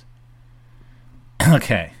logos.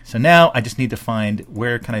 Okay, so now I just need to find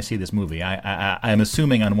where can I see this movie. I'm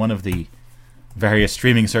assuming on one of the various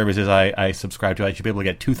streaming services I subscribe to, I should be able to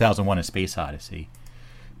get 2001: A Space Odyssey.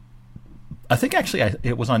 I think actually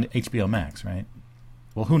it was on HBO Max, right?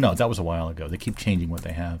 Well, who knows? That was a while ago. They keep changing what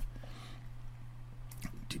they have.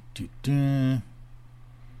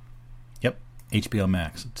 Yep, HBO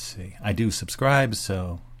Max. Let's see. I do subscribe,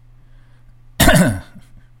 so... Wait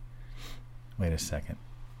a second.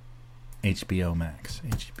 HBO Max.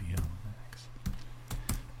 HBO Max.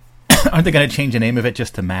 Aren't they going to change the name of it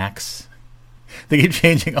just to Max? They keep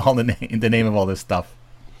changing all the name of all this stuff.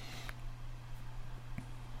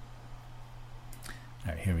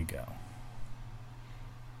 All right, here we go.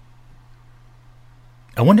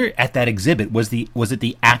 I wonder at that exhibit was it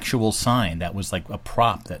the actual sign that was like a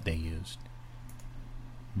prop that they used?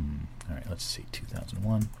 All right, let's see.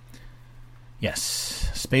 2001. Yes,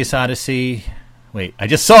 Space Odyssey. Wait, I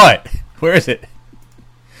just saw it. Where is it?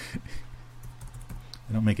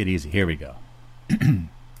 Don't make it easy. Here we go.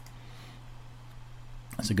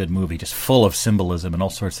 That's a good movie, just full of symbolism and all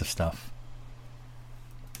sorts of stuff.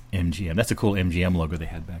 MGM. That's a cool MGM logo they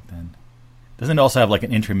had back then. Doesn't it also have like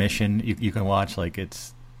an intermission you can watch? Like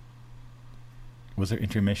it's... Was there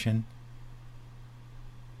intermission?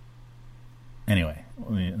 Anyway,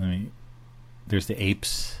 let me... There's the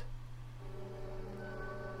apes.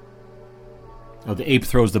 Oh, the ape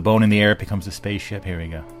throws the bone in the air, it becomes a spaceship. Here we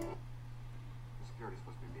go. Security's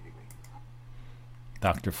supposed to be meeting me.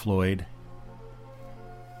 Dr. Floyd.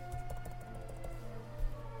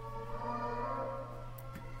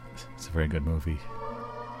 It's a very good movie.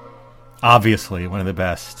 Obviously, one of the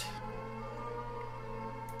best.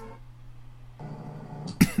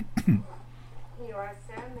 You are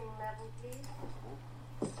sounding level, please.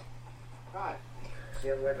 Hi. See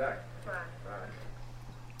you on the way back. Fine.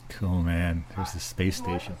 Cool, man. There's the space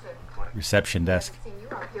station. Reception desk. I've seen you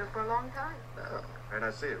out here for a long time. Very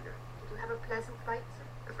nice to see you again. Did you have a pleasant flight, sir?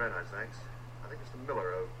 It's very nice, thanks. I think Mr.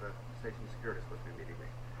 Miller of Station Security is supposed to be meeting me.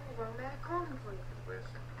 Oh, well, may I call him for you? Please.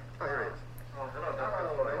 Oh, here he is. Oh, hello,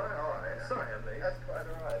 Dr. Floyd. All right. Sorry, Emily. That's quite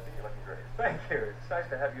all right. I think you're looking great. Thank you. It's nice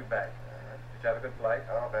to have you back. Did you have a good flight?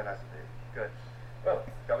 Oh, very nice indeed. Good. Well,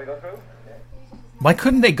 shall we go through? Why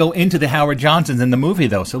couldn't they go into the Howard Johnsons in the movie,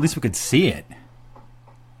 though, so at least we could see it?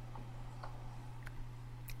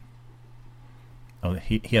 Oh,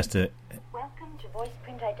 he has to... Welcome to voice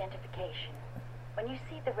print identification. When you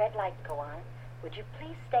see the red light go on, would you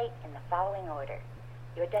please state in the following order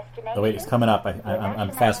your destination? Oh, wait, it's coming up.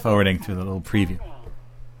 I'm fast-forwarding through the little preview.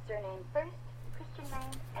 Surname first, Christian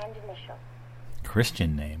name, and initial.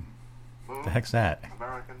 Christian name? What the heck's that?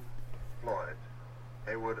 American Floyd.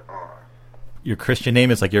 Haywood R. Your Christian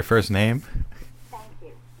name is like your first name? Thank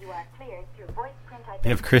you. You are cleared They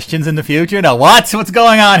have Christians in the future? No, what? What's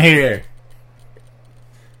going on here?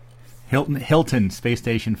 Hilton Space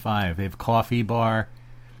Station 5. They have coffee bar,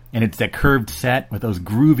 and it's that curved set with those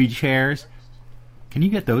groovy chairs. Can you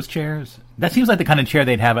get those chairs? That seems like the kind of chair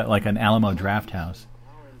they'd have at like an Alamo Draft House.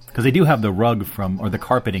 Because they do have the rug from, or the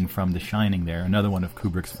carpeting from The Shining there, another one of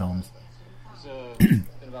Kubrick's films. It's been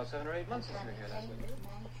about 7 or 8 months since we were here last week.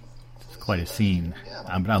 It's quite a scene.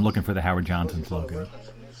 I'm looking for the Howard Johnson's logo.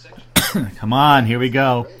 Come on, here we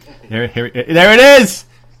go. There it is!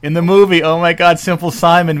 In the movie. Oh my God, Simple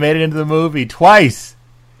Simon made it into the movie twice.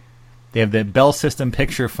 They have the Bell System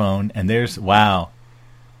picture phone, and there's, wow.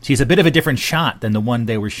 She's a bit of a different shot than the one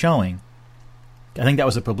they were showing. I think that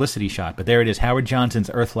was a publicity shot, but there it is, Howard Johnson's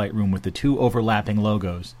Earthlight Room with the two overlapping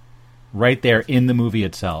logos. Right there in the movie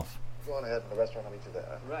itself. Go on ahead in the restaurant, I'll meet you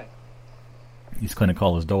there. Right. He's going to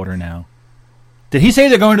call his daughter now. Did he say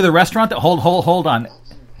they're going to the restaurant? Hold on.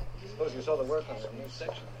 Suppose you saw the work on some new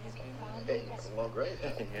section when you came in. Hey, it's all great.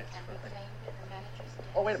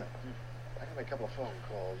 Oh, wait a minute. I have a couple of phone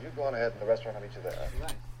calls. You go on ahead in the restaurant, I'll meet you there.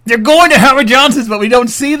 Right. They're going to Howard Johnson's, but we don't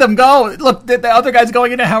see them go. Look, the other guy's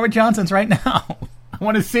going into Howard Johnson's right now. I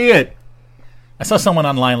want to see it. I saw someone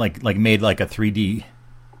online like made like a 3D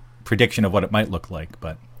prediction of what it might look like,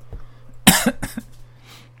 but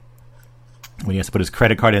when he has to put his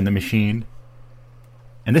credit card in the machine.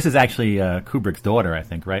 And this is actually Kubrick's daughter, I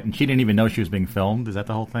think, right? And she didn't even know she was being filmed. Is that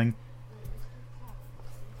the whole thing?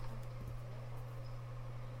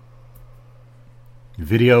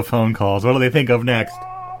 Video phone calls. What do they think of next?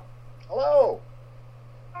 Hello?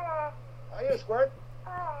 How are you, Squirt?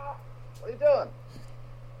 What are you doing?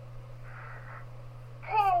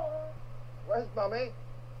 Where's Mummy?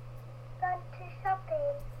 Gone to shopping.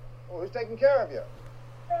 Oh, who's taking care of you?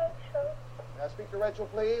 Rachel. May I speak to Rachel,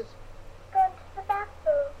 please? Gone to the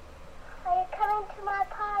bathroom. Are you coming to my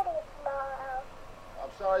party tomorrow? I'm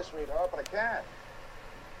sorry, sweetheart, but I can't.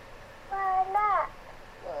 Why not?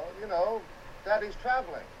 Well, you know, Daddy's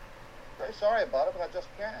traveling. Very sorry about it, but I just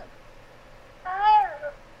can't.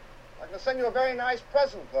 Oh. I'm going to send you a very nice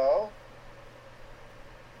present, though.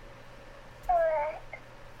 Alright.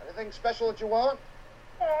 Anything special that you want?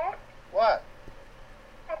 Yeah. What?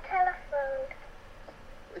 A telephone.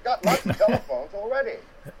 We got lots of telephones already.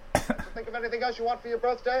 Did you think of anything else you want for your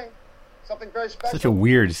birthday? Something very special? Such a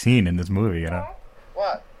weird scene in this movie, you know?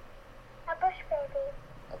 What? A bush baby.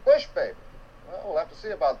 A bush baby? Well, we'll have to see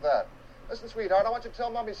about that. Listen, sweetheart, I want you to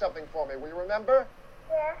tell Mommy something for me. Will you remember?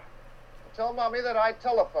 Yeah. Tell Mommy that I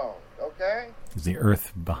telephoned, okay? There's the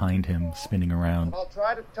earth behind him spinning around. And I'll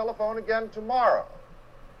try to telephone again tomorrow.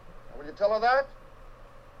 Will you tell her that?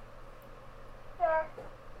 Yeah.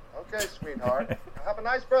 Okay, sweetheart. Have a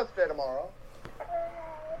nice birthday tomorrow.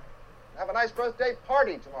 Have a nice birthday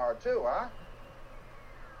party tomorrow, too, huh?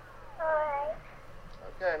 Alright.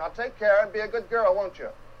 Okay, now take care and be a good girl, won't you?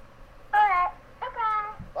 Alright.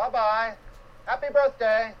 Bye-bye. Bye-bye. Happy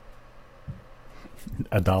birthday.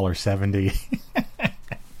 $1.70.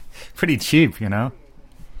 Pretty cheap, you know?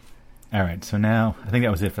 All right, so now I think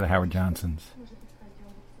that was it for the Howard Johnsons.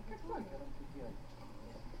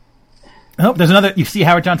 Oh, there's another. You see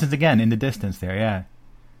Howard Johnson's again in the distance there, yeah.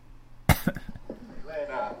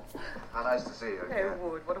 Lena, how nice to see you again.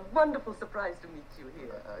 Haywood, what a wonderful surprise to meet you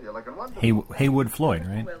here. You're looking wonderful. Haywood Floyd,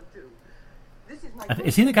 right? Well, do. This is my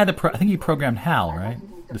Is he the guy that I think he programmed HAL, right?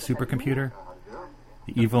 The supercomputer,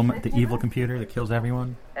 the evil computer that kills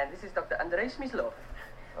everyone. And this is Dr. Andrei Smyslov.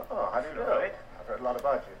 Oh, how do you know? I've heard a lot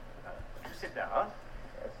about you. Would you sit down?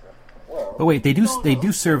 Well, But wait, they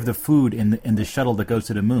do serve the food in the shuttle that goes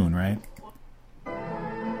to the moon, right?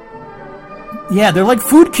 Yeah, they're like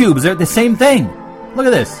food cubes. They're the same thing. Look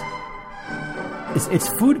at this. It's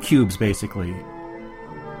food cubes basically.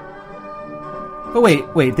 But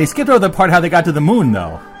wait, they skipped over the part how they got to the moon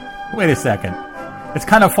though. Wait a second. It's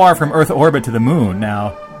kind of far from Earth orbit to the moon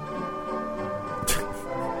now.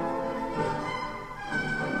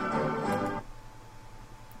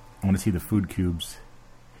 I want to see the food cubes.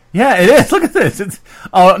 Yeah, it is. Look at this.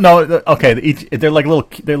 Oh no. Okay, they're like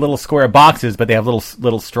little square boxes, but they have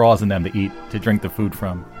little straws in them to drink the food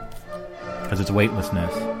from, because it's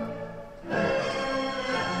weightlessness.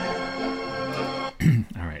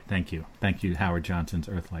 All right, thank you, Howard Johnson's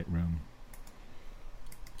Earthlight Room,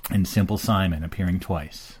 and Simple Simon appearing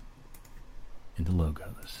twice in the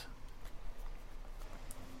logos.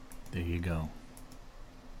 There you go.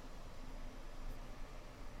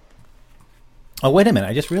 Oh, wait a minute.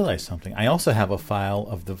 I just realized something. I also have a file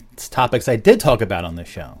of the topics I did talk about on this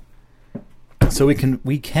show. So we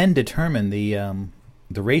can determine the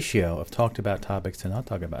ratio of talked about topics to not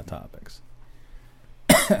talked about topics.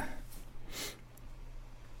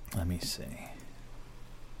 Let me see.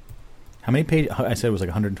 How many pages? I said it was like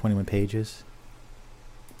 121 pages.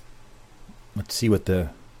 Let's see what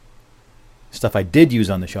the stuff I did use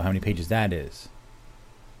on the show, how many pages that is.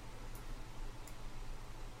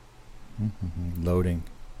 Loading.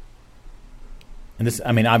 And this,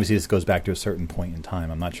 I mean, obviously this goes back to a certain point in time.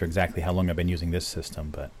 I'm not sure exactly how long I've been using this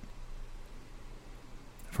system, but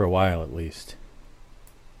for a while at least.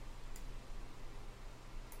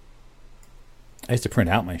 I used to print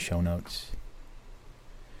out my show notes.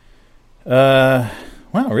 Wow,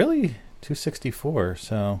 really? 264.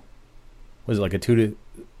 So, was it like a 2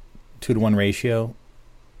 to 1 ratio?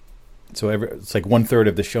 So it's like 1/3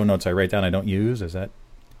 of the show notes I write down I don't use. Is that?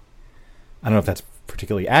 I don't know if that's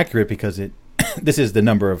particularly accurate because it. This is the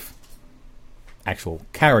number of actual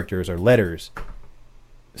characters or letters.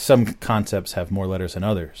 Some concepts have more letters than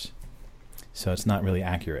others, so it's not really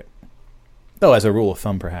accurate. Though, as a rule of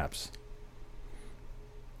thumb, perhaps.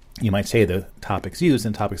 You might say the topics used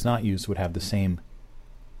and topics not used would have the same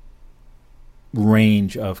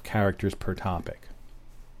range of characters per topic.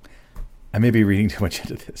 I may be reading too much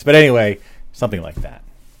into this. But anyway, something like that.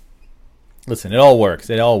 Listen, it all works.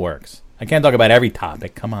 It all works. I can't talk about every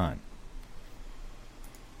topic. Come on.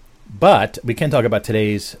 But we can talk about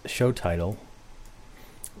today's show title.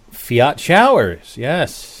 Fiat showers.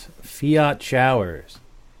 Yes, Fiat showers.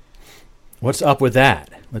 What's up with that?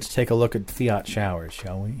 Let's take a look at Fiat showers,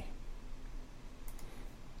 shall we?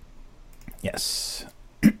 Yes.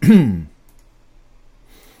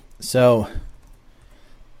 So,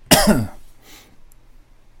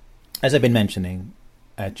 as I've been mentioning,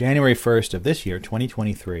 at January 1st of this year,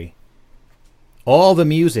 2023, all the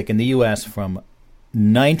music in the U.S. from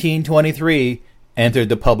 1923 entered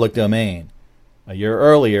the public domain. A year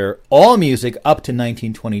earlier, all music up to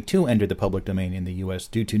 1922 entered the public domain in the U.S.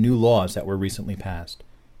 due to new laws that were recently passed.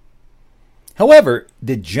 However,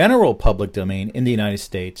 the general public domain in the United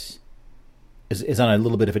States is on a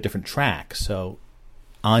little bit of a different track. So,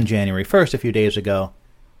 on January 1st, a few days ago,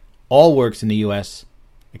 all works in the U.S.,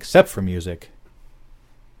 except for music,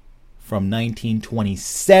 from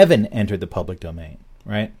 1927 entered the public domain,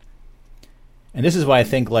 right? And this is why I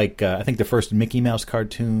think, I think the first Mickey Mouse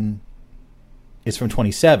cartoon is from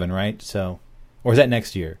 27, right? So, or is that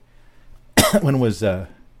next year? When was, what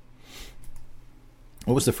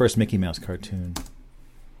was the first Mickey Mouse cartoon?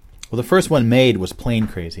 Well, the first one made was Plane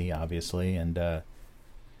Crazy, obviously, and, but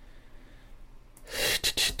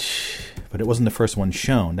it wasn't the first one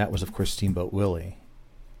shown. That was, of course, Steamboat Willie.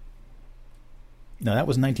 No, that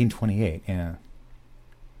was 1928, yeah.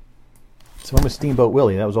 So when was Steamboat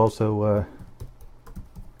Willie? That was also,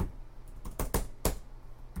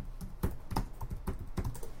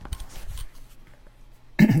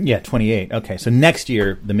 yeah, 28. Okay, so next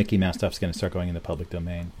year the Mickey Mouse stuff's going to start going in the public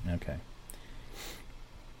domain. Okay.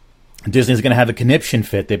 Disney's going to have a conniption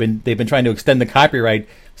fit. They've been trying to extend the copyright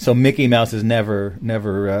so Mickey Mouse is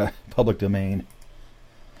never public domain.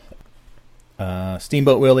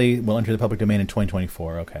 Steamboat Willie will enter the public domain in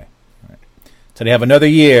 2024. Okay. All right. So they have another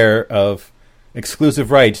year of exclusive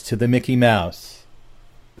rights to the Mickey Mouse.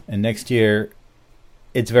 And next year,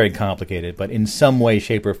 it's very complicated, but in some way,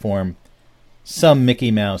 shape, or form, some Mickey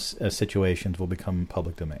Mouse situations will become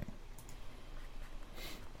public domain.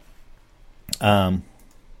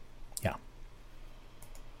 Yeah.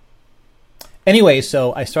 Anyway,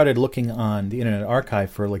 so I started looking on the Internet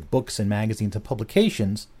Archive for books and magazines and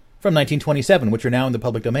publications from 1927, which are now in the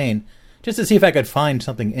public domain, just to see if I could find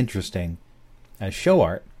something interesting as show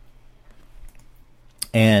art.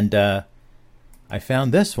 And I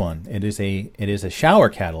found this one. It is a shower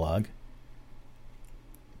catalog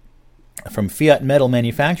from Fiat Metal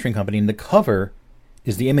Manufacturing Company, and the cover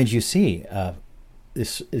is the image you see.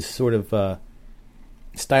 This is sort of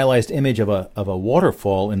stylized image of a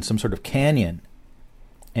waterfall in some sort of canyon,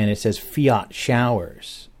 and it says Fiat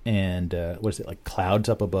showers, and what is it, like clouds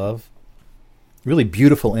up above? Really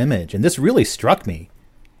beautiful image, and this really struck me.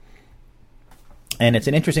 And it's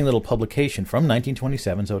an interesting little publication from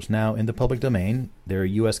 1927, so it's now in the public domain. They're a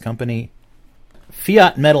U.S. company,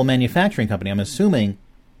 Fiat Metal Manufacturing Company. I'm assuming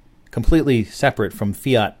completely separate from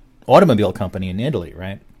Fiat Automobile Company in Italy,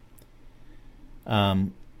 right?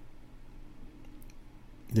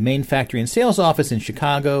 The main factory and sales office in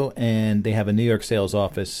Chicago, and they have a New York sales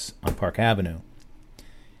office on Park Avenue.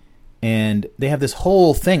 And they have this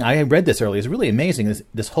whole thing. I read this earlier. It's really amazing.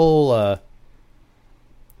 This whole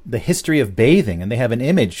the history of bathing, and they have an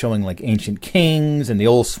image showing ancient kings and the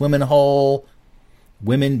old swimming hole,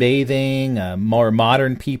 women bathing, more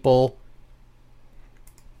modern people.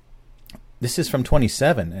 This is from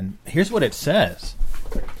 27, and here's what it says.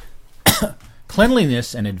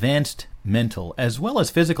 Cleanliness and advanced mental as well as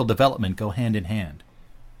physical development go hand in hand.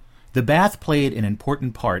 the bath played an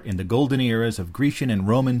important part in the golden eras of Grecian and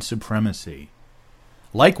Roman supremacy.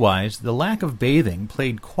 Likewise, the lack of bathing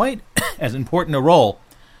played quite as important a role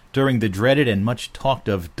during the dreaded and much talked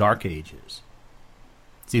of Dark Ages.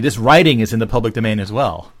 See, this writing is in the public domain as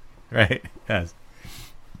well, right? Yes.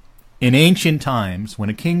 In ancient times, when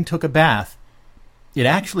a king took a bath, it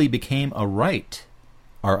actually became a rite,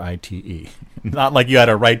 R-I-T-E. Not like you had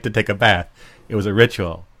a right to take a bath. It was a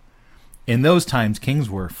ritual. In those times, kings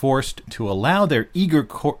were forced to allow their eager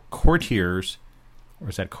courtiers, or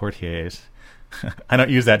is that courtiers? I don't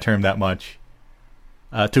use that term that much,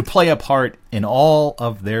 to play a part in all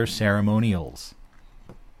of their ceremonials.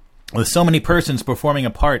 With so many persons performing a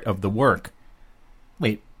part of the work.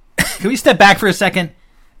 Wait, can we step back for a second?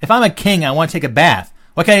 If I'm a king, I want to take a bath.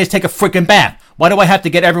 Why can't I just take a freaking bath? Why do I have to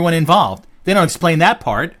get everyone involved? They don't explain that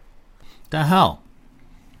part. The hell?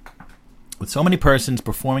 With so many persons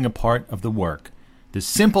performing a part of the work, the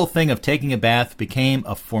simple thing of taking a bath became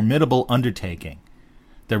a formidable undertaking.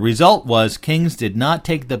 The result was kings did not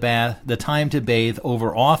take the time to bathe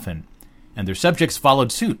over often, and their subjects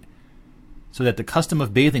followed suit, so that the custom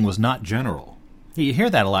of bathing was not general. You hear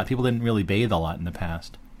that a lot. People didn't really bathe a lot in the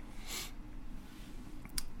past.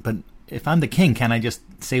 But if I'm the king, can I just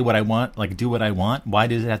say what I want, like do what I want? Why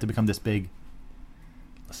does it have to become this big?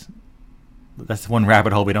 That's one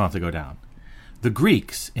rabbit hole we don't have to go down. The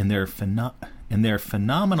Greeks, in their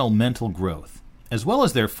phenomenal mental growth, as well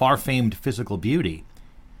as their far-famed physical beauty,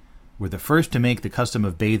 were the first to make the custom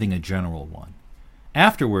of bathing a general one.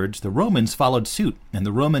 Afterwards, the Romans followed suit, and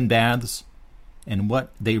the Roman baths and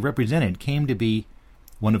what they represented came to be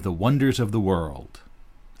one of the wonders of the world.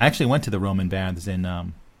 I actually went to the Roman baths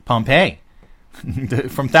in Pompeii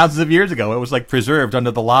from thousands of years ago. It was like preserved under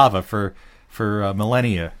the lava for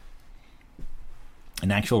millennia. An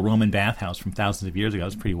actual Roman bathhouse from thousands of years ago. It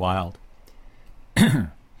was pretty wild.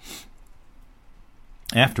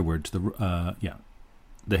 Afterwards,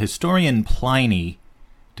 the historian Pliny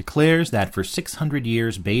declares that for 600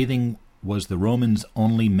 years bathing was the Romans'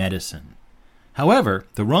 only medicine. However,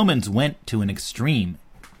 the Romans went to an extreme,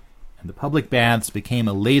 and the public baths became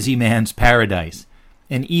a lazy man's paradise,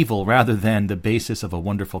 an evil rather than the basis of a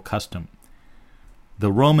wonderful custom.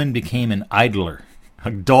 The Roman became an idler,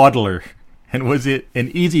 a dawdler, and was an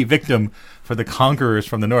easy victim for the conquerors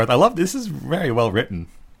from the north. I love this. Is very well written.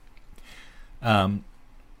 And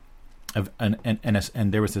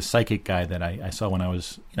there was this psychic guy that I saw when I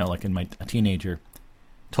was, like a teenager,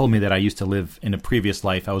 told me that I used to live in a previous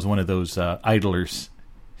life. I was one of those idlers,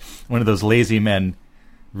 one of those lazy men,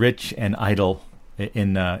 rich and idle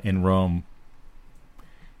in Rome.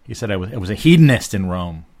 He said I was a hedonist in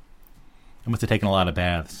Rome. I must have taken a lot of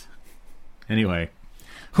baths. Anyway,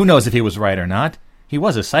 who knows if he was right or not? He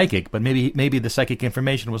was a psychic, but maybe the psychic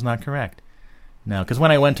information was not correct. No, because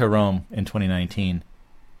when I went to Rome in 2019,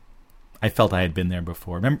 I felt I had been there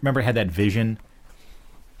before. Remember I had that vision?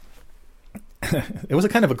 It was a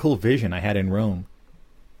kind of a cool vision I had in Rome.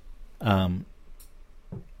 I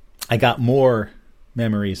got more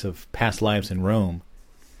memories of past lives in Rome.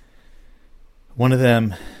 One of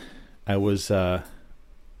them, I was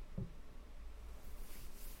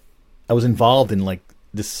involved in like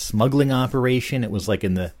this smuggling operation. It was like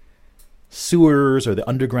in the sewers or the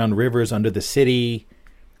underground rivers under the city,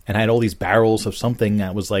 and I had all these barrels of something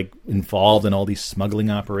that was like involved in all these smuggling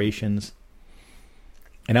operations.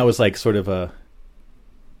 And I was like sort of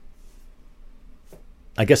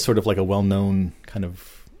like a well-known kind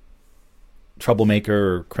of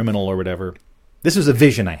troublemaker or criminal or whatever. This was a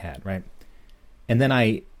vision I had, right? And then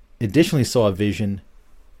I additionally saw a vision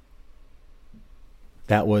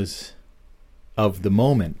that was of the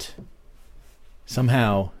moment.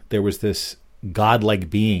 Somehow there was this godlike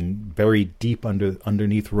being buried deep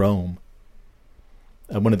underneath Rome,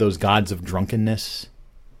 one of those gods of drunkenness,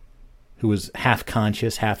 who was half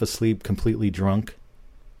conscious, half asleep, completely drunk.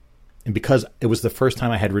 And because it was the first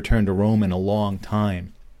time I had returned to Rome in a long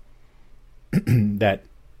time, that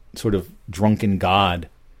sort of drunken god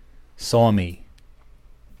saw me.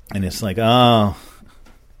 And it's like, oh,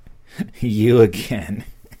 you again.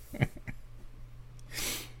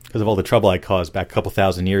 Because of all the trouble I caused back a couple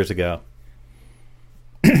thousand years ago.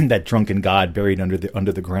 That drunken god buried under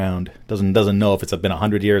the ground. Doesn't know if it's been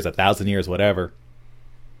 100 years, 1,000 years, whatever.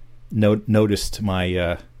 Noticed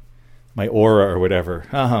my aura or whatever.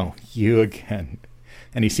 Oh, you again.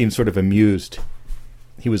 And he seemed sort of amused.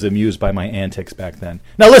 He was amused by my antics back then.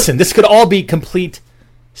 Now listen, this could all be complete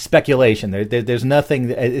speculation. There's nothing.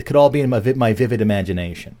 It could all be in my vivid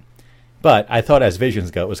imagination. But I thought, as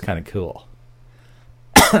visions go, it was kind of cool.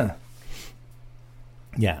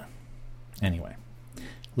 Yeah. Anyway,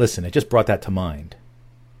 listen. It just brought that to mind.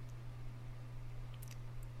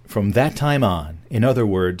 From that time on, in other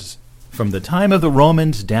words, from the time of the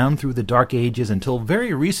Romans down through the Dark Ages until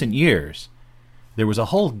very recent years, there was a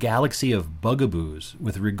whole galaxy of bugaboos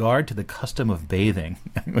with regard to the custom of bathing.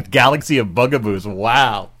 Galaxy of bugaboos,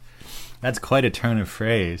 wow. That's quite a turn of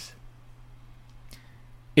phrase.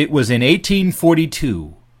 It was in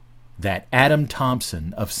 1842 that Adam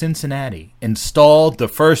Thompson of Cincinnati installed the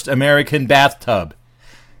first American bathtub.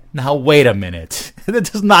 Now, wait a minute.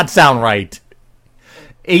 That does not sound right.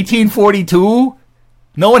 1842?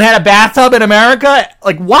 No one had a bathtub in America?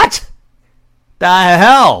 Like, what? The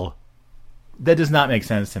hell? That does not make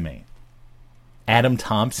sense to me. Adam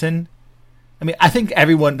Thompson? I mean, I think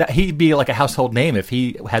everyone, he'd be like a household name if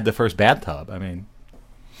he had the first bathtub. I mean,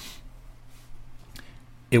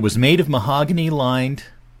 it was made of mahogany lined...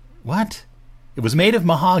 What? It was made of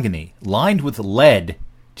mahogany, lined with lead.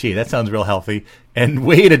 Gee, that sounds real healthy. And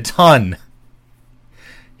weighed a ton.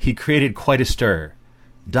 He created quite a stir.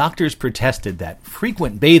 Doctors protested that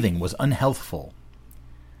frequent bathing was unhealthful.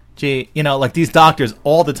 Gee, you know, like these doctors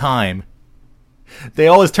all the time, they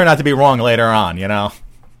always turn out to be wrong later on, you know.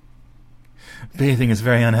 Bathing is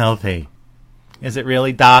very unhealthy. Is it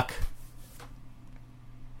really, Doc?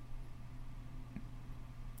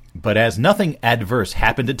 But as nothing adverse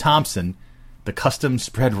happened to Thompson, the custom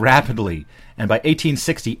spread rapidly, and by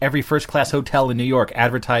 1860, every first-class hotel in New York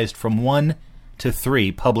advertised from 1 to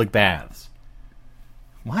 3 public baths.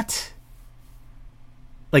 What?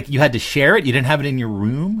 Like, you had to share it? You didn't have it in your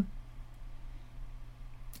room?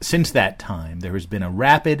 Since that time, there has been a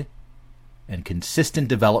rapid and consistent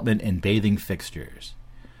development in bathing fixtures.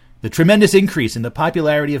 The tremendous increase in the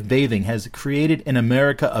popularity of bathing has created in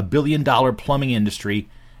America a billion-dollar plumbing industry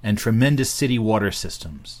and tremendous city water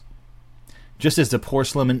systems. Just as the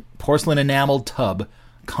porcelain enameled tub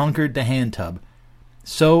conquered the hand tub,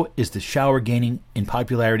 so is the shower gaining in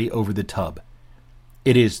popularity over the tub.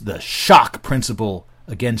 It is the shock principle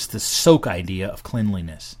against the soak idea of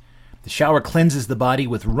cleanliness. The shower cleanses the body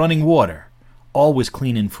with running water, always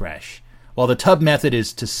clean and fresh, while the tub method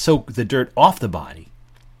is to soak the dirt off the body.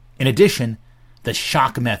 In addition, the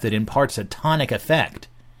shock method imparts a tonic effect.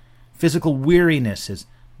 Physical weariness is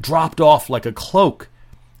dropped off like a cloak,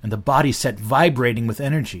 and the body set vibrating with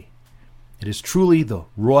energy. It is truly the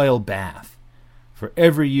royal bath, for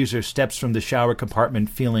every user steps from the shower compartment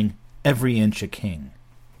feeling every inch a king.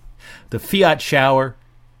 The Fiat shower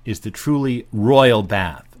is the truly royal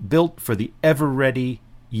bath, built for the ever-ready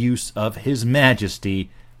use of His Majesty,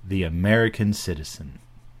 the American citizen.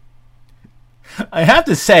 I have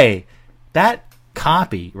to say, that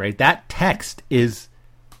copy, right, that text is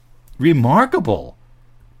remarkable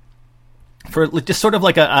for just sort of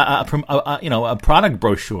like a product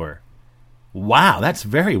brochure. Wow, that's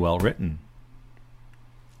very well written.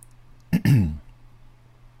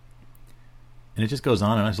 And it just goes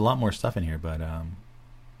on, and there's a lot more stuff in here, but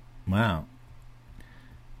wow.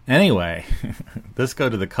 Anyway, let's go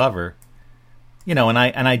to the cover. You know, and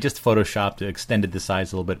I just photoshopped, extended the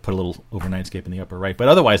size a little bit, put a little overnightscape in the upper right, but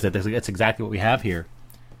otherwise that's exactly what we have here.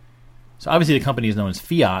 So obviously the company is known as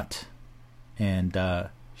Fiat and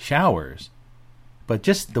showers, but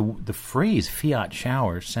just the phrase Fiat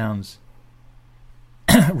showers sounds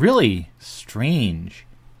really strange,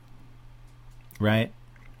 right?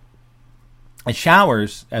 And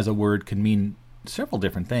showers as a word can mean several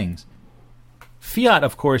different things. Fiat,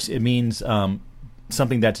 of course, it means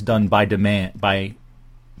something that's done by demand, by,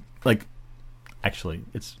 like, actually,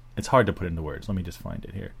 it's hard to put into words. Let me just find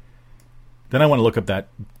it here. Then I want to look up that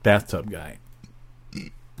bathtub guy.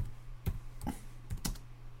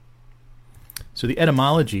 So the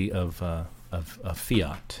etymology of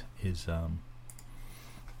fiat is,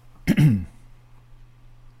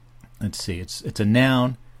 let's see, it's a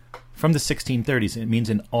noun from the 1630s. It means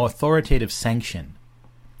an authoritative sanction.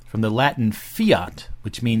 From the Latin fiat,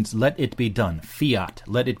 which means let it be done. Fiat,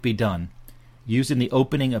 let it be done. Used in the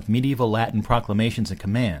opening of medieval Latin proclamations and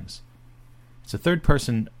commands. It's a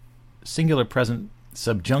third-person singular present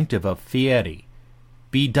subjunctive of fieri.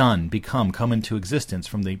 Be done, become, come into existence,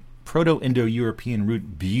 from the Proto-Indo-European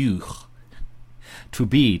root buch. To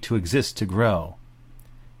be, to exist, to grow.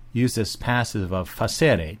 Used as passive of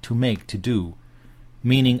facere, to make, to do.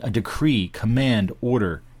 Meaning a decree, command,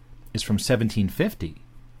 order, is from 1750.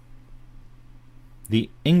 The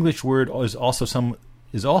English word is also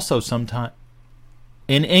sometimes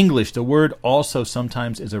in English. The word also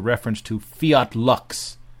sometimes is a reference to fiat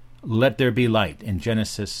lux, let there be light, in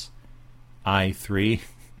Genesis I:3.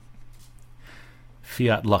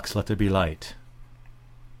 Fiat lux, let there be light.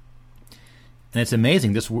 And it's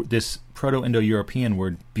amazing, this Proto-Indo-European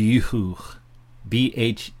word buch,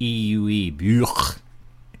 Bheue, buch,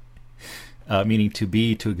 meaning to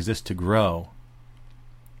be, to exist, to grow.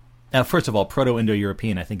 Now, first of all,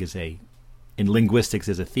 Proto-Indo-European, I think, in linguistics,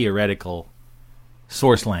 is a theoretical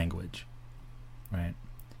source language, right?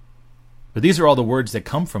 But these are all the words that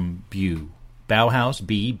come from bu. Bauhaus,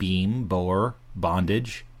 bee, beam, boer,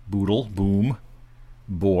 bondage, boodle, boom,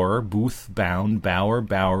 bore, booth, bound, bower,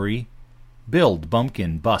 bowery, build,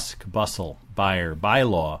 bumpkin, busk, bustle, buyer,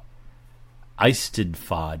 bylaw,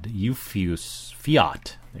 eistedfod, eupheus,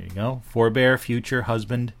 fiat. There you go. Forebear, future,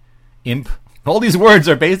 husband, imp. All these words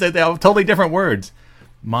are based on totally different words.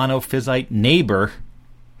 Monophysite, neighbor.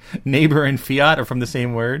 Neighbor and fiat are from the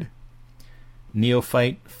same word.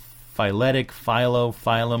 Neophyte, phyletic, philo,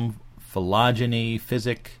 phylum, phylogeny,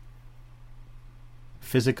 physic,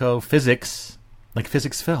 physico, physics, like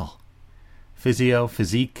physics Phil. Physio,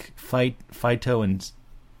 physique, phyto, and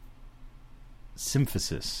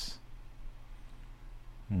symphysis.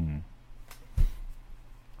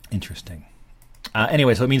 Interesting.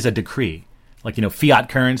 Anyway, so it means a decree. Like, fiat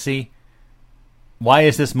currency. Why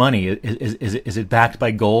is this money? Is it backed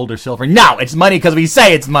by gold or silver? No, it's money because we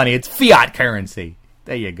say it's money. It's fiat currency.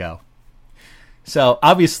 There you go. So,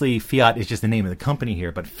 obviously, fiat is just the name of the company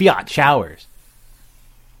here, but fiat showers.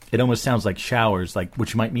 It almost sounds like showers,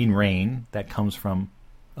 which might mean rain that comes from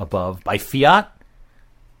above. By fiat,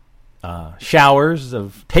 showers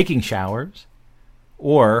of taking showers,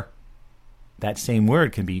 or that same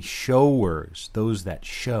word can be showers, those that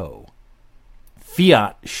show.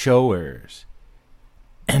 Fiat showers.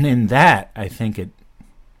 And in that, I think it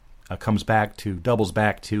doubles back to,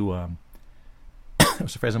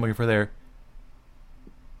 what's the phrase I'm looking for there?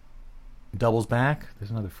 Doubles back?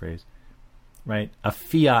 There's another phrase. Right? A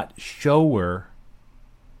fiat shower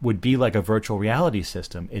would be like a virtual reality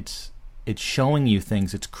system. It's showing you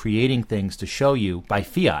things. It's creating things to show you by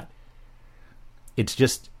fiat. It's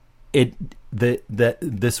just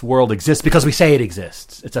this world exists because we say it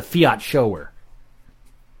exists. It's a fiat shower.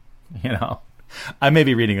 I may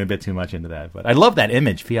be reading a bit too much into that, but I love that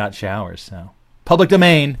image, fiat showers. So public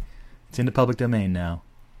domain. It's in the public domain now.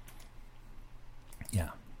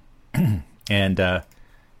 Yeah. And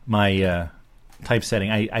my typesetting,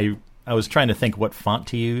 I was trying to think what font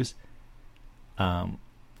to use. And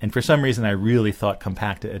for some reason, I really thought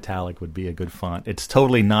Compacta Italic would be a good font. It's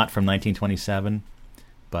totally not from 1927,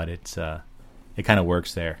 but it kind of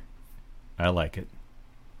works there. I like it.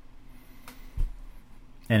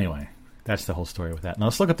 Anyway, that's the whole story with that. Now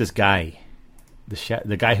let's look up this guy,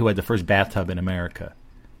 the guy who had the first bathtub in America.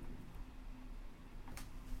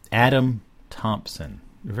 Adam Thompson.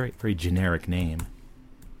 A very, very generic name.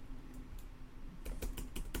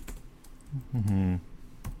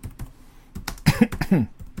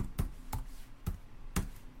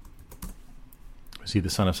 Was he the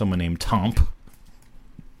son of someone named Tomp?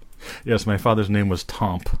 Yes, my father's name was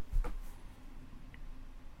Tomp.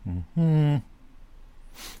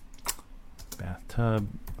 Bathtub.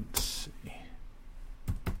 Let's see.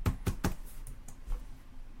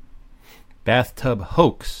 Bathtub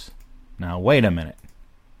hoax. Now, wait a minute.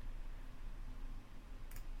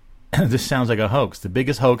 This sounds like a hoax. The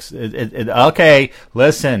biggest hoax. Okay,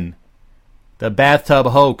 listen. The bathtub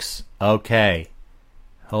hoax. Okay.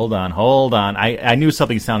 Hold on. I knew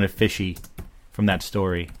something sounded fishy from that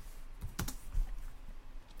story.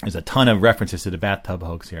 There's a ton of references to the bathtub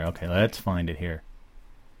hoax here. Okay, let's find it here.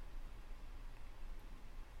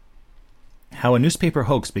 How a newspaper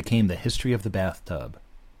hoax became the history of the bathtub.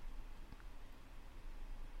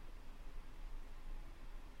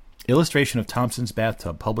 Illustration of Thompson's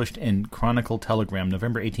bathtub, published in Chronicle Telegram,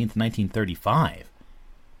 November 18th, 1935.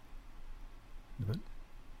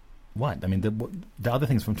 What? I mean, the other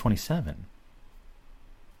thing's from 27.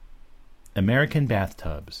 American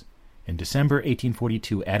bathtubs. In December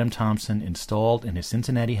 1842, Adam Thompson installed in his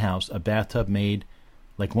Cincinnati house a bathtub made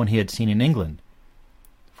like one he had seen in England.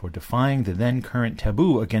 For defying the then current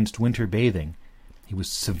taboo against winter bathing, he was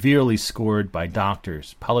severely scored by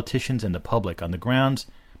doctors, politicians, and the public on the grounds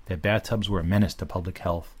that bathtubs were a menace to public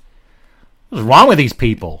health. What's wrong with these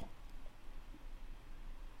people?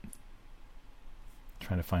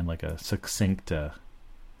 Trying to find like a succinct...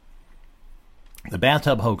 The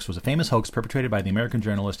bathtub hoax was a famous hoax perpetrated by the American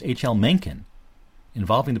journalist H.L. Mencken,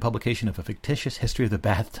 involving the publication of a fictitious history of the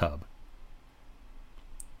bathtub.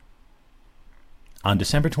 On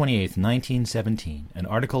December 28, 1917, an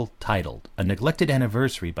article titled "A Neglected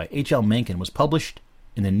Anniversary" by H.L. Mencken was published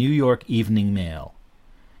in the New York Evening Mail.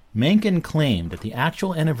 Mencken claimed that the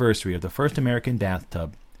actual anniversary of the first American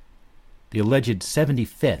bathtub, the alleged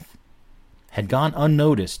 75th, had gone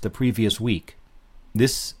unnoticed the previous week.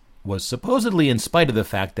 This was supposedly in spite of the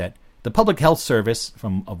fact that the Public Health Service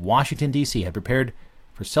of Washington, D.C. had prepared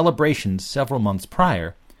for celebrations several months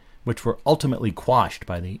prior, which were ultimately quashed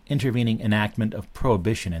by the intervening enactment of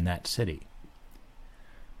prohibition in that city.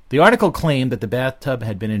 The article claimed that the bathtub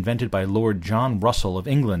had been invented by Lord John Russell of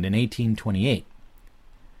England in 1828,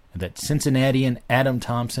 and that Cincinnatian Adam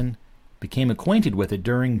Thompson became acquainted with it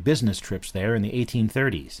during business trips there in the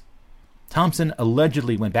 1830s. Thompson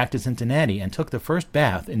allegedly went back to Cincinnati and took the first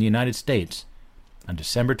bath in the United States on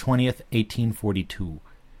December 20th, 1842.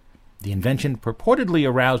 The invention purportedly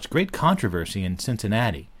aroused great controversy in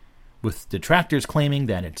Cincinnati, with detractors claiming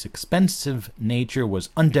that its expensive nature was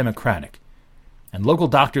undemocratic, and local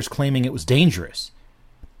doctors claiming it was dangerous.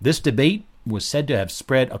 This debate was said to have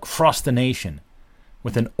spread across the nation,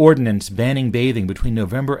 with an ordinance banning bathing between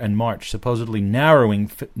November and March supposedly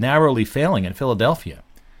narrowly failing in Philadelphia,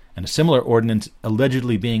 and a similar ordinance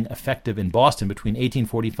allegedly being effective in Boston between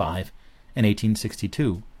 1845 and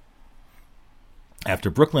 1862. After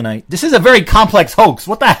Brooklynite... This is a very complex hoax!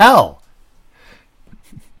 What the hell?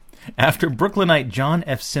 After Brooklynite John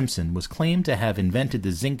F. Simpson was claimed to have invented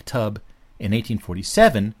the zinc tub in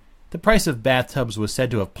 1847, the price of bathtubs was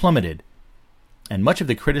said to have plummeted, and much of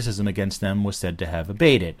the criticism against them was said to have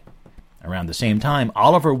abated. Around the same time,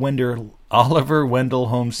 Oliver Wendell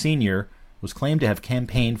Holmes Sr. was claimed to have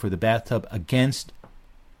campaigned for the bathtub against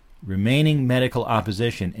remaining medical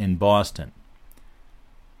opposition in Boston.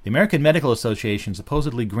 The American Medical Association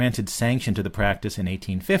supposedly granted sanction to the practice in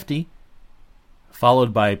 1850,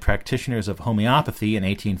 followed by practitioners of homeopathy in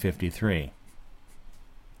 1853.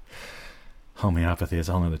 Homeopathy is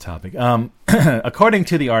a whole other topic. According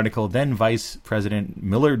to the article, then Vice President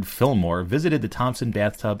Millard Fillmore visited the Thompson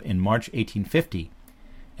bathtub in March 1850,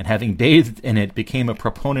 and having bathed in it, became a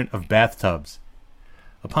proponent of bathtubs.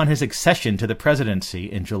 Upon his accession to the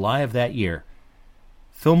presidency in July of that year,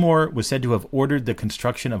 Fillmore was said to have ordered the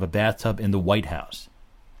construction of a bathtub in the White House,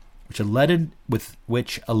 which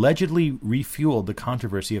allegedly refueled the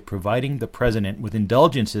controversy of providing the president with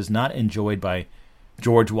indulgences not enjoyed by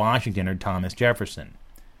George Washington or Thomas Jefferson.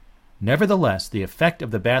 Nevertheless, the effect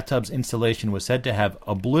of the bathtub's installation was said to have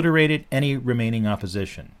obliterated any remaining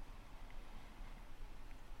opposition,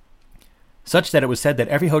 such that it was said that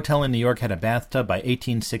every hotel in New York had a bathtub by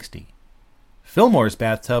 1860. Fillmore's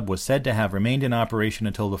bathtub was said to have remained in operation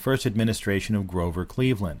until the first administration of Grover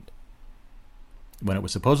Cleveland, when it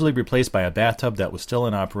was supposedly replaced by a bathtub that was still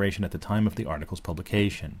in operation at the time of the article's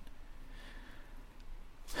publication.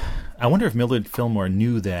 I wonder if Millard Fillmore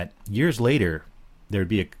knew that years later there would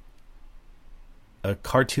be a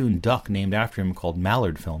cartoon duck named after him called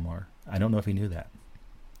Mallard Fillmore. I don't know if he knew that.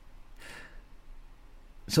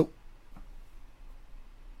 So,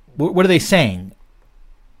 what are they saying?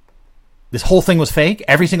 This whole thing was fake?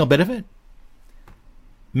 Every single bit of it?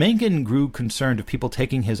 Mencken grew concerned of people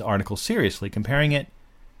taking his article seriously, comparing it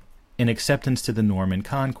in acceptance to the Norman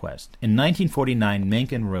conquest. In 1949,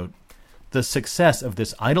 Mencken wrote, "The success of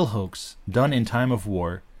this idle hoax, done in time of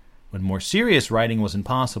war, when more serious writing was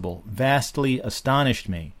impossible, vastly astonished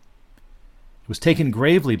me. It was taken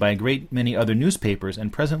gravely by a great many other newspapers,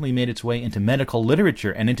 and presently made its way into medical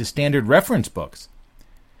literature and into standard reference books.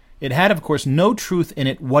 It had, of course, no truth in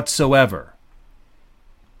it whatsoever,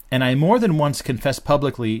 and I more than once confessed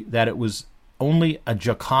publicly that it was only a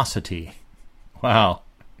jocosity." Wow,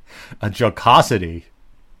 a jocosity.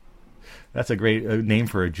 That's a great name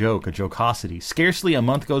for a joke, a jocosity. "Scarcely a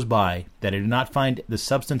month goes by that I did not find the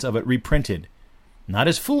substance of it reprinted, not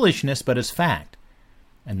as foolishness, but as fact,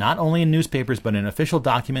 and not only in newspapers, but in official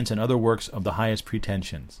documents and other works of the highest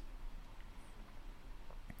pretensions."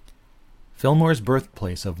 Fillmore's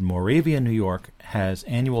birthplace of Moravia, New York, has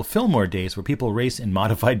annual Fillmore Days where people race in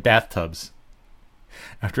modified bathtubs.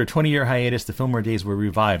 After a 20-year hiatus, the Fillmore Days were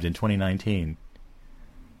revived in 2019.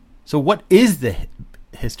 So what is the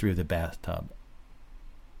history of the bathtub?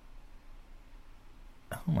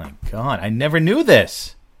 Oh my God, I never knew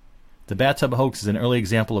this. The bathtub hoax is an early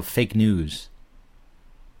example of fake news.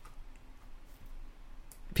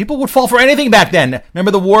 People would fall for anything back then. Remember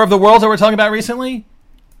the War of the Worlds that we're talking about recently?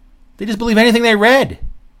 They just believe anything they read.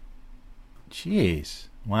 Jeez.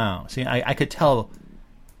 Wow. See, I could tell.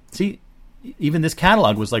 See, even this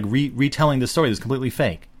catalog was like retelling the story that's completely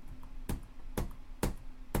fake.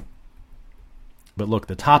 But look,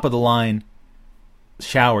 the top of the line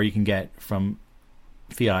shower you can get from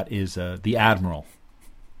Fiat is the Admiral.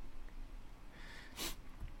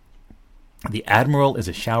 The Admiral is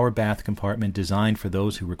a shower bath compartment designed for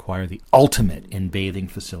those who require the ultimate in bathing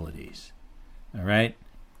facilities. All right?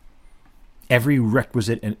 Every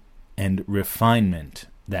requisite and refinement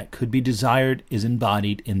that could be desired is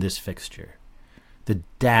embodied in this fixture. The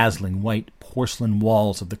dazzling white porcelain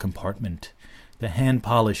walls of the compartment, the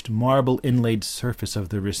hand-polished, marble-inlaid surface of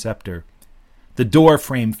the receptor, the door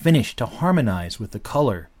frame finished to harmonize with the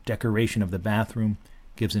color decoration of the bathroom,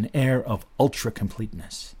 gives an air of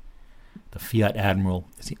ultra-completeness. The Fiat Admiral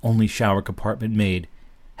is the only shower compartment made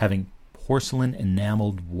having porcelain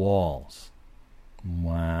enameled walls.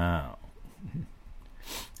 Wow. And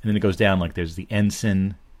then it goes down like there's the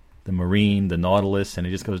Ensign, the Marine, the Nautilus, and it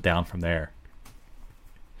just goes down from there.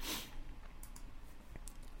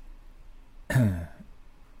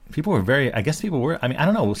 People were I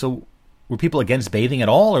don't know, so were people against bathing at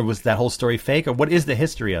all, or was that whole story fake, or what is the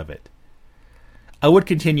history of it? I would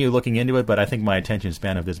continue looking into it, but I think my attention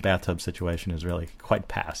span of this bathtub situation is really quite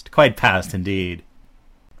past indeed.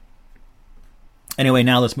 Anyway,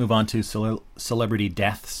 now let's move on to celebrity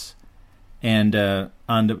deaths. And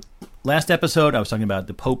on the last episode, I was talking about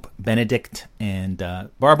the Pope Benedict and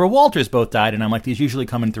Barbara Walters both died, and I'm like, these usually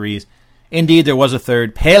come in threes. Indeed, there was a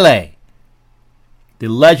third. Pelé, the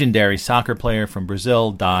legendary soccer player from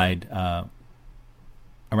Brazil, died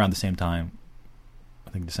around the same time,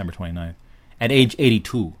 I think December 29th, at age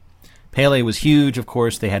 82. Pelé was huge, of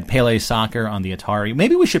course. They had Pelé Soccer on the Atari.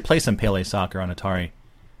 Maybe we should play some Pelé Soccer on Atari,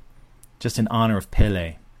 just in honor of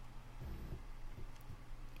Pelé.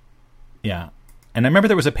 Yeah. And I remember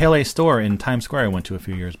there was a Pelé store in Times Square I went to a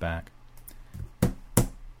few years back.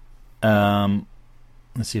 Let's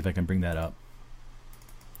see if I can bring that up.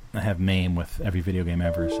 I have MAME with every video game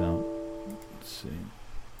ever, so let's see.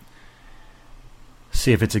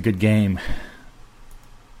 See if it's a good game.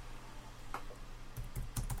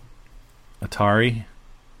 Atari.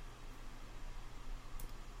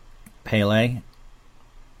 Pelé.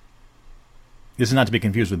 This is not to be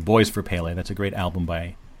confused with Boys for Pelé. That's a great album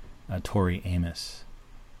by Tori Amos.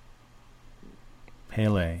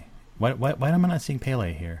 Pelé. Why am I not seeing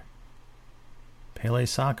Pelé here? Pelé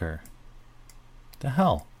Soccer. What the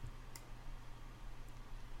hell?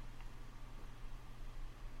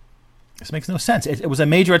 This makes no sense. It was a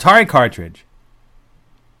major Atari cartridge.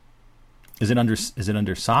 Is it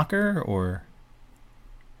under soccer or?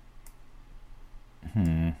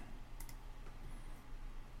 I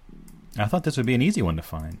thought this would be an easy one to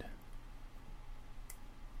find.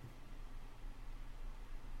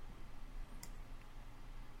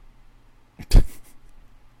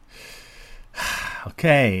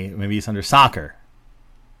 Okay, maybe it's under soccer.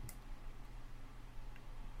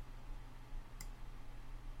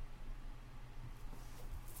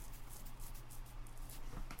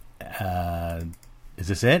 Is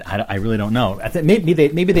this it? I really don't know. I think maybe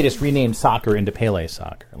they just renamed soccer into Pelé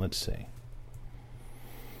Soccer. Let's see.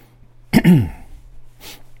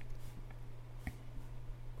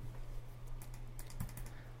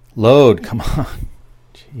 Load, come on.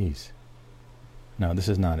 Jeez. No, this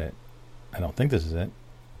is not it. I don't think this is it.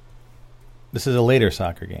 This is a later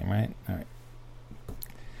soccer game, right? All right.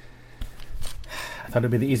 I thought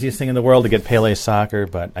it'd be the easiest thing in the world to get Pelé Soccer,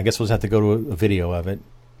 but I guess we'll just have to go to a video of it.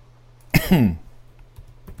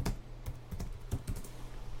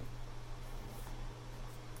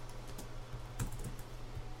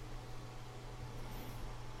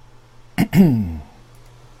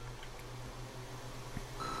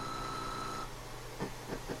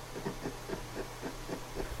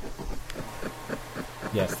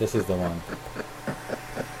 Yes, this is the one.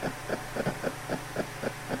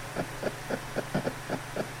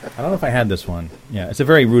 I don't know if I had this one. Yeah, it's a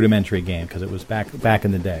very rudimentary game because it was back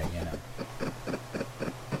in the day, you know.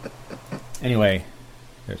 Anyway,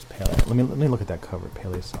 there's Pelé. Let me look at that cover,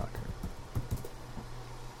 Pelé Soccer.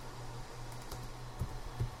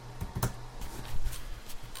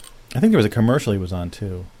 I think there was a commercial he was on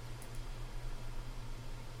too.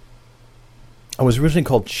 Oh, it was originally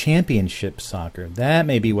called Championship Soccer. That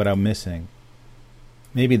may be what I'm missing.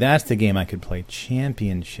 Maybe that's the game I could play.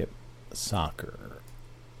 Championship Soccer.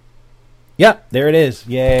 Yep, there it is.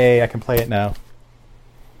 Yay, I can play it now.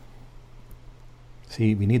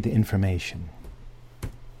 See, we need the information.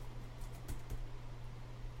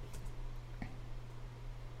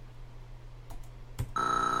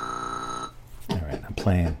 All right, I'm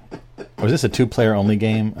playing. Or is this a two-player only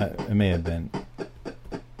game? It may have been.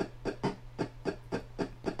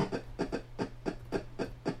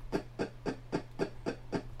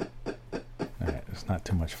 All right, it's not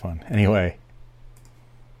too much fun. Anyway.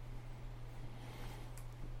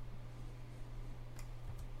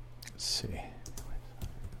 Let's see.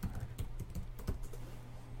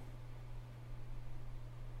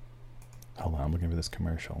 Hold on, I'm looking for this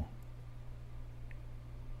commercial.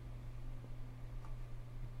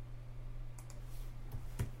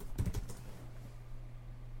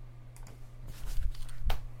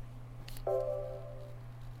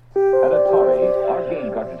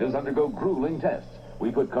 fighters undergo grueling tests. We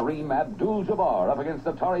put Kareem Abdul-Jabbar up against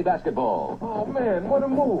Atari basketball. Oh, man, what a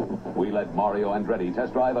move. We let Mario Andretti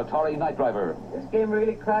test drive Atari Night Driver. This game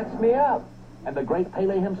really cracks me up. And the great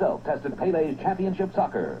Pele himself tested Pele's championship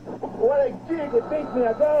soccer. What a gig, it beats me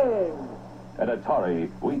a game. At Atari,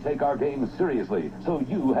 we take our games seriously, so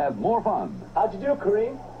you have more fun. How'd you do,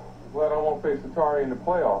 Kareem? Glad I won't face Atari in the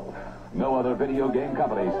playoffs. No other video game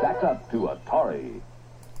company stacks up to Atari.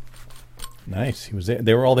 Nice. He was there.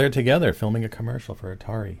 They were all there together filming a commercial for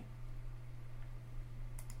Atari.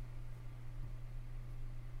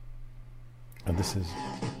 Oh, this is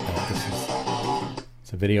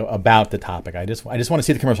it's a video about the topic. I just want to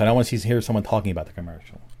see the commercial. I don't want to hear someone talking about the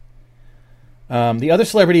commercial. The other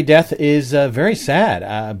celebrity death is very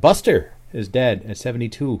sad. Buster is dead at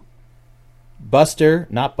 72. Buster,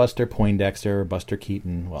 not Buster Poindexter or Buster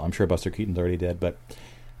Keaton. Well, I'm sure Buster Keaton's already dead, but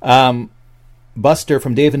Buster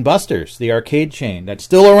from Dave & Buster's, the arcade chain that's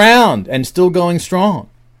still around and still going strong.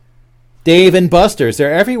 Dave & Buster's,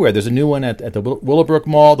 they're everywhere. There's a new one at the Willowbrook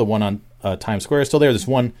Mall. The one on Times Square is still there. There's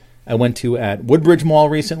one I went to at Woodbridge Mall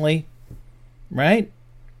recently. Right?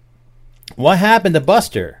 What happened to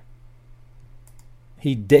Buster?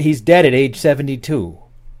 He's dead at age 72.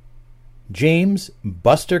 James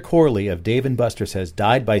Buster Corley of Dave & Buster's has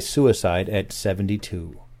died by suicide at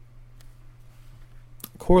 72.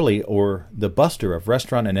 Corley, or the Buster of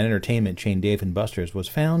restaurant and entertainment chain Dave & Buster's, was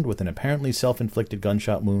found with an apparently self-inflicted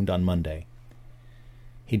gunshot wound on Monday.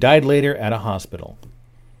 He died later at a hospital.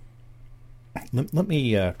 Let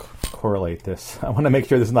me correlate this. I want to make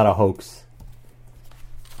sure this is not a hoax.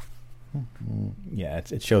 Yeah,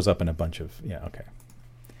 it shows up in a bunch of... Yeah, okay.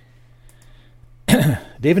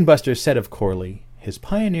 Dave & Buster's said of Corley, his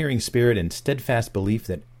pioneering spirit and steadfast belief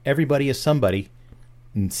that everybody is somebody,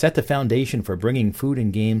 and set the foundation for bringing food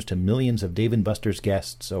and games to millions of Dave & Buster's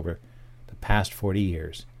guests over the past 40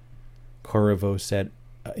 years. Corriveau said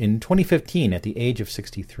in 2015 at the age of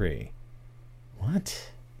 63. What?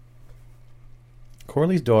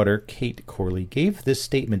 Corley's daughter, Kate Corley, gave this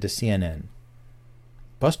statement to CNN.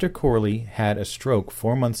 Buster Corley had a stroke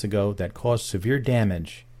 4 months ago that caused severe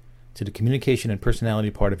damage to the communication and personality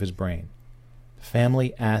part of his brain. The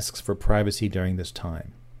family asks for privacy during this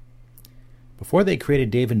time. Before they created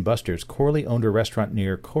Dave & Buster's, Corley owned a restaurant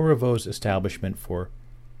near Corriveau's establishment for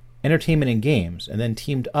entertainment and games, and then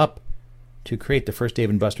teamed up to create the first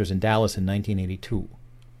Dave & Buster's in Dallas in 1982.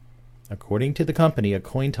 According to the company, a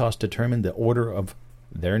coin toss determined the order of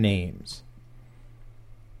their names.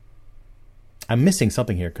 I'm missing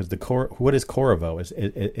something here because what is Corriveau?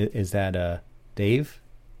 Is that Dave?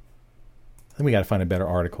 I think we got to find a better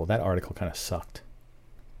article. That article kind of sucked.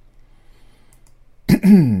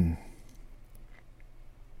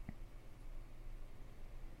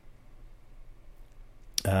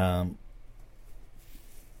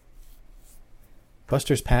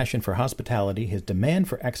 Buster's passion for hospitality, his demand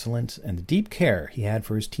for excellence, and the deep care he had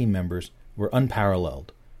for his team members were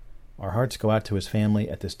unparalleled. Our hearts go out to his family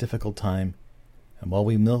at this difficult time, and while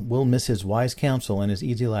we will miss his wise counsel and his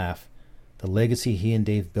easy laugh, the legacy he and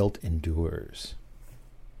Dave built endures.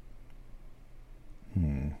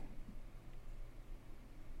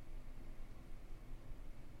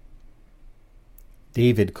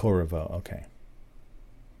 David Corriveau, okay.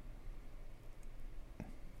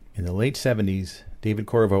 In the late 70s, David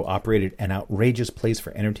Corriveau operated an outrageous place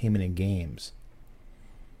for entertainment and games.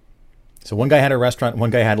 So one guy had a restaurant, one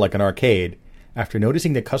guy had like an arcade. After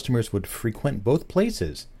noticing that customers would frequent both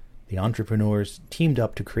places, the entrepreneurs teamed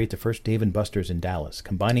up to create the first Dave & Buster's in Dallas,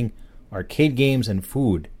 combining arcade games and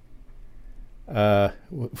food.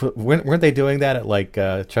 Weren't they doing that at like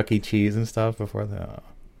Chuck E. Cheese and stuff before that?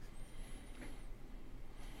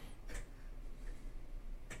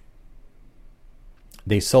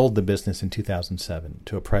 They sold the business in 2007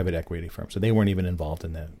 to a private equity firm, so they weren't even involved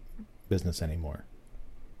in the business anymore.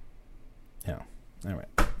 Yeah, all right.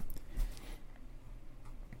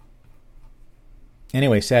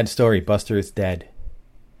 Anyway, sad story. Buster is dead.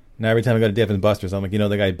 Now every time I go to Dave & Buster's, I'm like,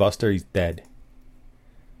 the guy Buster, he's dead.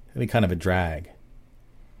 It'd be kind of a drag.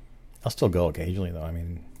 I'll still go occasionally, though. I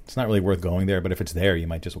mean, it's not really worth going there, but if it's there, you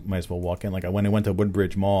might as well walk in. Like when I went to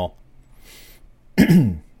Woodbridge Mall,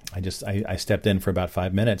 I stepped in for about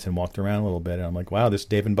 5 minutes and walked around a little bit, and I'm like, wow, this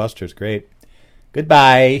Dave & Buster's great.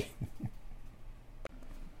 Goodbye.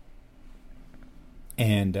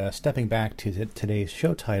 And stepping back to today's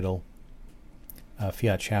show title,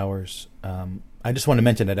 Fiat Showers, I just want to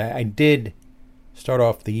mention that I did start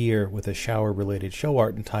off the year with a shower-related show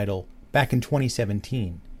art entitled, back in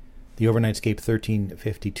 2017, The Overnightscape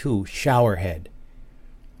 1352 Showerhead,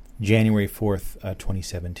 January 4th,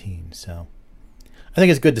 2017. So I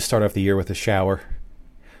think it's good to start off the year with a shower.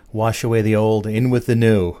 wash away the old, in with the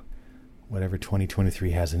new. Whatever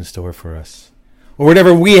 2023 has in store for us. Or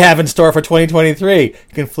whatever we have in store for 2023. You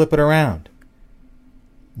can flip it around.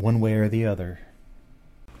 One way or the other.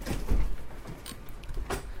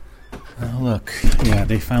 Oh, look. Yeah,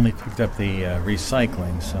 they finally picked up the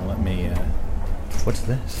recycling, so let me... what's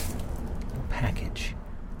this? A package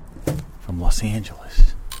from Los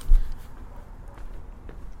Angeles.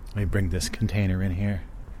 Let me bring this container in here.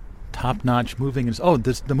 Top-notch moving...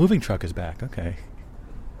 the moving truck is back. Okay.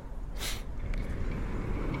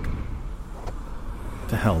 What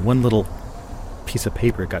the hell? One little piece of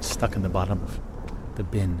paper got stuck in the bottom of the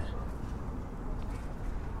bin.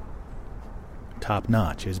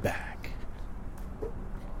 Top-notch is back.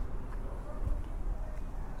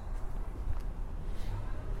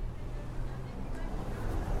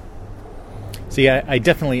 See, I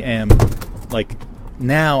definitely am, like,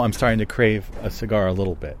 now I'm starting to crave a cigar a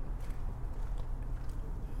little bit.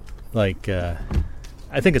 Like, I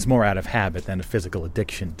think it's more out of habit than a physical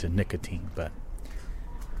addiction to nicotine, but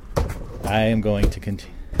I am going to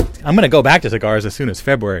continue. I'm going to go back to cigars as soon as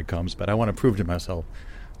February comes, but I want to prove to myself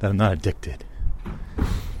that I'm not addicted.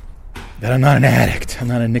 That I'm not an addict. I'm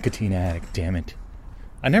not a nicotine addict, damn it.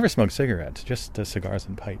 I never smoked cigarettes, just cigars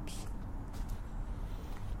and pipes.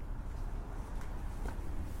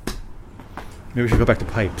 Maybe we should go back to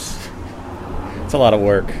pipes. It's a lot of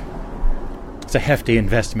work. It's a hefty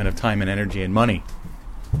investment of time and energy and money.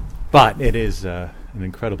 But it is an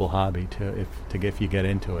incredible hobby if you get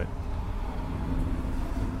into it.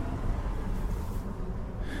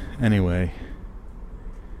 Anyway,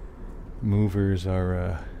 movers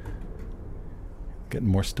are getting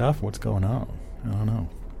more stuff. What's going on? I don't know.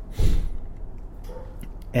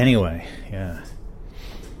 Anyway, yeah.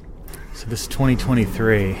 So this is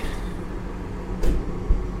 2023.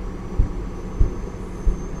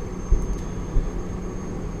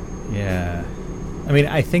 Yeah. I mean,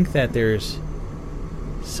 I think that there's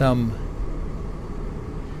some...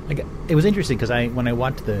 Like, it was interesting because when I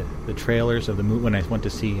watched the trailers of the movie, when I went to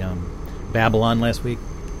see Babylon last week,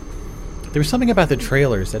 there was something about the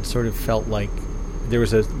trailers that sort of felt like there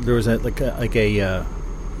was a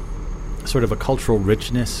sort of a cultural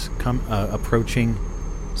richness approaching,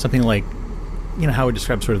 something like, you know how I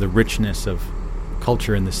describe sort of the richness of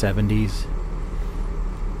culture in the 70s.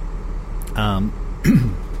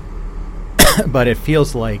 But it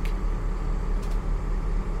feels like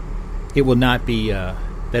it will not be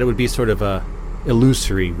that it would be sort of a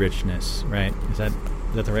illusory richness, right? Is that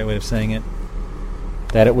the right way of saying it?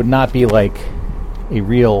 That it would not be like a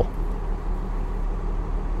real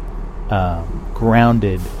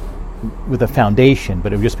grounded with a foundation,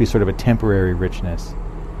 but it would just be sort of a temporary richness.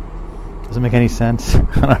 Does it make any sense? I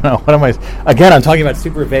don't know. What am I? Again, I'm talking about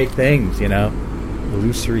super vague things, you know?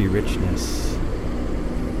 Illusory richness.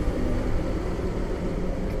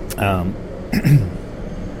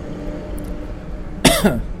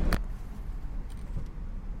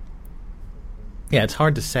 Yeah, it's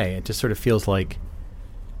hard to say. It just sort of feels like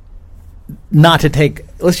not to take...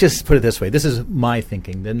 Let's just put it this way. This is my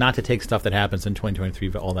thinking. That not to take stuff that happens in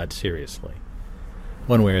 2023 all that seriously.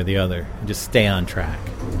 One way or the other. And just stay on track.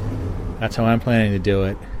 That's how I'm planning to do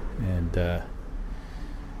it. And,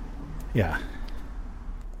 yeah.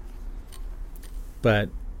 But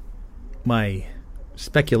my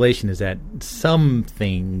speculation is that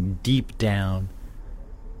something deep down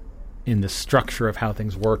in the structure of how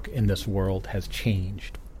things work in this world has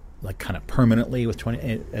changed, like kind of permanently as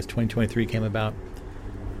 2023 came about.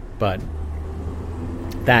 But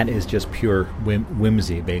that is just pure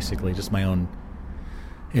whimsy, basically, just my own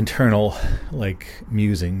internal like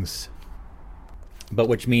musings. But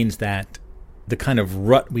which means that the kind of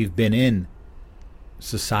rut we've been in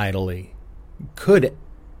societally we could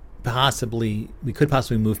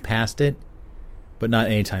possibly move past it, but not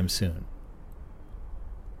anytime soon.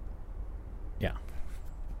 Yeah.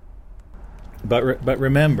 But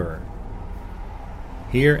remember,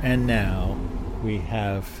 here and now, we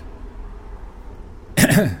have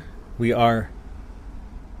we are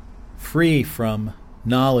free from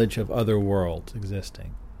knowledge of other worlds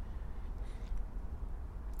existing.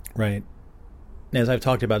 Right? As I've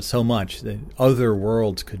talked about so much, that other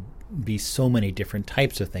worlds could be so many different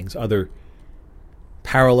types of things, other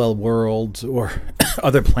parallel worlds or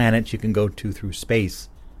other planets you can go to through space,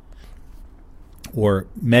 or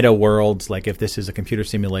meta worlds, like if this is a computer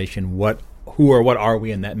simulation, who or what are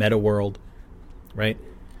we in that meta world, right?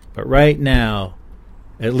 But right now,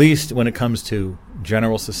 at least when it comes to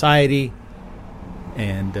general society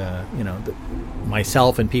and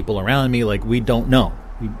myself and people around me, like, we don't know.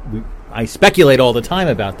 I speculate all the time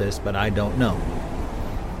about this, but I don't know.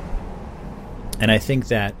 And I think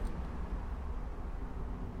that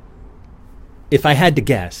if I had to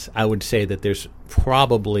guess, I would say that there's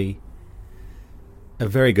probably a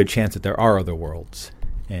very good chance that there are other worlds,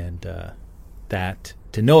 and that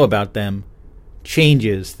to know about them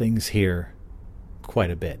changes things here quite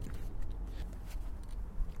a bit.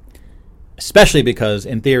 Especially because,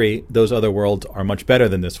 in theory, those other worlds are much better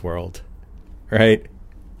than this world, right?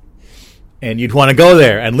 And you'd want to go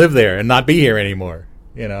there and live there and not be here anymore,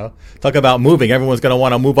 you know? Talk about moving. Everyone's going to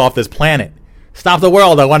want to move off this planet. Stop the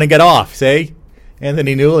world. I want to get off, see?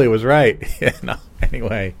 Anthony Newley was right.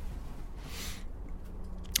 Anyway.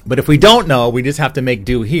 But if we don't know, we just have to make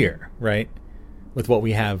do here, right? With what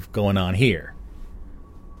we have going on here.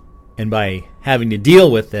 And by having to deal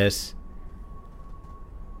with this,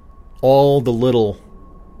 all the little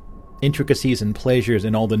intricacies and pleasures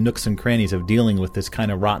and all the nooks and crannies of dealing with this kind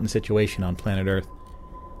of rotten situation on planet Earth,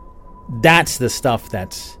 that's the stuff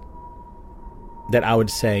that I would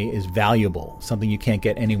say is valuable, something you can't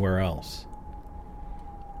get anywhere else.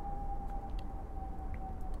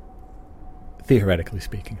 Theoretically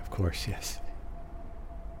speaking, of course, yes.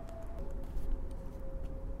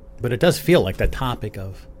 But it does feel like that topic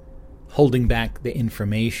of holding back the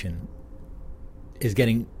information is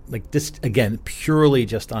getting, like, this, again, purely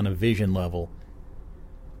just on a vision level.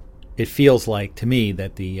 It feels like, to me,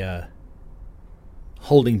 that the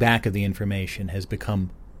holding back of the information has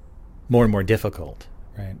become more and more difficult,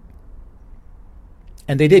 right?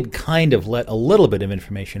 And they did kind of let a little bit of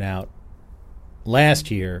information out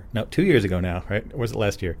last year, no, 2 years ago now, right? Or was it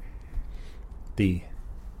last year? The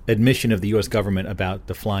admission of the U.S. government about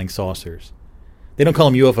the flying saucers. They don't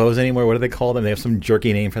call them UFOs anymore. What do they call them? They have some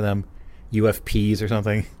jerky name for them. UFPs or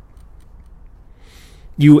something.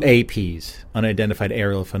 UAPs, unidentified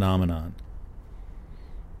aerial phenomenon.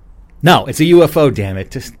 No, it's a UFO, damn it.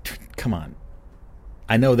 Just come on.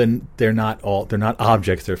 I know that they're not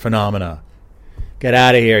objects, they're phenomena. Get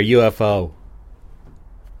out of here, UFO.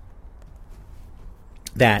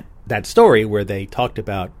 That story where they talked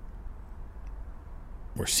about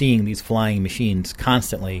we're seeing these flying machines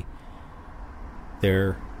constantly.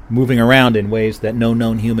 They're moving around in ways that no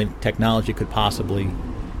known human technology could possibly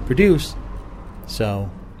produce.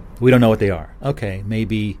 So we don't know what they are. Okay,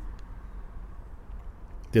 maybe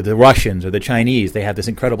the Russians or the Chinese, they have this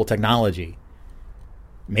incredible technology.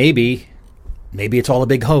 Maybe it's all a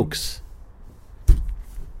big hoax.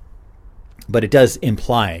 But it does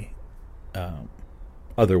imply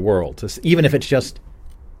other worlds, even if it's just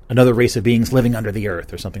another race of beings living under the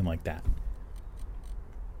earth or something like that.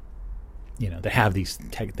 You know, that have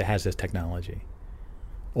that has this technology.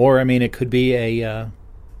 Or, I mean, it could be an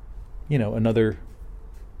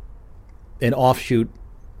offshoot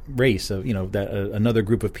race of, another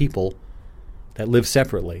group of people that live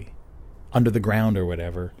separately under the ground or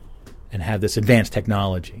whatever and have this advanced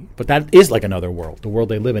technology. But that is like another world. The world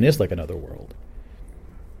they live in is like another world.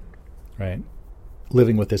 Right?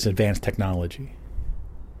 Living with this advanced technology.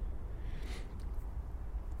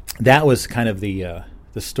 That was kind of the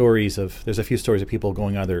stories of, there's a few stories of people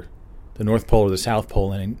going either the North Pole or the South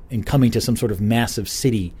Pole and coming to some sort of massive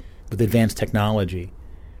city with advanced technology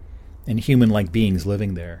and human-like beings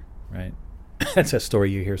living there, right? That's a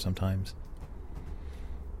story you hear sometimes.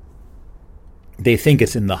 They think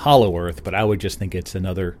it's in the hollow earth, but I would just think it's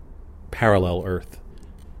another parallel earth,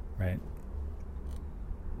 right?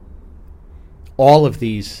 All of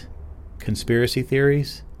these conspiracy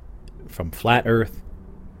theories, from flat earth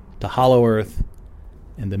to hollow earth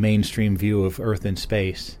and the mainstream view of earth and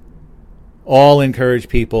space, all encourage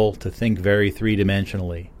people to think very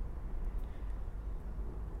three-dimensionally.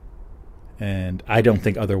 And I don't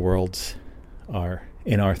think other worlds are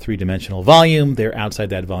in our three-dimensional volume. They're outside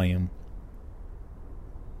that volume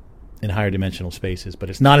in higher dimensional spaces, but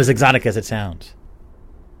it's not as exotic as it sounds.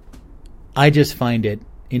 I just find it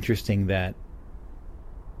interesting that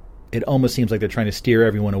it almost seems like they're trying to steer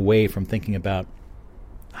everyone away from thinking about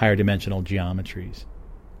higher dimensional geometries,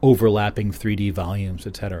 overlapping 3D volumes,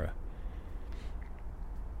 etc.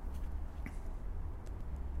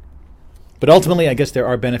 But ultimately, I guess there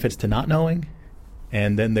are benefits to not knowing.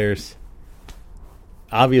 And then there's,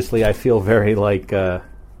 obviously, I feel very like, what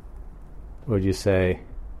would you say?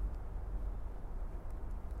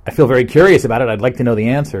 I feel very curious about it. I'd like to know the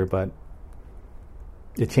answer, but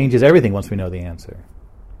it changes everything once we know the answer,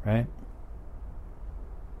 right?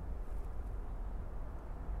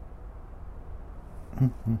 Let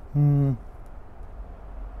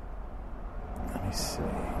me see.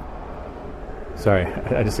 Sorry,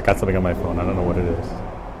 I just got something on my phone. I don't know what it is.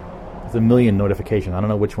 There's a million notifications. I don't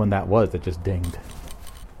know which one that was that just dinged.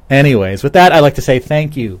 Anyways, with that, I'd like to say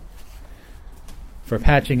thank you for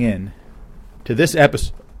patching in to this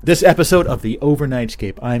episode of the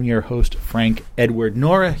Overnightscape. I'm your host, Frank Edward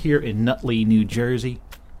Nora, here in Nutley, New Jersey,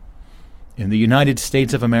 in the United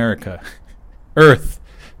States of America. Earth,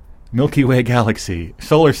 Milky Way galaxy,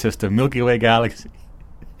 solar system, Milky Way galaxy.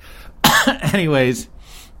 Anyways,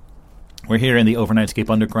 we're here in the Overnightscape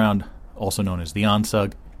Underground, also known as the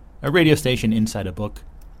OnSug, a radio station inside a book.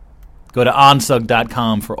 Go to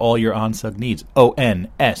onsug.com for all your OnSug needs,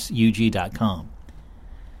 ONSUG.com.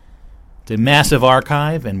 It's a massive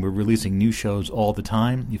archive, and we're releasing new shows all the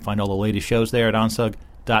time. You find all the latest shows there at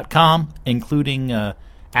onsug.com, including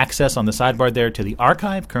access on the sidebar there to the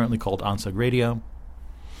archive, currently called OnSug Radio.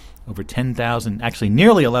 Over 10,000, actually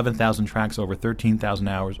nearly 11,000 tracks, over 13,000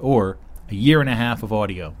 hours, or a year and a half of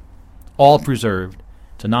audio, all preserved.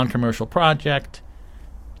 It's a non-commercial project.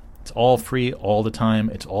 It's all free all the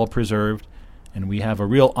time. It's all preserved, and we have a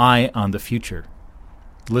real eye on the future.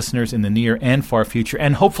 Listeners in the near and far future,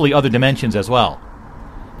 and hopefully other dimensions as well.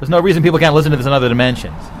 There's no reason people can't listen to this in other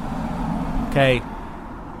dimensions. Okay?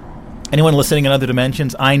 Anyone listening in other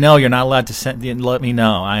dimensions, I know you're not allowed to let me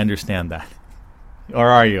know. I understand that. Or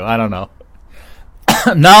are you? I don't know.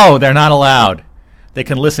 No, they're not allowed. They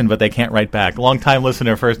can listen, but they can't write back. Long-time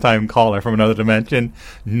listener, first-time caller from another dimension.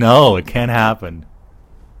 No, it can't happen.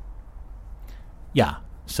 Yeah,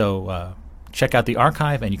 so check out the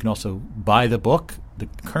archive, and you can also buy the book. The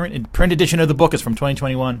current print edition of the book is from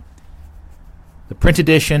 2021. The print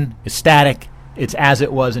edition is static. It's as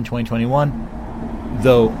it was in 2021.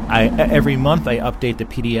 Though every month I update the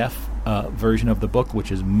PDF version of the book,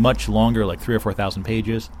 which is much longer, like 3,000 or 4,000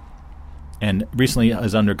 pages, and recently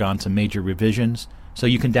has undergone some major revisions. So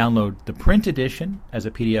you can download the print edition as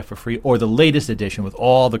a PDF for free, or the latest edition with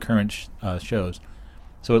all the current shows.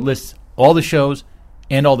 So it lists all the shows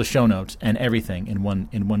and all the show notes and everything in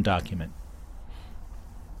one document.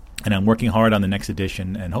 And I'm working hard on the next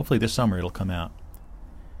edition, and hopefully this summer it'll come out.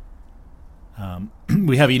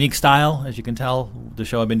 We have a unique style, as you can tell, the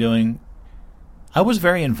show I've been doing. I was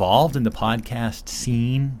very involved in the podcast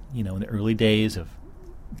scene, in the early days of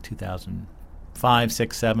 2005,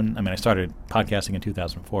 6, 7. I mean, I started podcasting in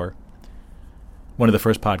 2004. One of the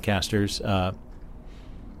first podcasters.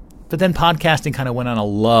 But then podcasting kind of went on a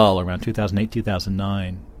lull around 2008,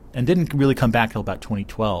 2009, and didn't really come back till about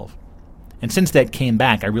 2012. And since that came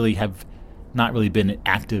back, I really have not really been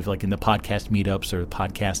active like in the podcast meetups or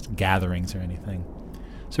podcast gatherings or anything.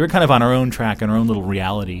 So we're kind of on our own track and our own little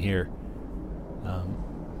reality here.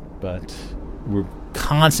 But we're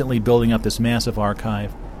constantly building up this massive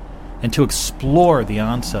archive. And to explore the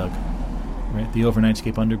OnSug, right, the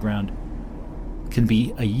Overnightscape Underground, can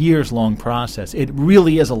be a years-long process. It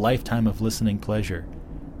really is a lifetime of listening pleasure,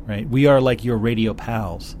 right? We are like your radio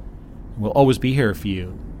pals. We'll always be here for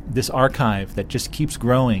you. This archive that just keeps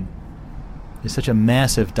growing is such a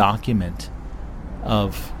massive document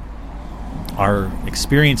of our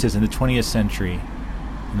experiences in the 20th century,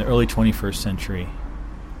 in the early 21st century.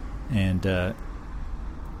 And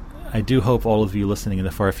I do hope all of you listening in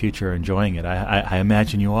the far future are enjoying it. I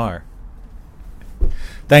imagine you are.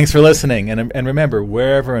 Thanks for listening. And remember,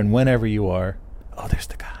 wherever and whenever you are, oh, there's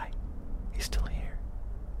the guy. He's still here.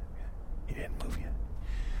 He didn't move yet.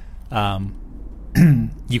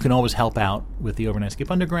 You can always help out with the Overnightscape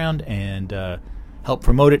Underground and help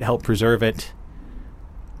promote it, help preserve it.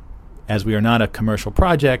 As we are not a commercial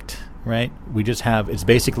project, right? We just have, it's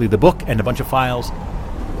basically the book and a bunch of files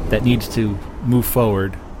that needs to move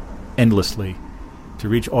forward endlessly to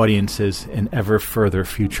reach audiences in ever further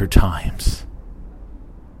future times.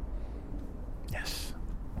 Yes.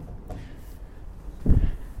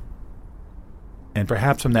 And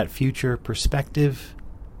perhaps from that future perspective,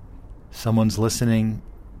 someone's listening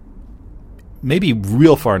maybe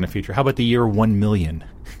real far in the future. How about the year 1 million?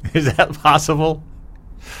 Is that possible?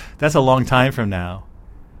 That's a long time from now.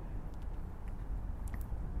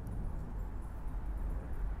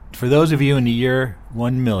 For those of you in the year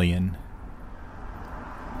 1 million,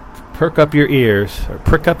 perk up your ears, or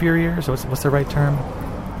prick up your ears. What's the right term?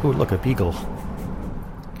 Ooh, look, a beagle.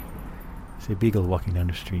 It's a beagle walking down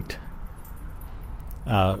the street.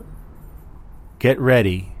 Get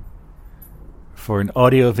ready for an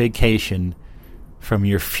audio vacation from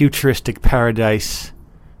your futuristic paradise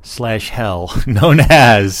 / hell known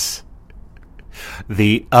as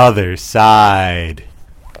the other side.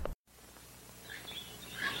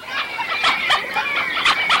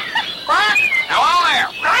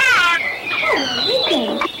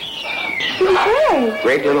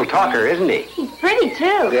 Great little talker, isn't he? He's pretty,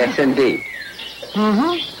 too. Yes, indeed.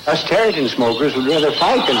 Mm-hmm. Us Terrigen smokers would rather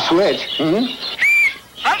fight than switch. Mm-hmm.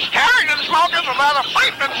 Us Terrigen smokers would rather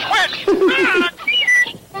fight than switch.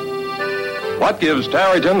 What gives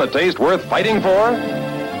Tareyton the taste worth fighting for?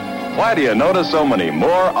 Why do you notice so many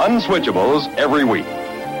more unswitchables every week?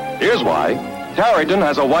 Here's why. Tareyton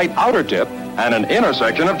has a white outer tip and an inner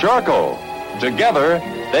section of charcoal. Together,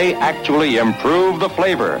 they actually improve the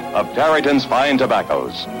flavor of Tareyton's fine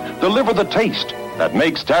tobaccos. Deliver the taste that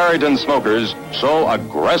makes Tareyton smokers so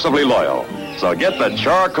aggressively loyal. So get the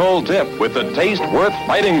charcoal tip with the taste worth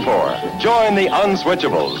fighting for. Join the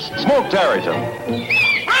unswitchables. Smoke Tareyton.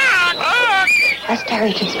 Us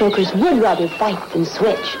Tareyton smokers would rather fight than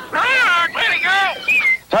switch.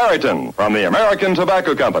 Tareyton from the American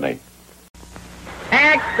Tobacco Company.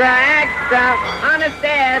 Extra, extra. Honest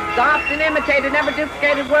Ed's, often imitated, never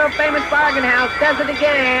duplicated, world-famous bargain house. Does it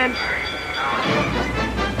again.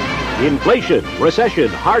 Inflation, recession,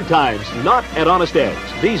 hard times, not at Honest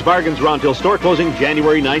Ed's. These bargains run until store closing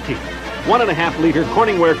January 19th. 1.5-liter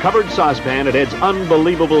Corningware covered saucepan at Ed's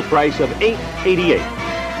unbelievable price of $8.88.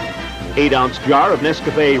 8-ounce jar of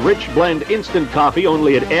Nescafe Rich Blend Instant Coffee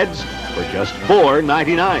only at Ed's for just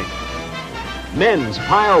 $4.99. Men's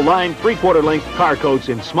Pile Line 3/4 length car coats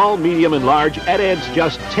in small, medium, and large at Ed's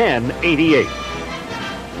just $10.88.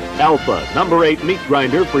 Alpha number 8 meat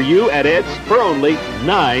grinder for you at Ed's for only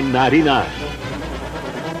 $9.99.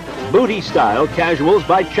 Booty Style Casuals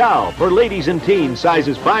by Chow for ladies and teens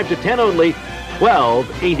sizes 5 to 10 only,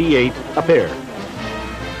 $12.88 a pair.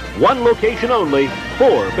 One location only,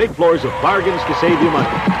 4 big floors of bargains to save you money.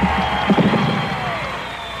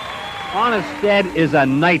 Honest Ed is a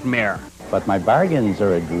nightmare. But my bargains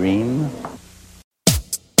are a dream.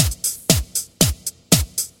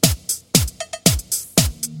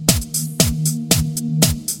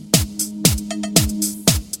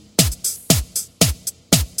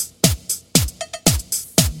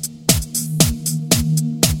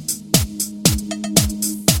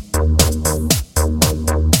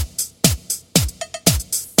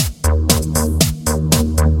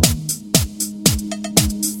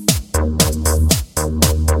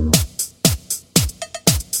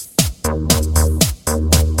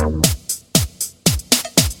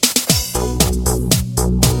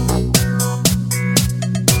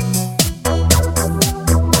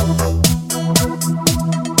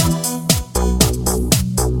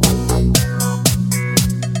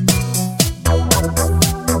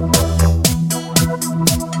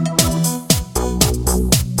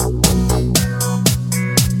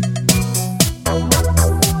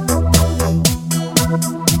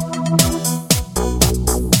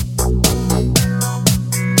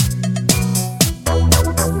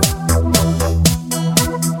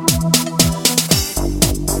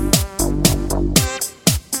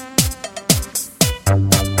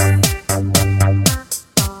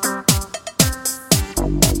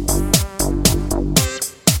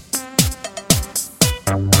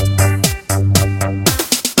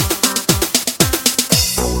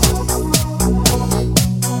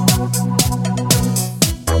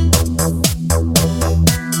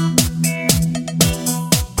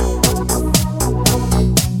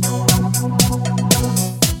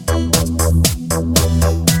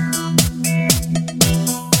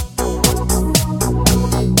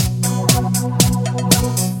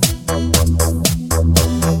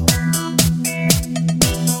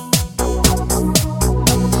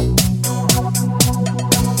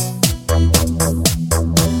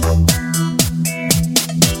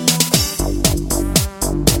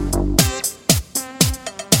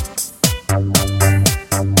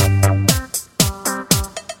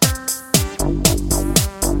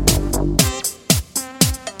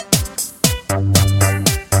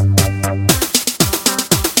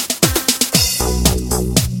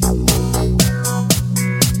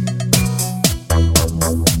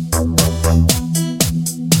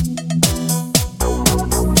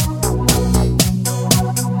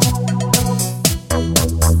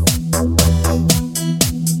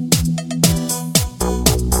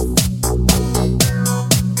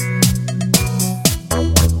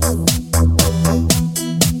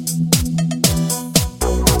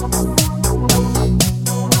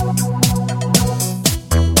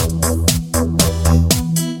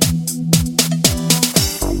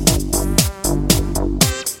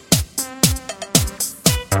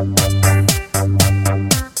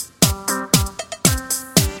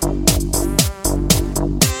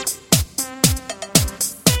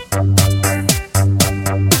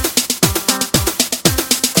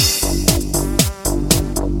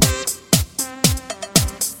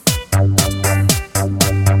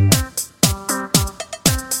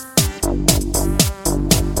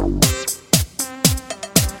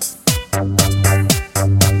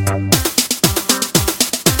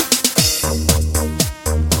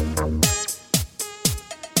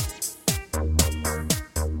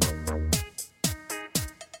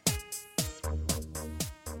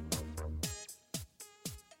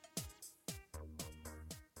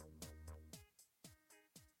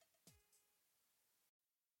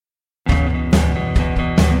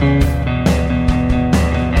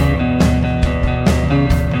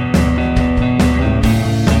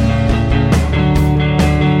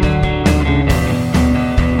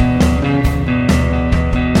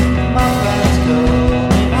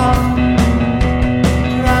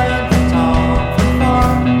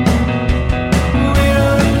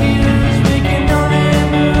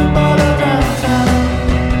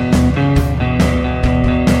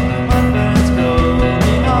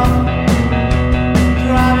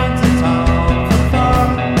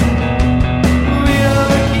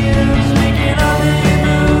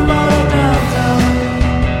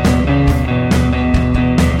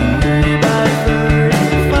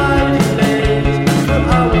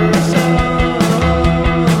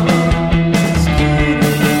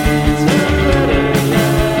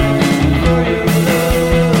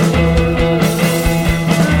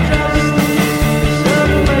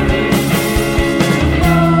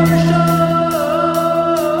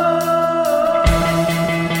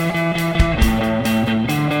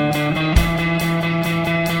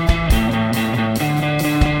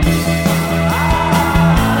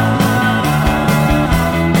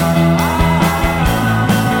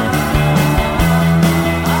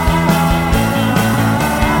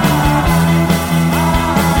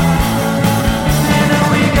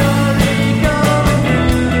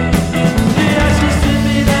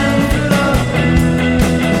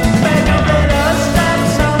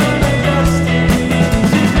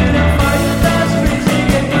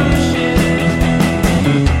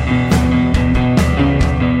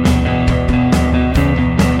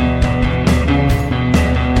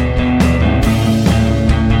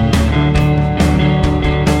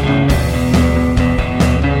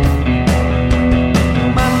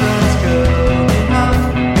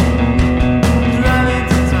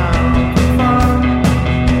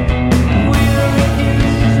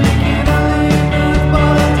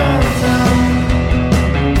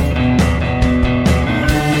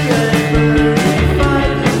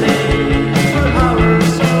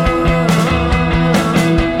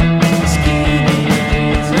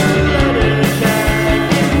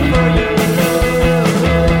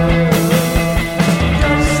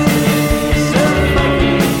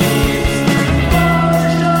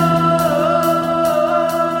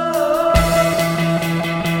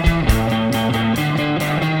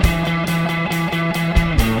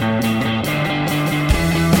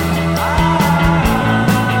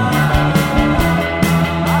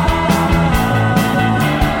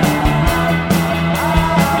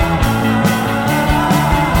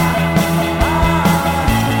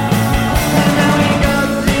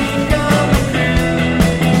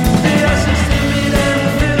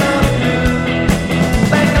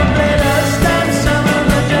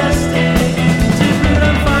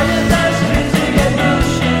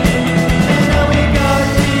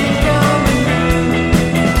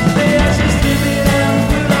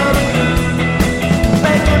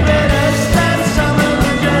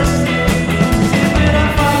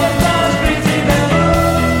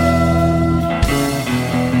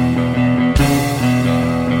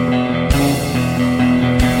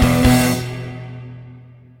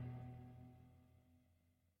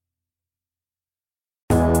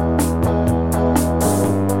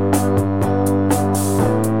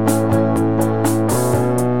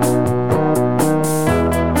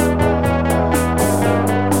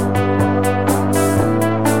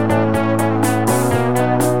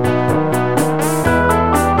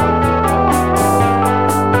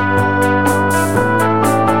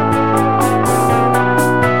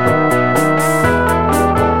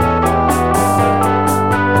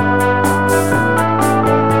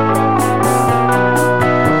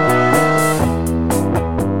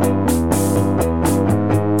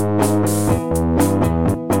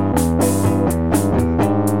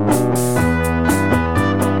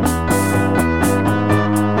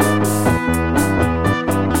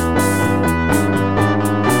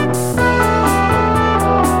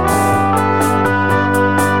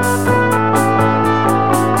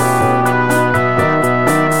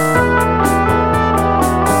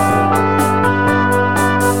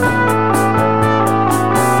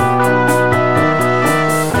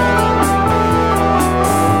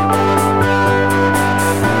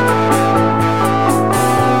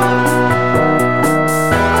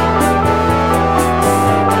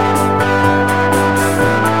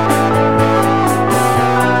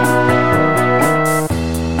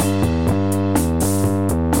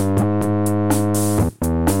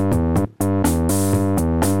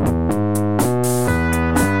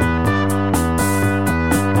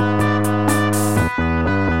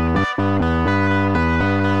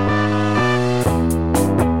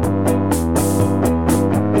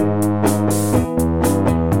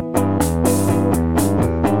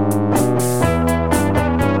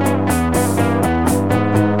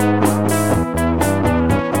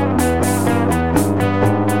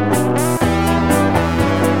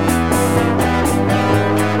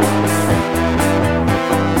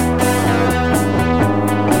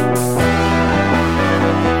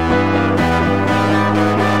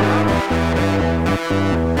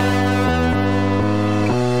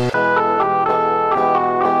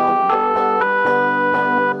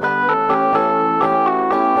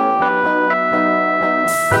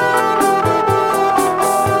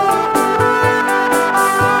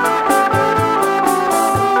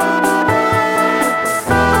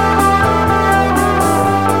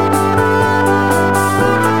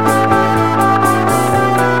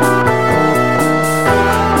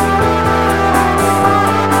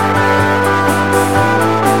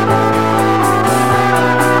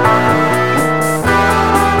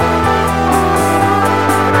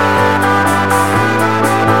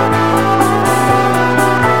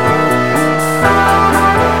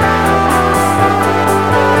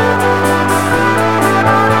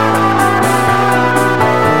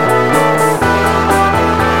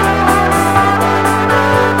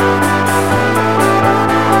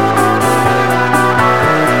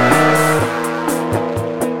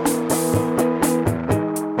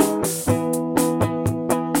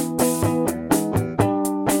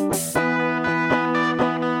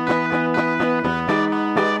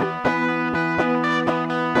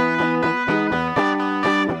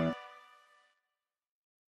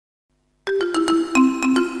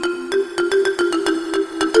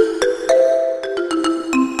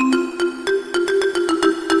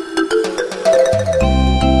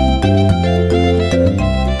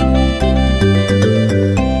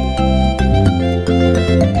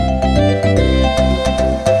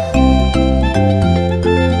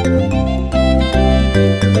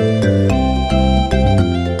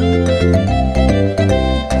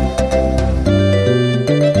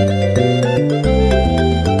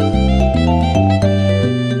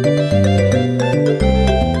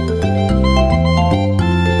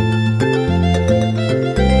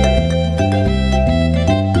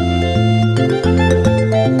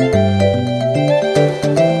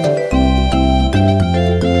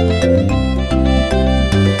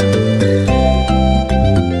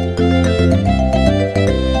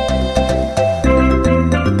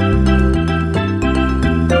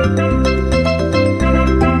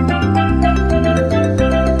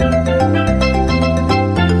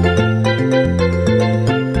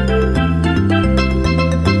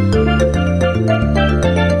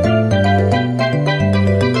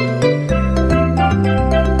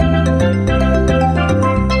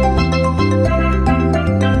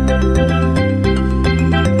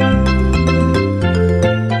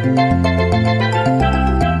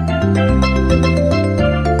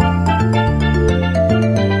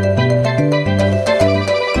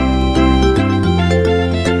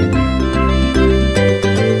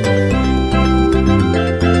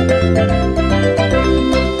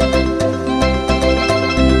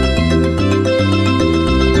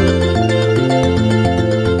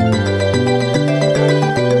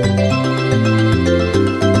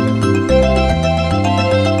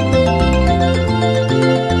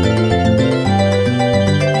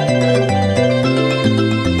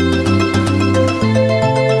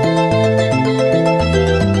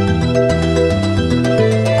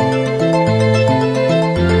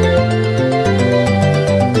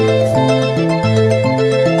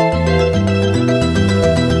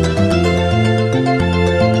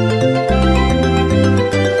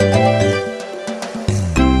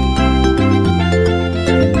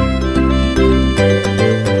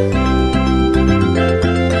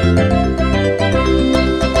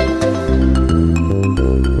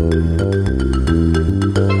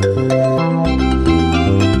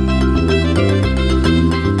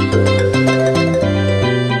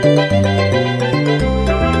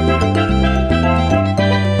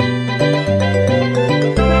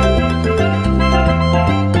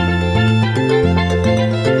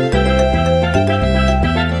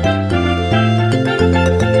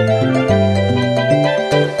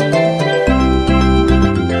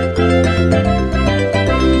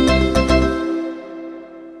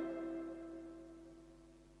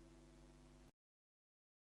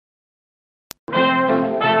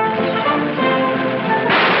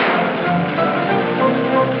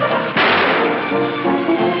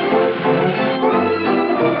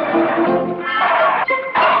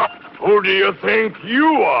 you think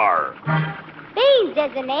you are? Beans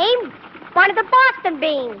is the name. One of the Boston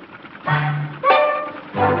beans.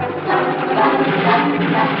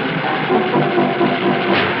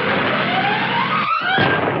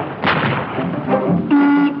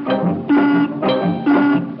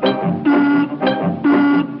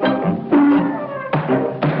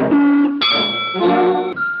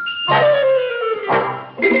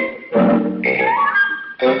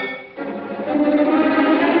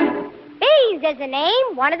 Beans is the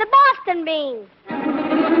name. One of the Boston beans.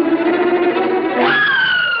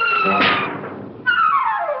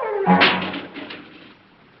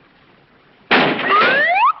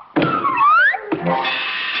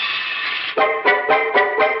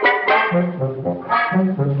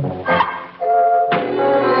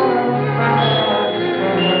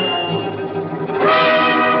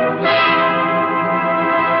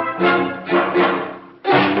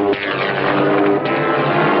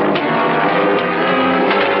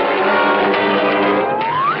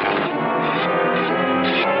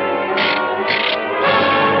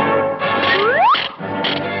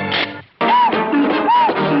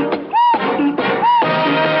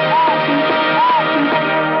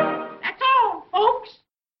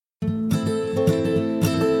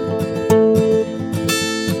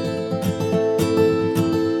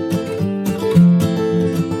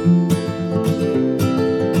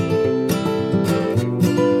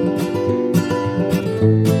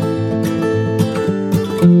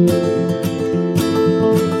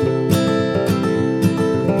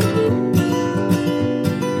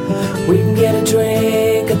 We can get a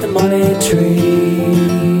drink at the Money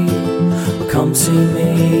Tree, or come see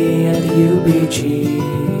me at the UBG.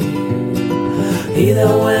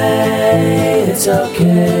 Either way, it's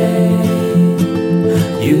okay.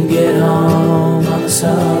 You can get home on the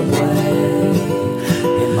subway.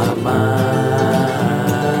 In my mind,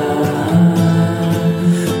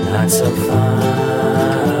 not so fine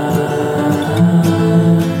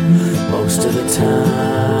most of the time.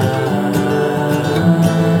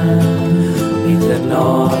 The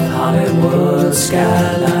North Hollywood skyline,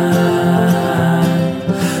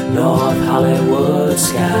 North Hollywood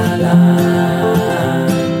skyline,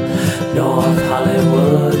 North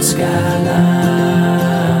Hollywood skyline,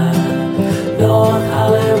 North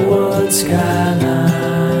Hollywood skyline.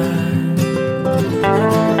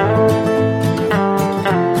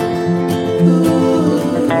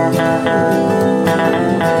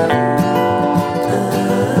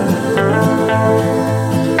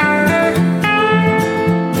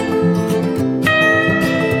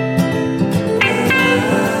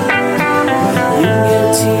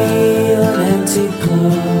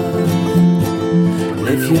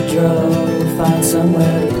 You drove, find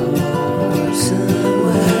somewhere to park.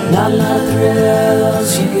 Not a lot of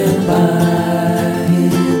thrills you can buy.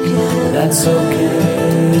 That's okay,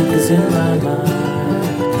 'cause in my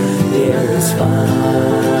mind the air is fine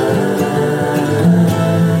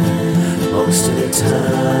most of the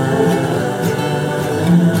time,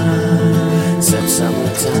 except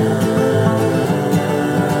summertime.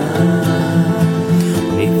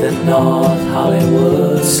 Beneath the North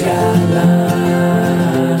Hollywood skyline,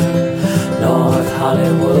 North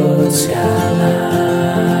Hollywood skyline,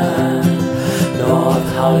 North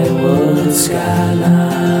Hollywood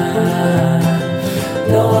skyline,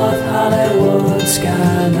 North Hollywood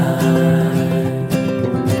skyline.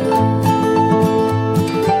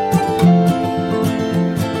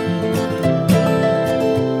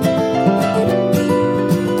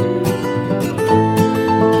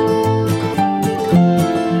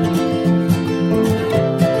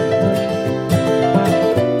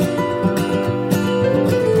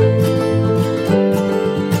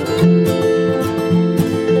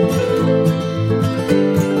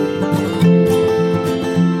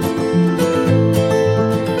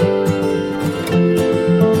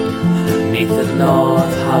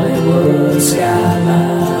 North Hollywood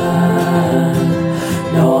skyline,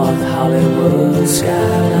 North Hollywood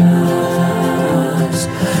skylines,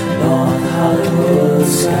 North Hollywood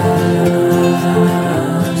skylines,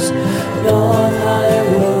 North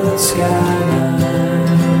Hollywood skyline.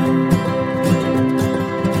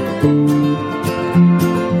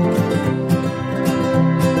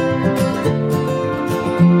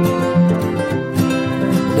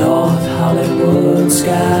 North Hollywood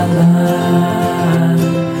skyline,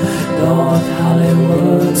 North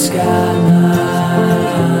Hollywood skylines,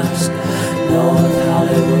 North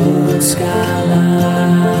Hollywood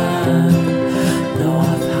skyline,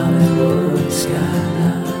 North Hollywood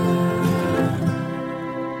skyline.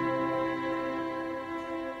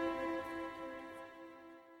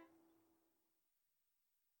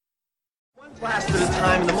 Blast at a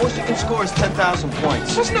time, the most you can score is 10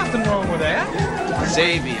 nothing wrong with that.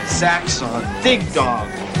 Xavier, Zaxxon, Dig Dog,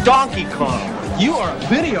 Donkey Kong. You are a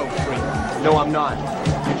video freak. No, I'm not.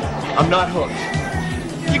 I'm not hooked.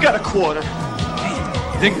 You got a quarter. Hey,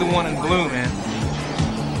 dig the one in blue, man.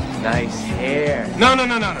 Nice hair. No.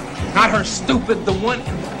 Not her stupid, the one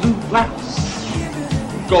in the blue blouse.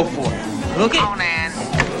 Go for it. Look it. Conan,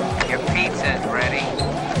 your pizza's ready.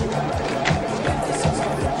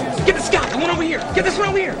 Get the scout, the one over here. Get this one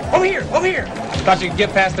over here. Over here. Thought you could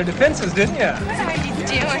get past their defenses, didn't you? What are you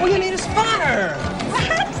doing? Well, you need a spotter.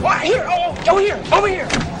 What? Here, over here.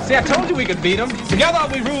 See, I told you we could beat them. Together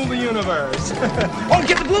we rule the universe. Oh,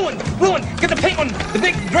 get the blue one. Get the pink one. The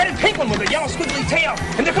big dreaded pink one with the yellow squiggly tail.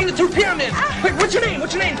 And there come the two pyramids. Quick, what's your name?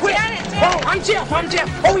 Quick. Oh, I'm Jeff.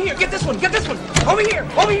 Over here, get this one. Over here.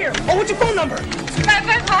 Oh, what's your phone number?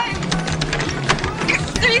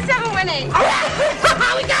 555-3718.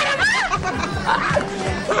 We got him!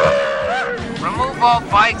 Remove all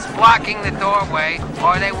bikes blocking the doorway,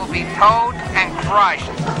 or they will be towed and crushed.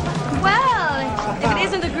 Well, if it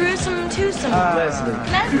isn't the gruesome twosome. Leslie.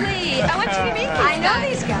 Leslie, I want you to meet these I know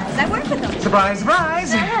these guys. I work with them. Surprise.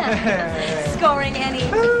 Scoring any?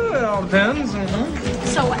 It all depends.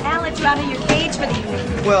 So Al let you out of your cage for the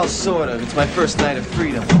evening? Well, sort of. It's my first night of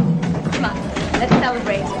freedom. Come on, let's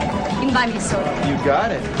celebrate. You can buy me a soda. You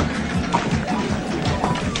got it.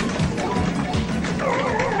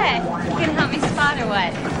 Hey, you can help me spot or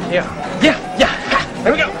what? Yeah. Ha,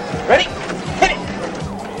 here we go. Ready? Hit it.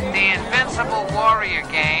 The Invincible Warrior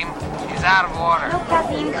game is out of order. No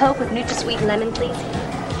caffeine Coke with NutraSweet lemon, please.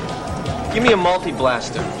 Give me a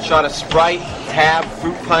multi-blaster. Shot of Sprite, Tab,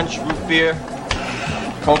 Fruit Punch, Root Beer,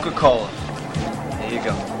 Coca-Cola. There you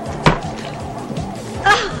go.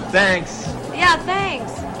 Thanks. Yeah,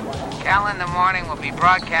 thanks. Cal in the Morning will be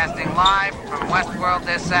broadcasting live from Westworld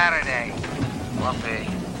this Saturday. Lumpy.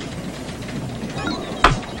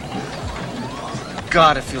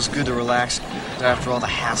 God, it feels good to relax after all the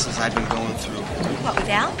hassles I've been going through. What, with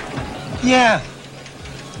Al? Yeah.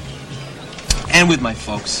 And with my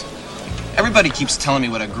folks. Everybody keeps telling me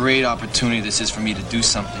what a great opportunity this is for me to do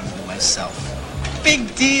something with myself.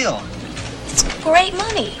 Big deal. It's great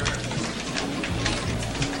money.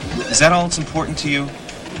 Is that all that's important to you?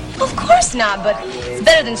 Of course not, but it's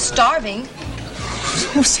better than starving.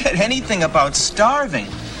 Who said anything about starving?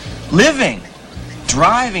 Living.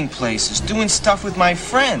 Driving places, doing stuff with my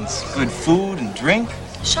friends. Good food and drink.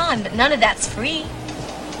 Sean, but none of that's free.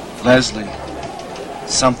 Leslie,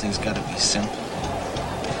 something's got to be simple.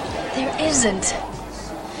 There isn't.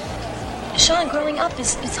 Sean, growing up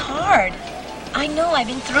is hard. I know, I've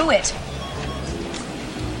been through it.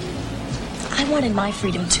 I wanted my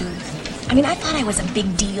freedom too. I mean, I thought I was a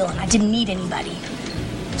big deal and I didn't need anybody.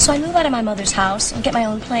 So I moved out of my mother's house and get my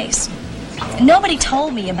own place. And nobody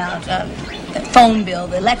told me about the phone bill,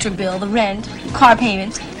 the electric bill, the rent, car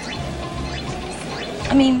payments.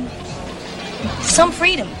 I mean, some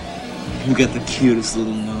freedom. You got the cutest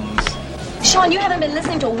little nose. Sean, you haven't been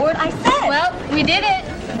listening to a word I said. Well, we did it.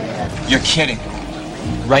 You're kidding.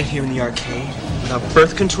 Right here in the arcade? Without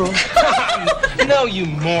birth control? No, you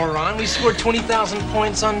moron. We scored 20,000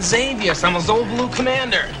 points on Xavier. I'm a old blue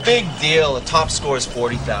commander. Big deal. The top score is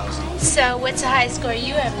 40,000. So what's the highest score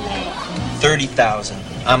you ever made? 30,000.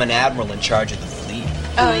 I'm an admiral in charge of the fleet.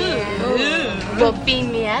 Oh, yeah. Well,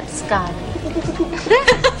 beam me up, Scotty.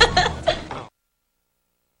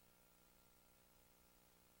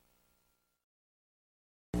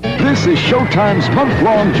 This is Showtime's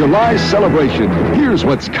month-long July celebration. Here's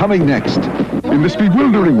what's coming next. In this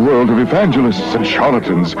bewildering world of evangelists and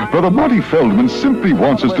charlatans, Brother Monty Feldman simply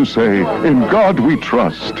wants us to say, "In God we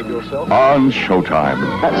trust," on Showtime.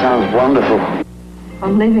 That sounds wonderful.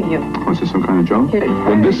 I'm leaving you. Was this some kind of joke?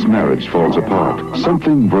 When this marriage falls apart,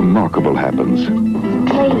 something remarkable happens.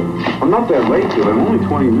 Wait. I'm not that late, kid. I'm only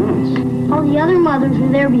 20 minutes. All the other mothers were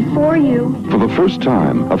there before you. For the first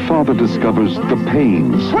time, a father discovers the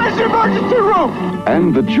pains Where's the emergency room?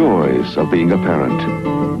 and the joys of being a parent.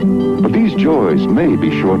 But these joys may be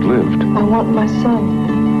short-lived. I want my son.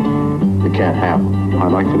 It can't happen.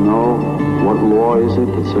 I'd like to know, what law is it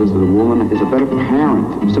that says that a woman is a better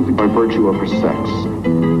parent simply by virtue of her sex?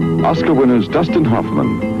 Oscar winners Dustin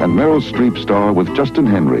Hoffman and Meryl Streep star with Justin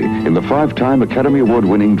Henry in the 5-time Academy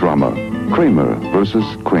Award-winning drama, Kramer versus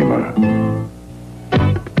Kramer.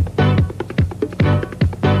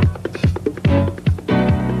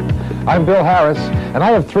 I'm Bill Harris, and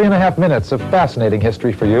I have 3.5 minutes of fascinating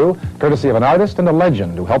history for you, courtesy of an artist and a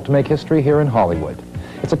legend who helped make history here in Hollywood.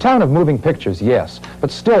 It's a town of moving pictures, yes,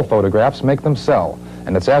 but still photographs make them sell,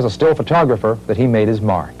 and it's as a still photographer that he made his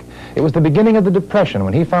mark. It was the beginning of the Depression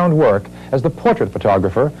when he found work as the portrait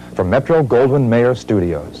photographer for Metro-Goldwyn-Mayer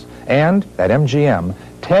Studios. And at MGM,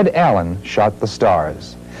 Ted Allen shot the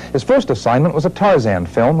stars. His first assignment was a Tarzan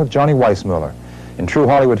film with Johnny Weissmuller. In true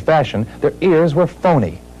Hollywood fashion, their ears were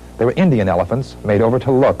phony. They were Indian elephants made over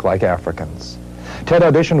to look like Africans. Ted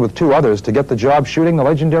auditioned with 2 others to get the job shooting the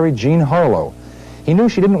legendary Jean Harlow. He knew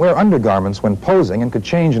she didn't wear undergarments when posing and could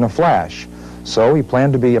change in a flash, so he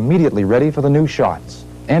planned to be immediately ready for the new shots.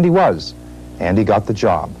 And he was. And he got the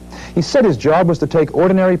job. He said his job was to take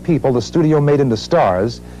ordinary people the studio made into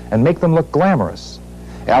stars and make them look glamorous.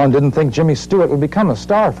 Allen didn't think Jimmy Stewart would become a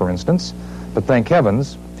star, for instance, but thank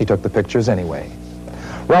heavens, he took the pictures anyway.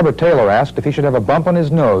 Robert Taylor asked if he should have a bump on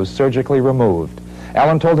his nose surgically removed.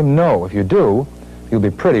 Allen told him no, if you do, you'll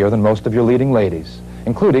be prettier than most of your leading ladies,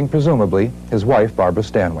 including, presumably, his wife, Barbara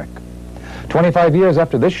Stanwyck. 25 years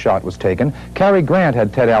after this shot was taken, Cary Grant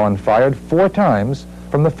had Ted Allen fired 4 times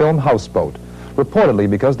from the film Houseboat, reportedly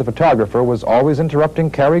because the photographer was always interrupting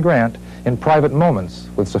Cary Grant in private moments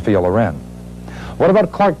with Sophia Loren. What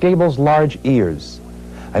about Clark Gable's large ears?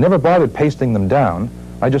 I never bothered pasting them down.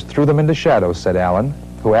 I just threw them into shadows, said Allen,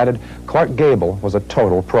 who added Clark Gable was a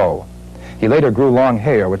total pro. He later grew long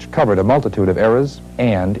hair which covered a multitude of eras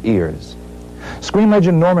and ears. Screen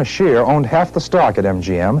legend Norma Shear owned half the stock at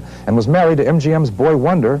MGM and was married to MGM's boy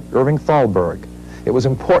wonder, Irving Thalberg. It was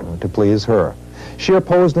important to please her. Shear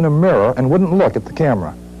posed in a mirror and wouldn't look at the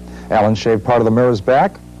camera. Allen shaved part of the mirror's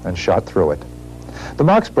back and shot through it. The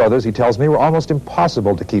Marx Brothers, he tells me, were almost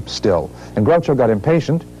impossible to keep still, and Groucho got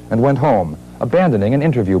impatient and went home, abandoning an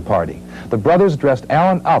interview party. The brothers dressed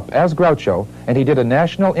Allen up as Groucho, and he did a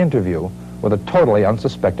national interview with a totally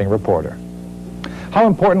unsuspecting reporter. How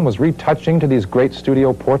important was retouching to these great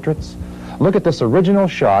studio portraits? Look at this original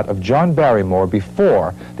shot of John Barrymore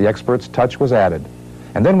before the expert's touch was added.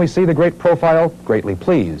 And then we see the great profile, greatly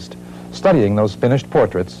pleased, studying those finished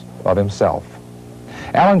portraits of himself.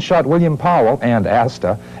 Allen shot William Powell and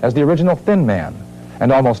Asta as the original Thin Man,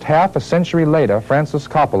 and almost half a century later, Francis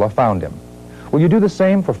Coppola found him. Will you do the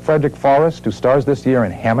same for Frederick Forrest, who stars this year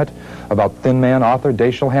in Hammett, about Thin Man author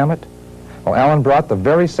Dashiell Hammett? Well, Allen brought the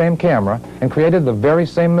very same camera and created the very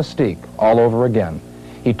same mystique all over again.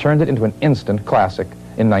 He turned it into an instant classic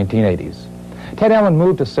in 1980s. Ted Allen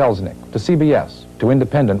moved to Selznick, to CBS, to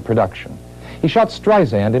independent production. He shot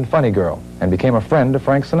Streisand in Funny Girl and became a friend of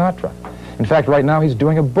Frank Sinatra. In fact, right now he's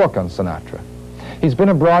doing a book on Sinatra. He's been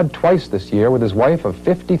abroad twice this year with his wife of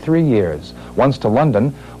 53 years, once to London,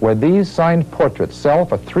 where these signed portraits sell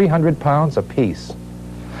for 300 pounds apiece.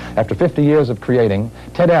 After 50 years of creating,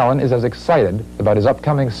 Ted Allen is as excited about his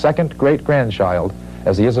upcoming second great-grandchild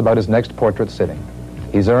as he is about his next portrait sitting.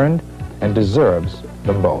 He's earned and deserves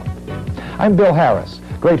them both. I'm Bill Harris,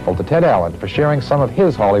 grateful to Ted Allen for sharing some of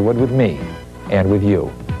his Hollywood with me and with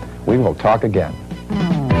you. We will talk again.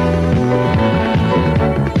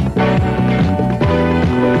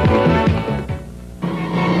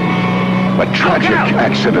 A tragic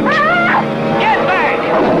accident. Get back!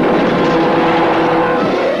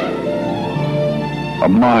 A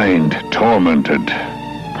mind tormented.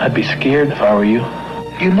 I'd be scared if I were you.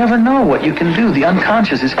 You never know what you can do. The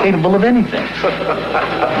unconscious is capable of anything.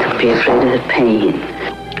 Don't be afraid of the pain.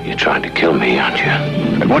 You're trying to kill me, aren't you?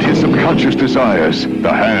 And what his subconscious desires,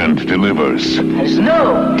 the hand delivers. There's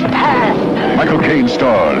no hand. Michael Caine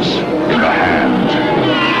stars in The Hand.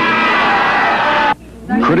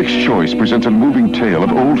 Critics' Choice presents a moving tale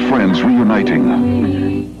of old friends reuniting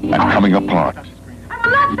and coming apart.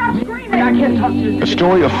 I can't talk to you. A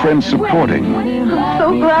story of friends supporting I'm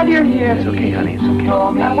so glad you're here. It's okay, honey. It's okay.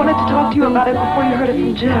 I wanted to talk to you about it before you heard it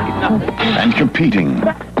from Jim. and competing.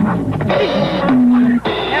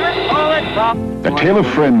 A tale of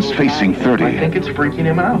friends facing 30. I think it's freaking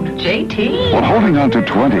him out. JT? While holding on to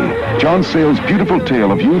 20, John Sayles' beautiful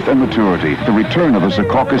tale of youth and maturity, the return of the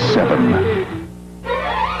Secaucus 7.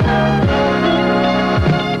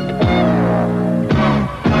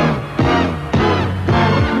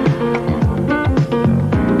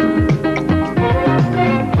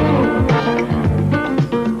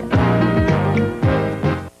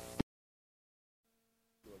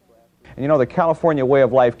 You know, the California way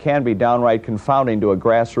of life can be downright confounding to a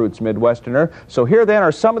grassroots Midwesterner. So here then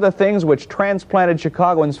are some of the things which transplanted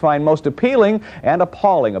Chicagoans find most appealing and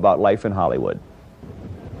appalling about life in Hollywood.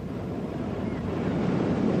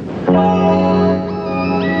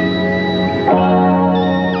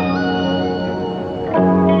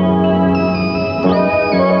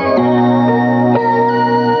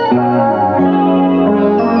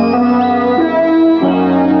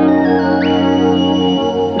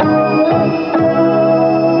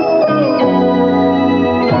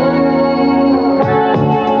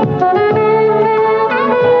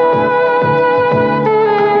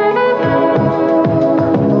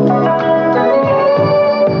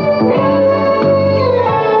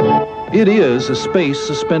 It is a space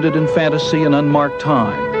suspended in fantasy and unmarked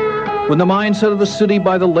time. When the mindset of the city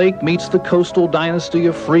by the lake meets the coastal dynasty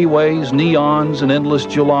of freeways, neons, and endless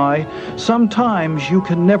July, sometimes you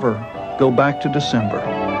can never go back to December.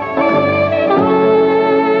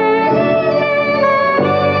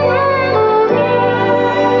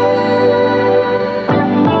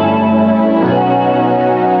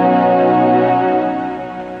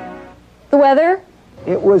 The weather?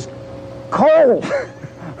 It was cold.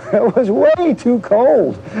 It was way too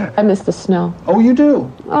cold. I miss the snow. Oh, you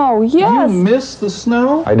do? Oh, yes. You miss the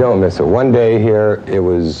snow? I don't miss it. One day here, it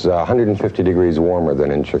was 150 degrees warmer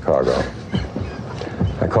than in Chicago.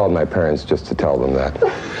 I called my parents just to tell them that.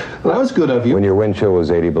 Well, that was good of you. When your wind chill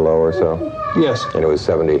was 80 below or so? Yes. And it was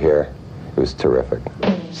 70 here. It was terrific.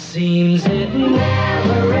 Seems it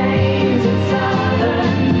never rains in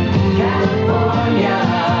Southern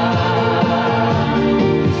California.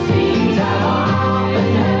 Seems I've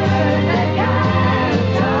often heard that kind of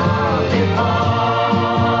talk before.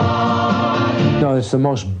 No, it's the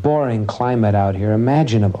most boring climate out here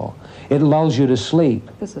imaginable. It lulls you to sleep.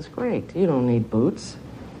 This is great. You don't need boots.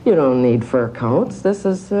 You don't need fur coats. This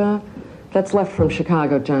is, that's left from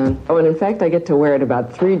Chicago, John. Oh, and in fact, I get to wear it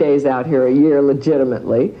about 3 days out here a year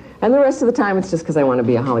legitimately. And the rest of the time, it's just because I want to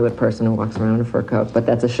be a Hollywood person who walks around in a fur coat. But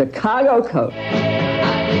that's a Chicago coat.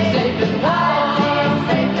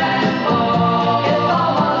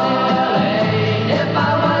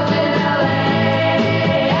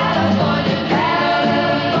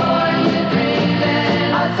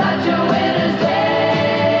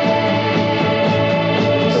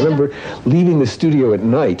 Leaving the studio at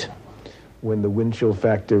night when the wind chill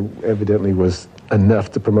factor evidently was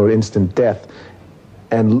enough to promote instant death,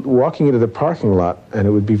 and walking into the parking lot, and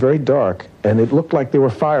it would be very dark, and it looked like there were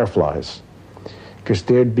fireflies because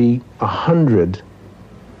there'd be 100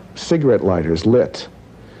 cigarette lighters lit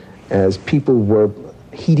as people were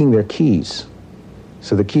heating their keys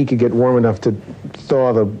so the key could get warm enough to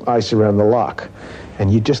thaw the ice around the lock.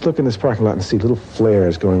 And you just look in this parking lot and see little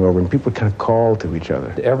flares going over, and people would kind of call to each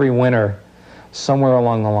other. Every winter, somewhere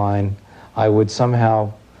along the line, I would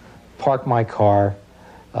somehow park my car,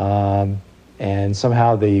 and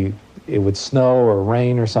somehow it would snow or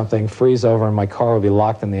rain or something, freeze over, and my car would be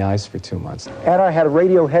locked in the ice for 2 months. And I had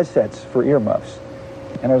radio headsets for earmuffs.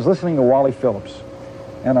 And I was listening to Wally Phillips.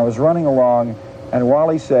 And I was running along, and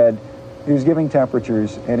Wally said, he was giving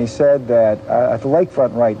temperatures, and he said that at the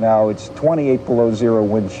lakefront right now, it's 28 below zero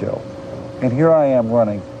wind chill. And here I am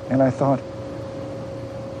running, and I thought,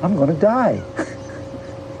 I'm going to die.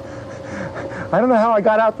 I don't know how I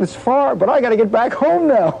got out this far, but I got to get back home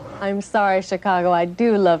now. I'm sorry, Chicago, I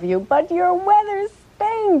do love you, but your weather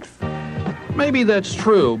stinks. Maybe that's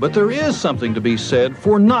true, but there is something to be said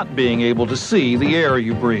for not being able to see the air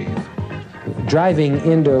you breathe. Driving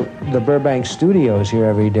into the Burbank studios here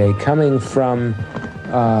every day, coming from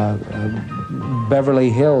Beverly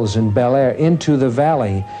Hills and Bel Air into the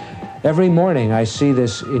valley, every morning I see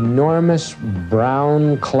this enormous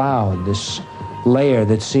brown cloud, this layer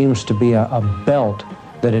that seems to be a belt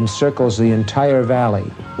that encircles the entire valley.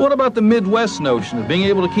 What about the Midwest notion of being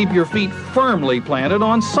able to keep your feet firmly planted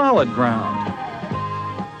on solid ground?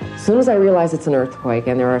 As soon as I realize it's an earthquake,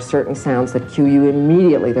 and there are certain sounds that cue you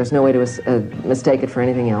immediately, there's no way to mistake it for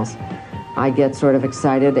anything else, I get sort of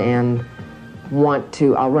excited and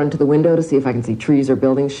I'll run to the window to see if I can see trees or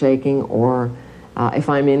buildings shaking, or if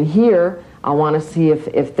I'm in here, I want to see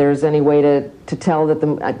if there's any way to tell that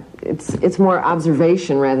it's more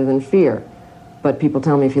observation rather than fear. But people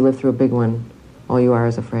tell me if you live through a big one, all you are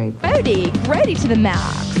is afraid. Ready to the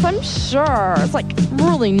max, I'm sure. It's like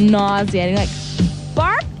really nauseating, like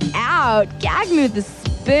bark out, gag me with a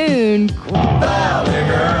spoon. Valley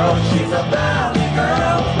girl, she's a valley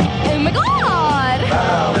girl. Oh my God!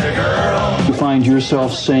 Valley girl. You find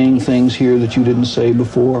yourself saying things here that you didn't say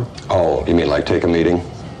before? Oh, you mean like take a meeting?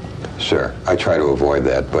 Sure. I try to avoid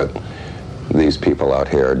that, but these people out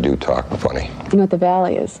here do talk funny. You know what the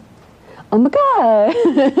valley is? Oh my God!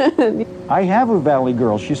 I have a valley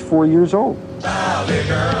girl. She's 4 years old. Valley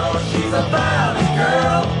girl, she's a valley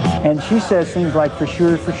girl. And she says things like, for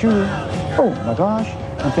sure, oh my gosh,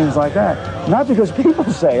 and things like that. Not because people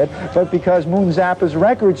say it, but because Moon Zappa's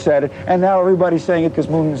record said it, and now everybody's saying it because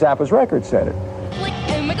Moon Zappa's record said it. Like,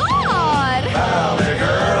 oh my God! Valley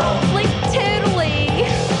girl. Like, totally.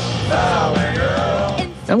 Valley girl.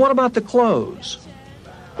 And what about the clothes?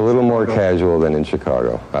 A little more casual than in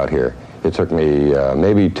Chicago out here. It took me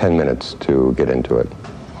maybe 10 minutes to get into it.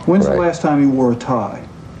 When's the last time you wore a tie?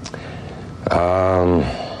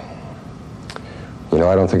 You know,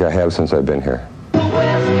 I don't think I have since I've been here. The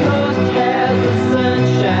West Coast has the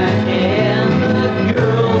sunshine and the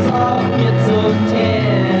girls are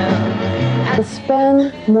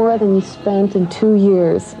more than you spent in 2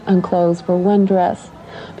 years on clothes for one dress.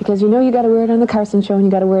 Because you know you got to wear it on the Carson show and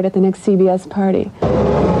you got to wear it at the next CBS party.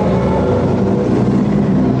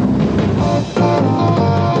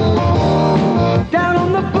 Down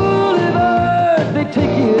on the boulevard, they take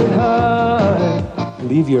it hard.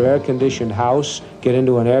 Leave your air-conditioned house, get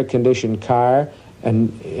into an air-conditioned car,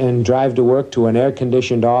 and drive to work to an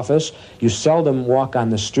air-conditioned office. You seldom walk on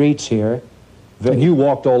the streets here. And you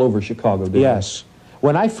walked all over Chicago, didn't you? Yes.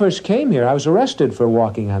 When I first came here, I was arrested for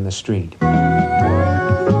walking on the street.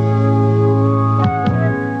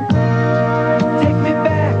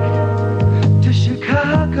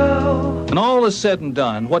 When all is said and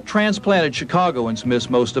done, what transplanted Chicagoans miss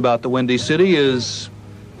most about the Windy City is...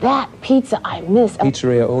 That pizza I miss.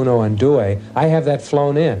 Pizzeria Uno and Due. I have that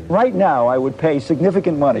flown in. Right now, I would pay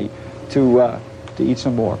significant money to eat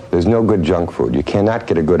some more. There's no good junk food. You cannot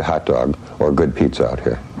get a good hot dog or good pizza out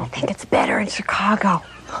here. I think it's better in Chicago.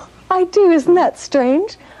 I do, isn't that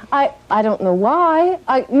strange? I don't know why.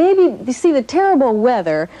 Maybe, you see, the terrible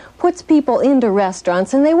weather puts people into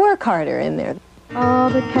restaurants and they work harder in there. Oh,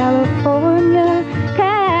 the California,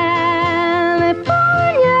 coming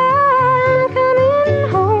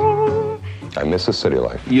home. I miss the city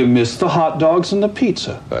life. You miss the hot dogs and the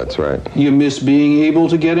pizza. That's right. You miss being able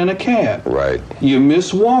to get in a cab. Right. You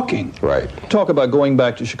miss walking. Right. Talk about going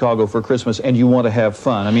back to Chicago for Christmas and you want to have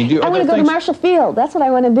fun. I mean, I want to go to Marshall Field. That's what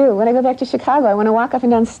I want to do. When I go back to Chicago, I want to walk up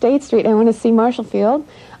and down State Street and I want to see Marshall Field.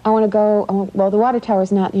 I want to go, well, the water tower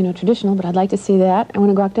is not, traditional, but I'd like to see that. I want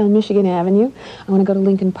to go up down Michigan Avenue. I want to go to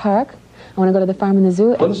Lincoln Park. I want to go to the farm and the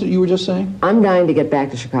zoo. What is it you were just saying? I'm dying to get back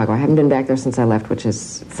to Chicago. I haven't been back there since I left, which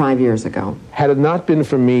is 5 years ago. Had it not been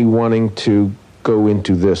for me wanting to go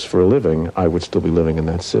into this for a living, I would still be living in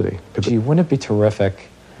that city. Gee, wouldn't it be terrific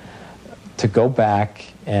to go back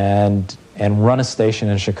and run a station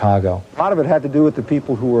in Chicago? A lot of it had to do with the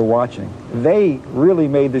people who were watching. They really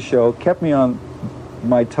made the show, kept me on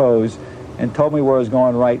my toes, and told me where I was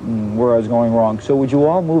going right and where I was going wrong. So would you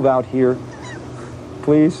all move out here,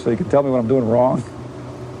 please, so you can tell me what I'm doing wrong?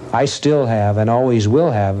 I still have and always will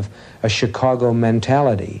have a Chicago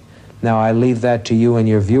mentality. Now, I leave that to you and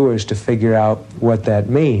your viewers to figure out what that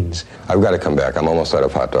means. I've got to come back. I'm almost out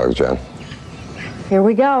of hot dogs, Jan. Here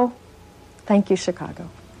we go. Thank you, Chicago.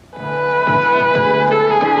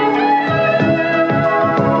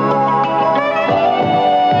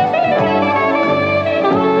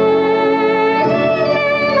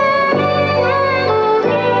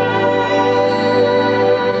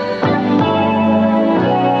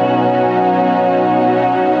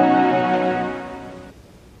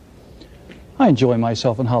 I enjoy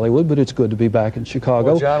myself in Hollywood, but it's good to be back in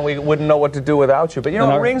Chicago. Well, John, we wouldn't know what to do without you. But, it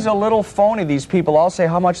rings a little phony. These people all say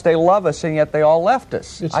how much they love us, and yet they all left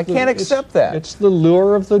us. I can't accept that. It's the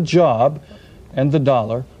lure of the job and the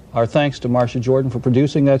dollar. Our thanks to Marcia Jordan for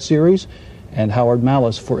producing that series and Howard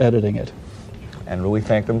Malice for editing it. And we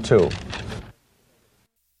thank them, too.